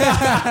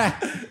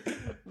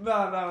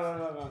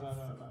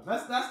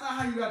 That's not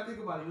how you gotta think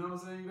about it. You know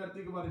what I'm saying? You gotta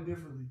think about it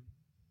differently.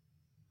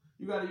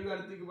 You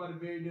gotta think about it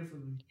very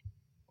differently.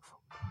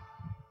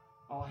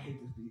 Oh, I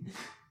hate this beat.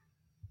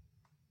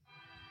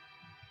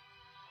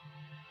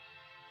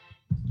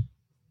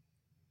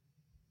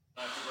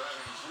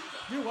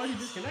 Dude, why'd you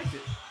disconnect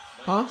it?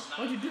 Huh?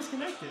 Why'd you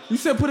disconnect it? You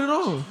said put it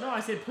on. No,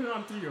 I said put it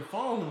on through your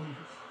phone.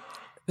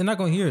 They're not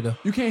gonna hear it though.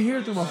 You can't hear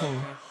it through my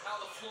phone.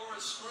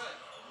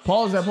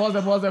 Pause that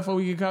before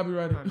we get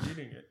copyrighted. I'm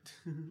reading it.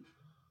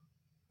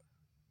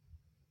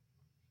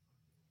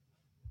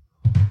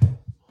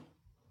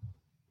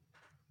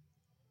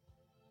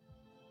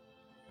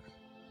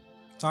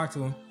 Talk to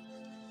him.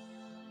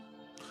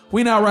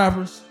 We not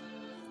rappers.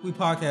 We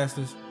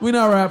podcasters. We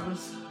not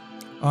rappers.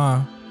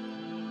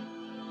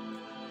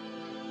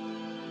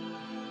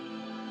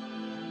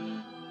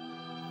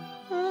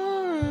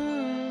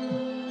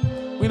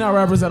 We not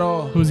rappers at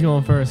all. Who's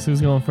going first?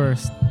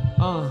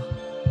 All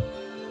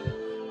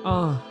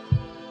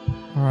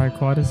right,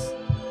 Quadis.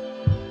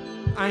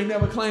 I ain't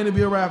never claimed to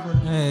be a rapper.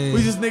 Hey.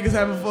 We just niggas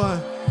having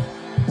fun.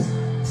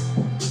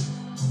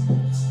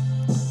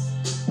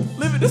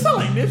 This sound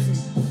like Nipsey.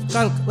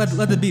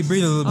 Let the beat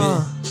breathe a little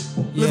bit.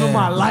 Living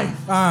my life.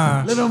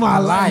 Living my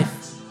life.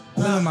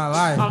 Living my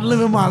life. I'm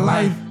living my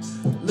life.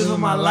 Living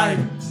my life.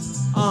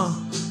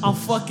 I'm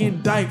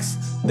fucking dykes.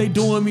 They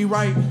doing me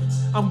right.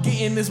 I'm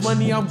getting this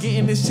money. I'm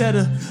getting this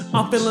cheddar.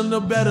 I'm feeling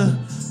the better.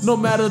 No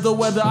matter the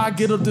weather, I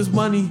get up this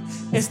money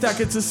and stack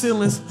it to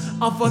ceilings.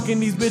 I'm fucking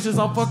these bitches.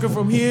 I'm fucking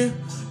from here,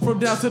 from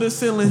down to the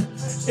ceiling.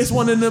 It's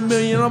 1 in a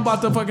million. I'm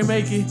about to fucking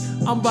make it.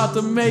 I'm about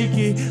to make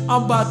it.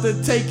 I'm about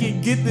to take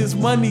it. Get this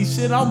money.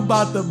 Shit, I'm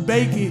about to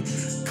bake it.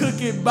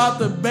 Cook it, about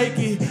to bake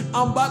it.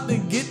 I'm about to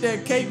get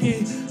that cake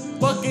it.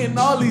 Fucking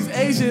all these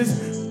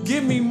Asians.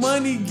 Give me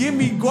money, give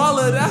me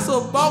guala. That's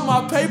about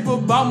my paper,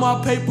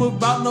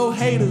 about no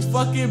haters.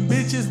 Fucking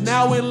bitches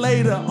now and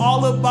later.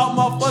 All about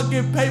my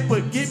fucking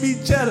paper. Give me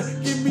cheddar,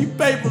 give me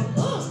paper.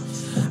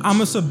 I'm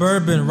a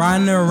suburban,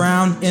 riding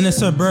around in a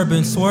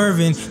suburban,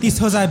 swerving. These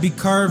hoes I be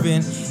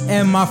curving,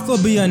 and my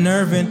flow be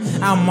unnerving.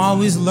 I'm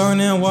always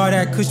learning while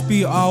that kush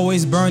be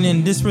always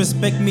burning.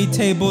 Disrespect me,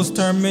 tables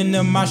turning,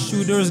 and my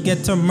shooters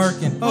get to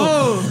murking.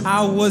 Oh,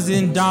 I was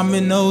in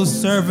Domino's,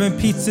 serving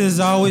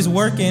pizzas, always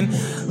working.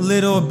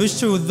 Little bitch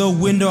through the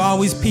window,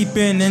 always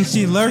peeping, and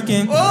she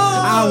lurking.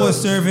 I was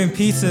serving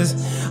pizzas,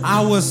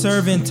 I was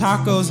serving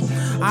tacos.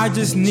 I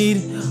just need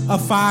a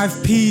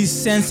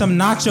 5-piece and some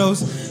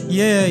nachos.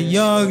 Yeah,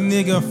 young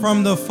nigga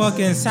from the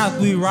fucking south.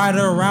 We ride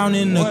around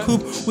in the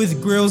coupe with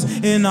grills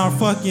in our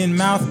fucking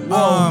mouth.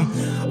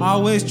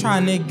 Always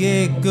trying to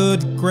get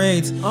good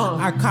grades.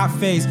 I caught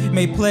fades,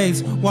 made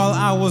plays while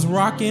I was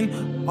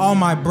rocking all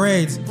my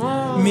braids.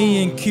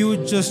 Me and Q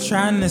just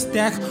trying to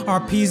stack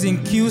our P's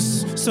and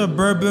Q's.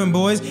 Suburban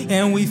boys,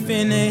 and we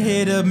finna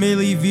hit 1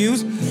 million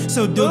views.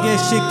 So don't get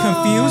shit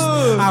confused.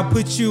 I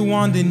put you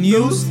on the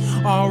news.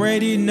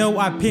 Already know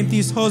I pimp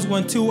these hoes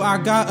 1, 2. I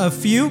got a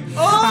few.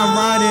 I'm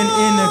riding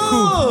in the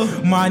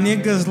coupe. My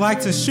niggas like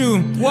to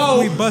shoot.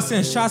 We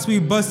busting shots, we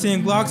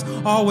busting Glocks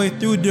all the way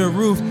through the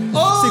roof.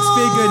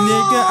 6-figure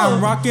nigga,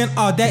 I'm rocking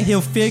all that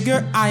he'll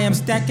figure. I am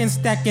stacking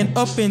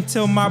up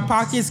until my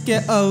pockets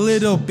get a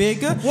little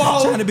bigger.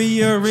 Trying to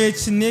be a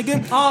rich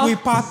nigga. We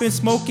popping,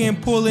 smoking,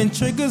 pulling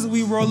triggers.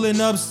 We rolling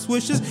up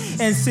swishes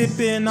and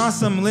sipping on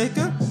some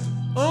liquor.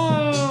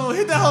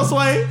 Hit that hoe,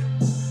 Sway.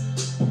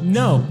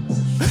 No.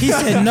 He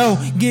said no,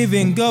 give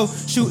and go,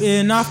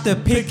 shooting off the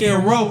pick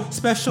and roll.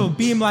 Special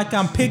beam like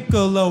I'm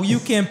Piccolo, you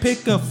can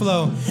pick a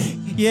flow.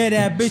 Yeah,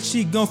 that bitch,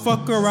 she gon'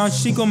 fuck around,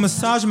 she gon'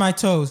 massage my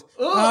toes.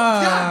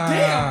 God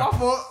damn, my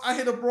fault. I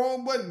hit the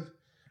wrong button.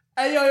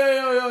 Hey,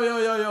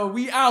 yo,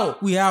 we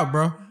out. We out,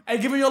 bro. Hey,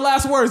 give me your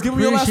last words.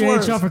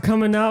 Appreciate y'all for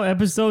coming out.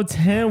 Episode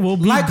 10. We'll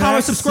be like, back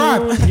comment,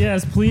 subscribe. Soon.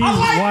 Yes, please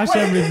watch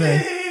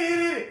everything.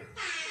 Yes,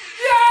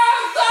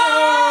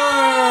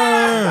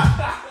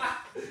 sir!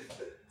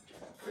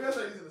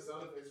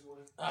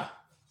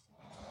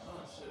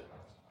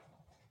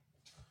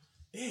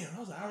 Damn, that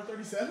was 1 hour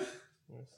 37?